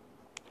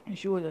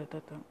इशू हो जाता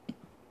था।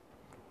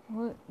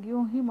 वो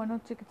यूं ही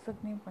मनोचिकित्सक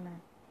नहीं बना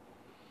है,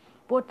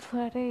 बहुत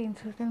सारे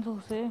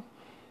इंसिडेंट्स से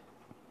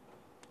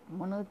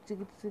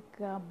मनोचिकित्सक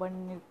का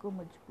बनने को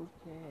मजबूर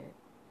किया है।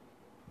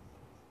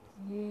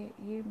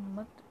 ये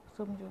मत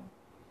समझो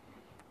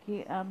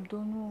कि आप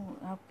दोनों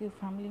आपके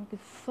फैमिली के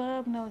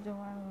सब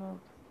नौजवान लोग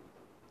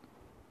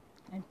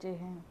अच्छे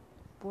हैं,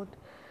 बहुत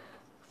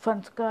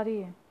संस्कारी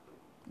है।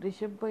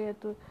 ऋषभ भैया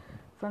तो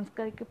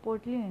संस्कारी के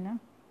पोटली है ना,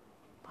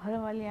 बाहर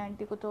वाली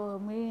आंटी को तो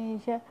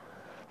हमेशा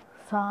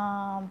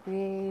सांप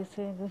ये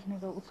से घुसने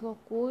का, उसका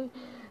कोई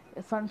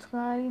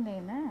संस्कार ही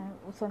नहीं ना,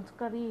 वो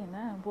संस्कारी है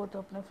ना, वो तो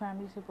अपने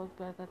फैमिली से बहुत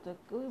प्यार करता है।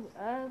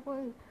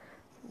 कोई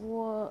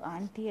वो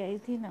आंटी आई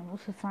थी ना,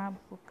 उसे सांप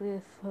पकड़े,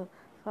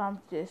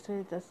 सांप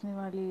जैसे डसने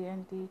वाली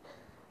आंटी,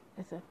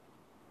 ऐसा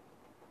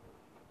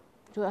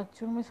जो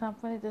एक्चुअल में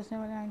सांप वाली डसने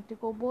वाली आंटी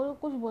को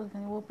कुछ बोलते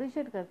नहीं, वो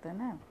अप्रिशिएट करते हैं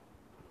ना।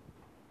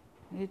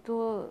 ये तो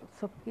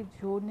सबकी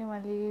जोड़ने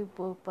वाली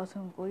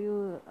पर्सन को ही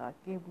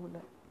आके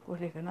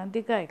बोलेगा ना,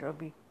 दिखाएगा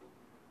अभी,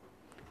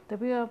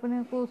 तभी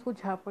अपने को उसको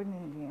झापड़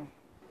नहीं दिया।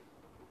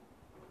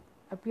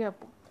 अभी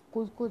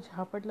आपको उसको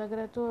झापड़ लग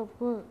रहा है तो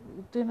आपको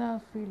इतना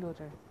फील हो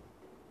रहा है।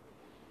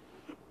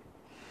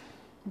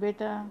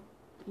 बेटा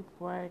keep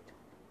quiet,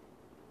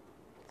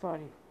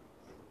 sorry.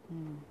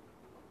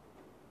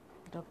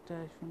 Doctor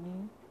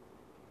Ashwini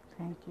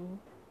thank you,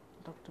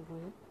 doctor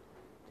Rohit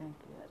thank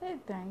you. अरे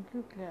थैंक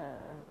यू क्या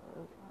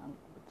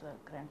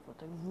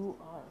grandfather, you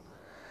are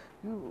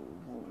you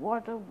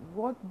what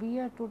we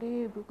are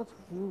today because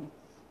of you.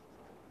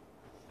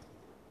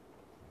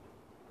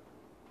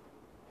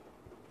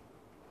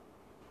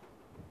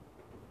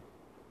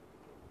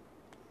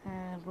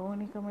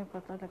 Rohini का मैं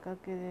पता लगा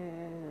कि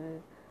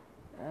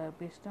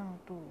बेचता हूँ,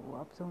 तो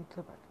आपसे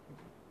मुझसे बात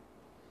कीजिए।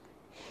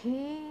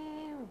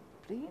 Hey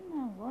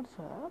Breena, what's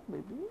up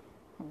baby,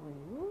 how are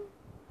you?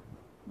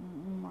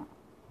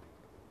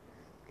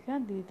 क्या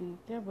दीदी,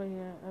 क्या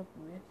भैया, अब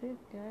वैसे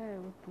क्या है,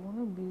 वो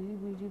दोनों बिजी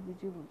बिजी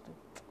बिजी बोलते,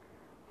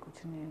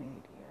 कुछ नहीं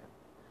दिया,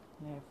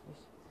 life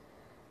is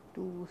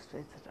too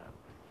stressed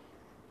out,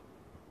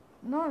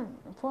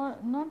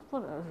 not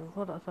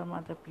for some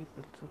other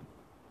people too,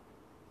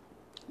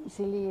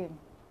 इसीलिए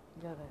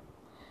ज़्यादा है।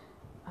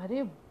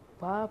 अरे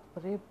बाप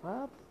रे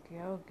बाप,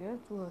 क्या हो गया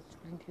तू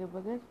स्क्रीन के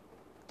बगैर?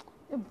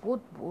 ये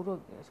बहुत बोर हो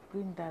गया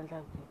स्क्रीन डाल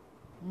के।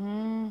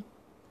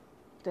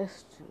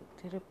 टेस्ट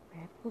तेरे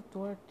पैर को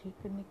थोड़ा ठीक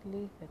करने के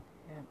लिए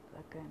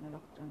कहना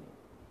डॉक्टर ने।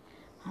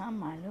 हाँ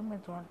मालूम है,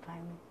 थोड़ा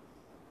टाइम।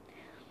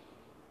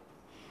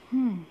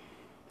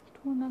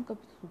 तू ना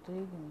कभी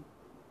सुधरेगी नहीं,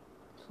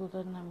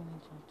 सुधरना मैं नहीं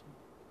चाहती।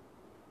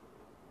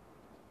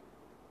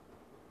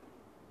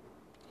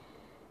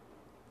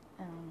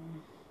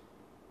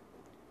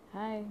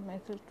 हाय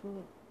मैसेज टू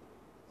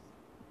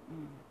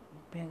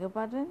भेगा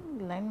पाटन,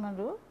 लाइन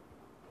मारो।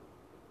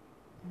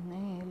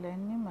 नहीं लाइन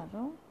नहीं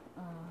मारो,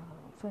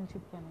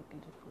 फ्रेंडशिप करने के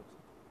लिए सोच।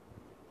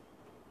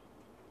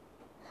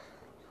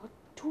 You are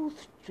to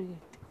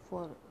straight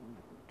for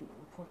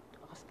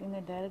asking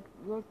a direct,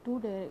 you are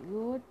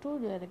too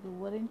direct,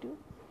 weren't you?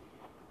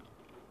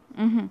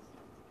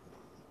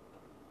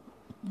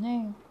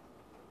 नहीं,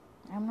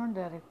 I am not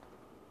direct,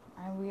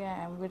 I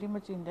am very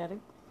much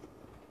indirect,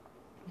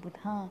 but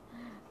हाँ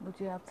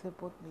मुझे आपसे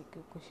बहुत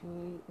मिलकर खुशी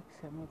हुई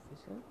एक्साम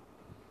ऑफिसर।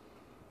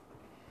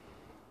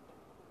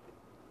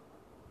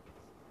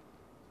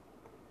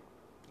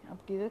 आप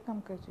किधर काम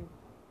करते हो?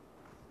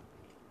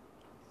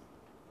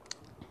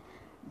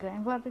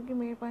 ग्रैंडफादर की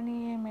मेहरबानी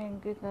है, मैं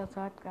उनके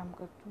साथ काम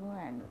करती हूँ,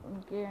 एंड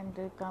उनके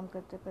अंदर काम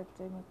करते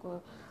करते मेरे को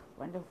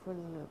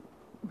वंडरफुल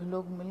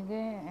लोग मिल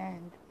गए,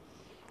 एंड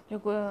जो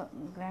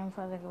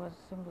ग्रैंडफादर की वजह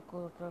से मेरे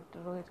को डॉक्टर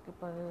रोहित के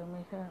पास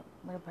हमेशा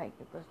मेरे भाई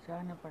के पास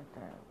जाना पड़ता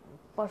है,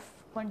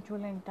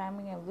 पंचुअल एंड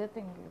टाइमिंग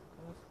एवरीथिंग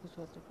उसकी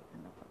सोच के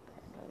करना पड़ता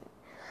है।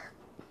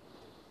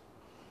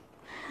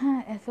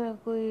 हाँ ऐसा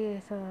कोई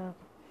ऐसा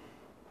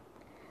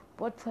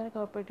बहुत सारे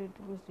कॉर्पोरेट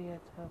इंटरव्यूज दिया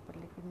था पर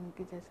लेकिन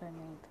उनके जैसा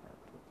नहीं था,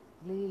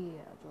 तो ले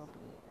लिया जॉब,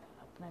 ले लिया।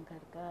 अपना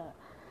घर का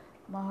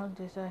माहौल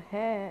जैसा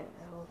है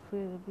और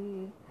फिर भी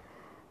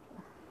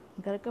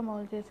घर का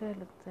माहौल जैसा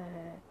लगता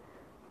है।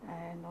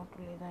 And not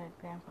only that,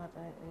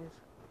 grandfather is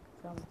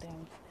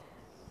sometimes,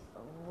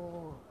 वो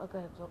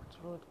अगर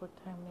डॉक्टर रोज को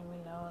टाइम नहीं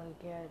मिला और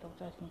क्या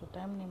डॉक्टर आशमी को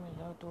टाइम नहीं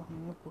मिला तो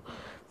हम लोग को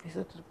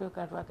फिजियोथेरेपी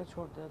करवा के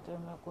छोड़ देते हैं।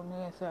 मेरे को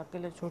नहीं ऐसे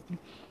अकेले छोड़नी।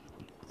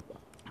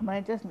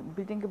 हमारे जस्ट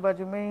बिल्डिंग के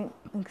बाजू में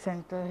एक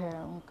सेंटर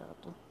है उनका,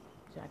 तो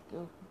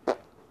जाके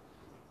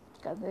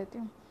कर देती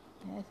हूँ,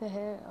 ऐसे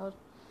है। और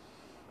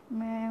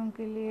मैं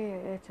उनके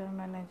लिए HR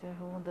मैनेजर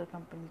हूँ उधर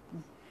कंपनी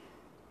की।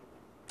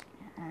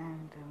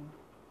 एंड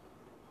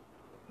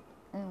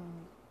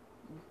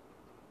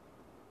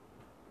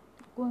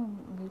कोई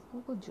मेरे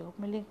को कोई जॉब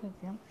मिलेगा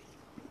क्या?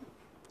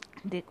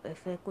 देख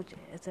ऐसा कुछ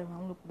ऐसा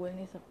हम लोग बोल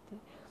नहीं सकते।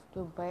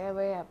 तो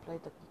via apply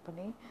the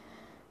company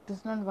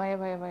does not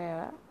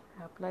via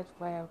apply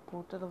via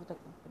portal of the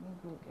company,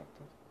 you will get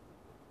it.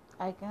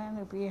 I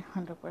cannot be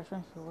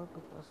 100% sure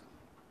because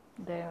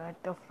there are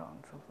tough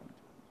rounds of it.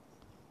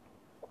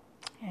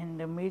 And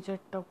the major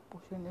tough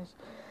portion is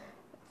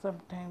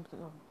sometimes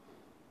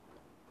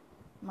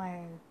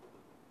my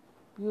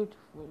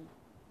beautiful,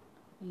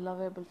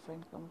 lovable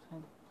friend comes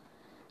and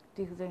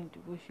takes the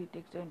interview. She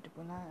takes the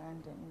interview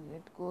and then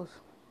it goes.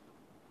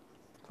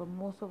 For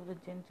most of the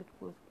gents, it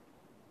goes.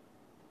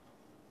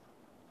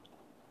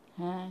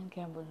 हाँ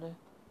क्या बोल रहे?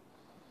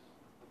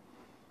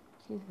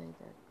 She's like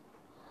that.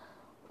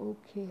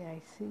 Okay, I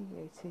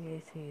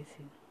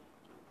see.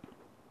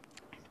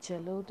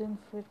 चलो दिन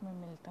फिर मैं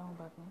मिलता हूँ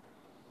बाद में।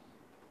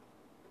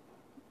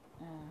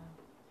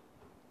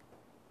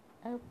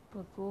 अब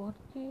रोहन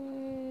के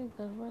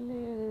घर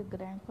वाले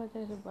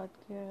ग्रैंडफादर से बात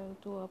किया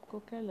तो आपको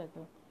क्या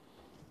लगा?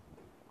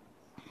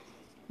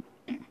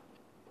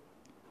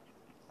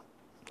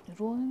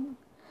 रोहन,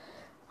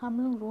 हम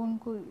लोग रोहन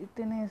को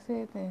इतने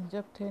से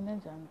जब थे न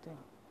जानते,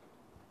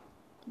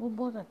 वो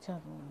बहुत अच्छा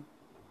रोहन,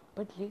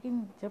 बट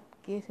लेकिन जब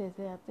केस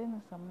ऐसे आते हैं ना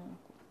सामने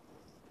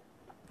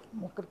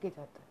मुकर के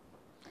जाता है।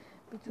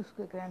 फिर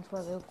उसके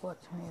ग्रैंडफादर को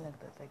अच्छा नहीं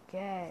लगता था,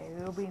 क्या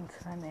है वो भी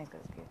इंसान है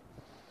करके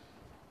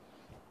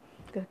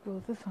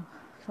उसे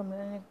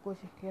समझाने की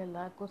कोशिश किया,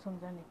 लाख को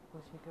समझाने की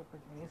कोशिश किया पर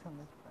नहीं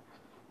समझ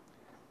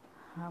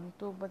पाया। हम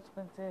तो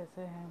बचपन से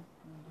ऐसे हैं,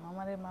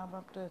 हमारे माँ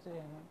बाप तो ऐसे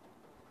हैं।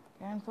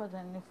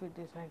 ग्रैंडफादर ने फिर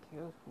डिसाइड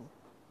किया उसको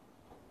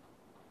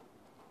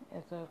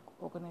ऐसा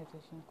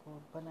ऑर्गेनाइजेशन को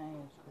बनाए,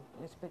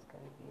 उसको रिस्पेक्ट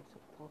करेगी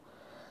सबको।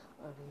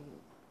 और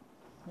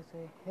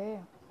ऐसे है,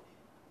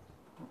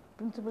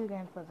 प्रिंसिपल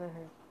ग्रैंडफादर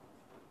है,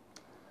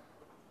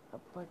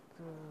 बट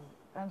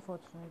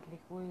अनफॉर्चुनेटली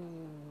कोई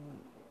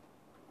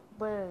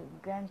पर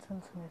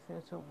ग्रैंडसन्स में से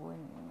ऐसा कोई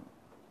नहीं,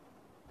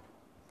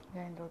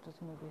 ग्रैंड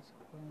डॉटर्स में भी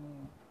ऐसा कोई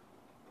नहीं।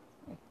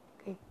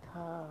 एक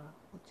था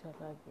वो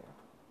चला गया,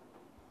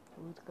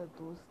 उसका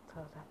दोस्त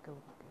था जाके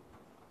उनके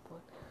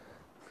बहुत,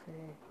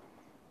 फिर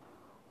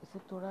उसे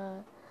थोड़ा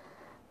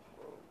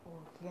वो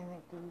कहने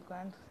के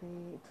दुकान से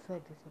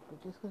डिसिप्लिन,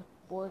 उसका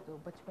बहुत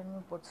बचपन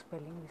में बहुत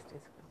स्पेलिंग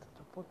मिस्टेक्स करता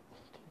था, बहुत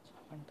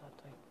बनता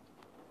था।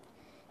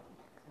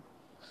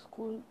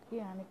 स्कूल के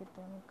आने के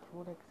टाइम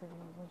रोड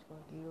एक्सीडेंट में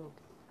चोरी हो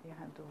गई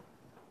यहाँ, तो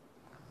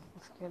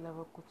उसके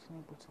अलावा कुछ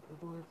नहीं पूछ सकते।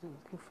 रोहित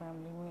उसकी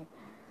फैमिली में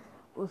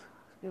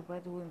उसके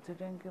बाद वो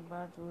इंसिडेंट के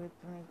बाद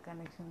रोहित ने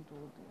कनेक्शन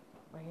तोड़ दिया,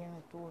 भैया ने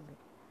तोड़ दिया।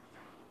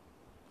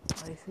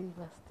 और इसी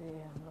वास्ते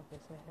हम लोग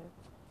ऐसे है।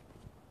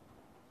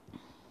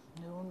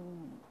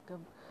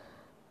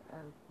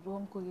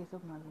 रोहन को ये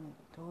सब मालूम नहीं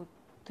था, वो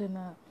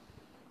इतना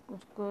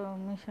उसको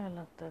हमेशा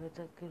लगता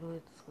रहता कि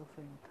रोहित उसका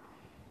फ्रेंड था,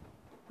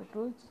 बट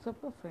रोहित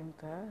सबका फ्रेंड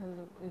था,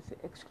 इसे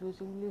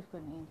एक्सक्लूसिवली उसका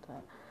नहीं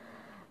था।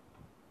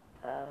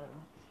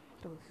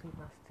 तो उसी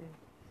वास्ते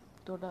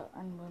थोड़ा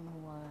अनबन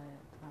हुआ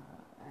था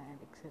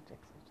एंड एक्सेट्रा।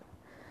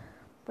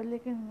 पर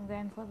लेकिन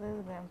ग्रैंडफादर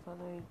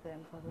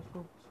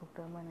को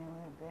सुपर मने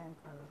हुए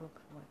ग्रैंडफादर को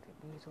promote,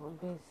 he is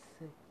always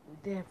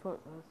there for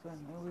us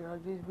and we will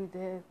always be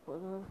there for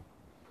us.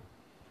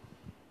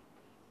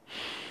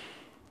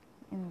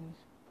 Anyways,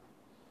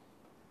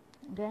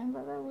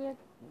 grandfather, we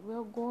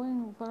are going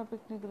for a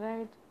picnic,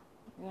 right?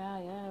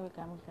 Yeah, we're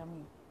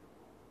coming.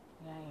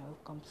 Yeah, we'll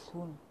come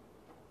soon.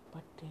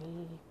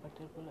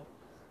 Patel बोला,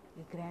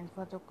 ये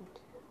grandfather को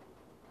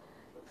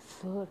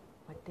sir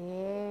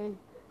Patel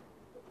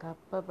कब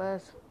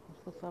बस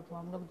उसको सब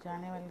हम लोग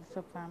जाने वाले,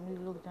 सब फैमिली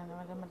लोग जाने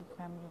वाले, मतलब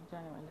फैमिली लोग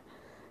जाने वाले,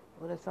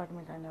 वो रिसोर्ट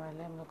में जाने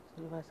वाले हम लोग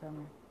सिलवासा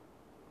में।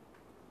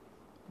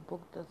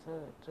 Book the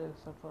trip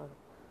for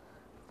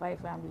 5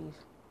 families.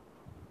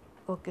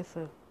 Okay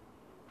sir,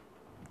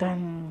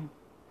 done.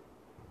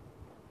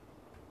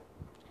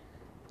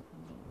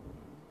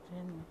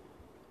 Then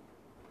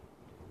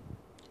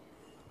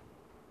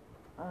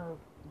uh,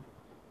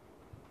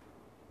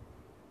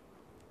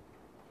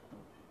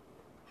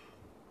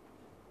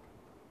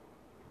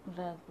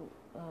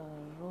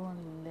 Rohan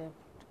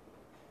left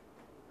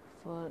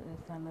for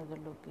another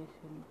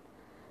location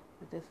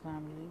with his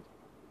family.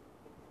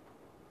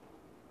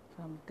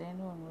 From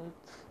then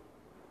onwards,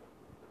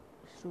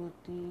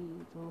 Shruti,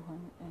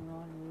 Rohan,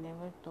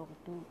 never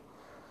talked to.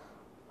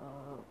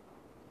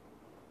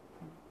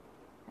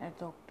 I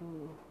talked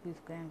to his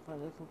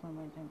grandfather,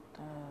 Subramanian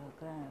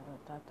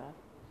Tata,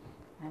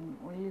 and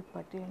only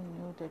Patel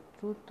knew the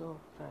truth of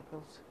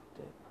Raghav's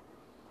death.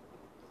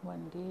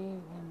 One day,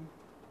 when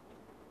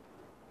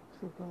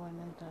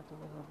Subramanian Tata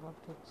was about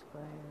to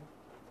expire,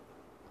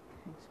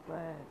 he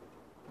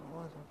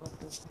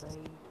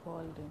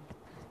called him.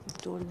 He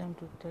told them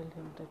to tell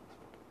him that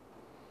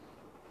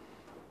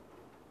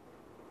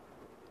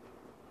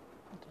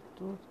the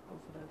truth of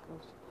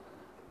Raghav's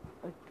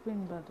twin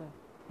brother,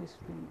 his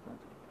twin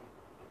brother,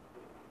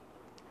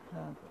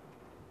 Raghav.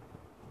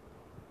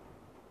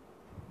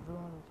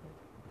 Rohan said,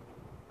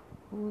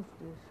 "Who's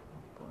this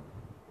boy?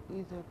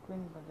 He's a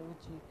twin brother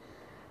which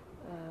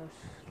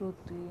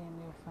Shruti and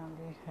your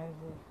family has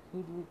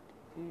hid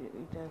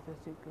it as a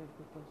secret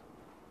because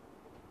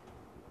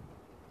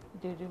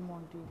they didn't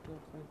want you to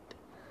affect.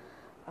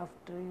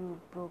 After you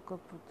broke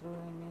up with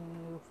Rohini,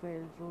 you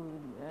fell through.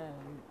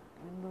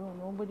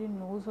 Nobody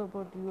knows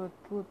about your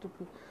truth.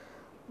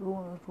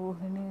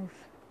 Rohini's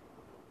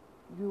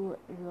you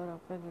are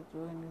affair with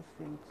Rohini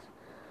since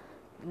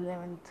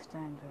 11th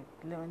standard,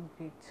 11th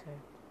grade.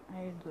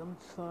 I'm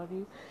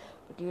sorry,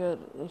 but your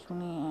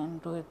Rashmi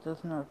and Rohit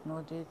does not know.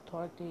 They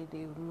thought we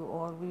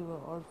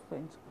were all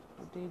friends.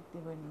 They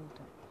never knew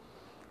that.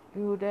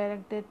 You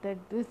directed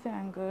this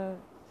anger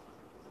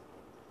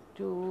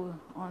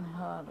on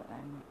her,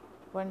 and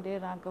one day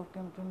Raghav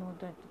came to know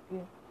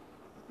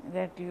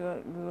that you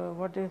are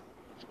what is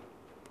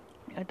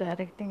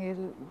directing is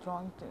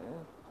wrong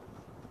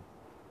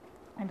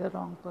and the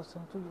wrong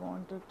person. So you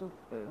wanted to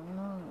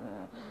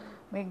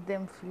make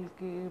them feel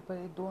कि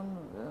भाई don't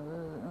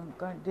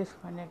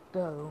disconnect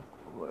the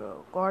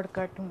cord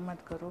cut मत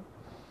करो,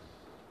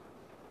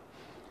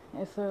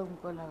 ऐसा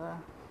उनको लगा.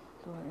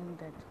 So in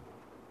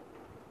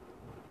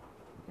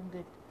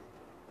that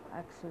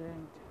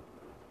accident,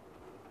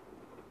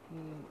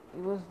 he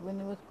was when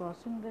he was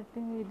crossing that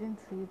thing, he didn't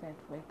see that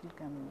vehicle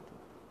coming to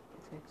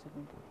his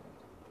accident हो गया.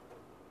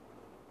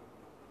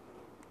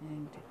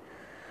 And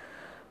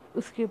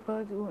उसके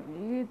बाद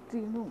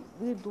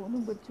ये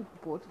दोनों बच्चे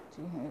बहुत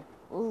अच्छे हैं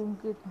और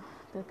उनके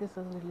के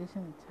साथ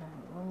रिलेशन अच्छा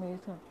है और मेरे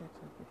साथ भी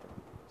अच्छा था.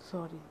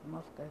 सॉरी,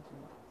 माफ़ कर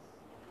दीजिए.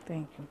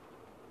 Thank you.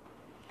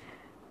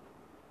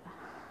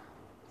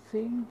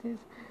 Saying this,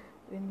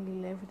 when he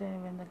left and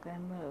when the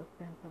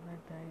grandfather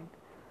died,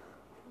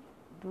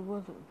 Dhruv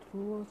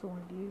was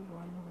only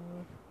one who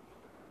was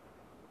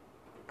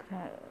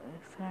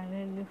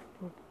silently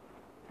stood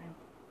and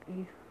he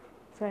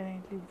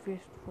silently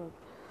wished for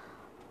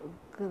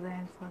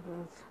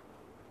grandfather's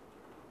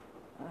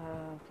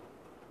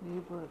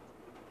rebirth,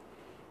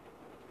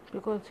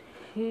 because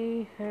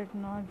he had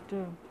not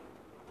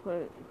for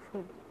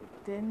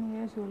 10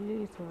 years only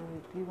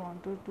he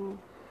wanted to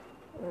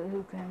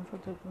his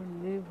grandfather to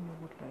live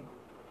more life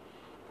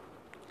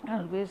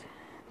always.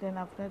 Then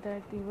after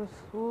that he was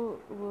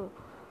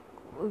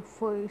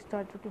he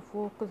started to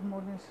focus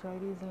more on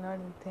studies,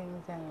 learning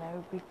things and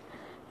life,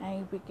 and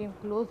he became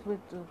close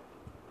with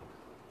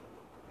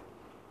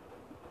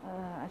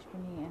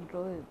Ashwini and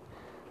Rohit.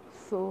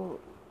 So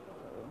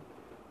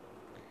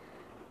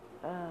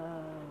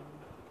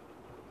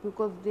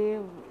because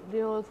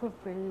they also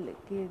felt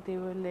like they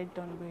were let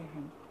down by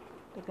him,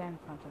 the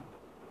grandfather.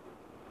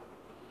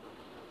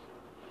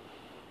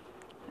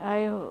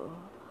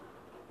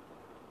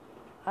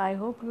 I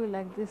hope you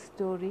like this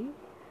story.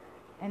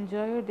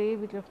 Enjoy your day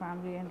with your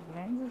family and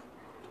friends.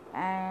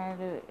 And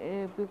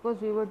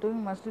because we were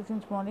doing mostly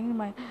since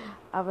morning,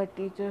 our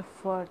teacher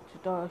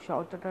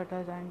shouted at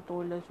us and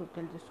told us to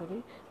tell the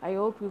story. I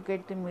hope you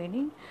get the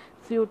meaning.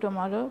 See you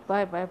tomorrow.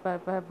 Bye, bye, bye,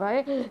 bye,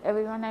 bye,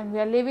 everyone. And we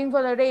are leaving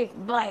for the day.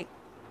 Bye.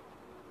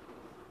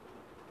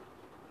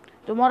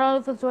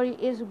 Tomorrow's story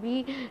is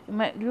be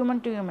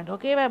human to human.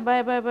 Okay, bye,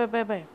 bye, bye, bye, bye, bye.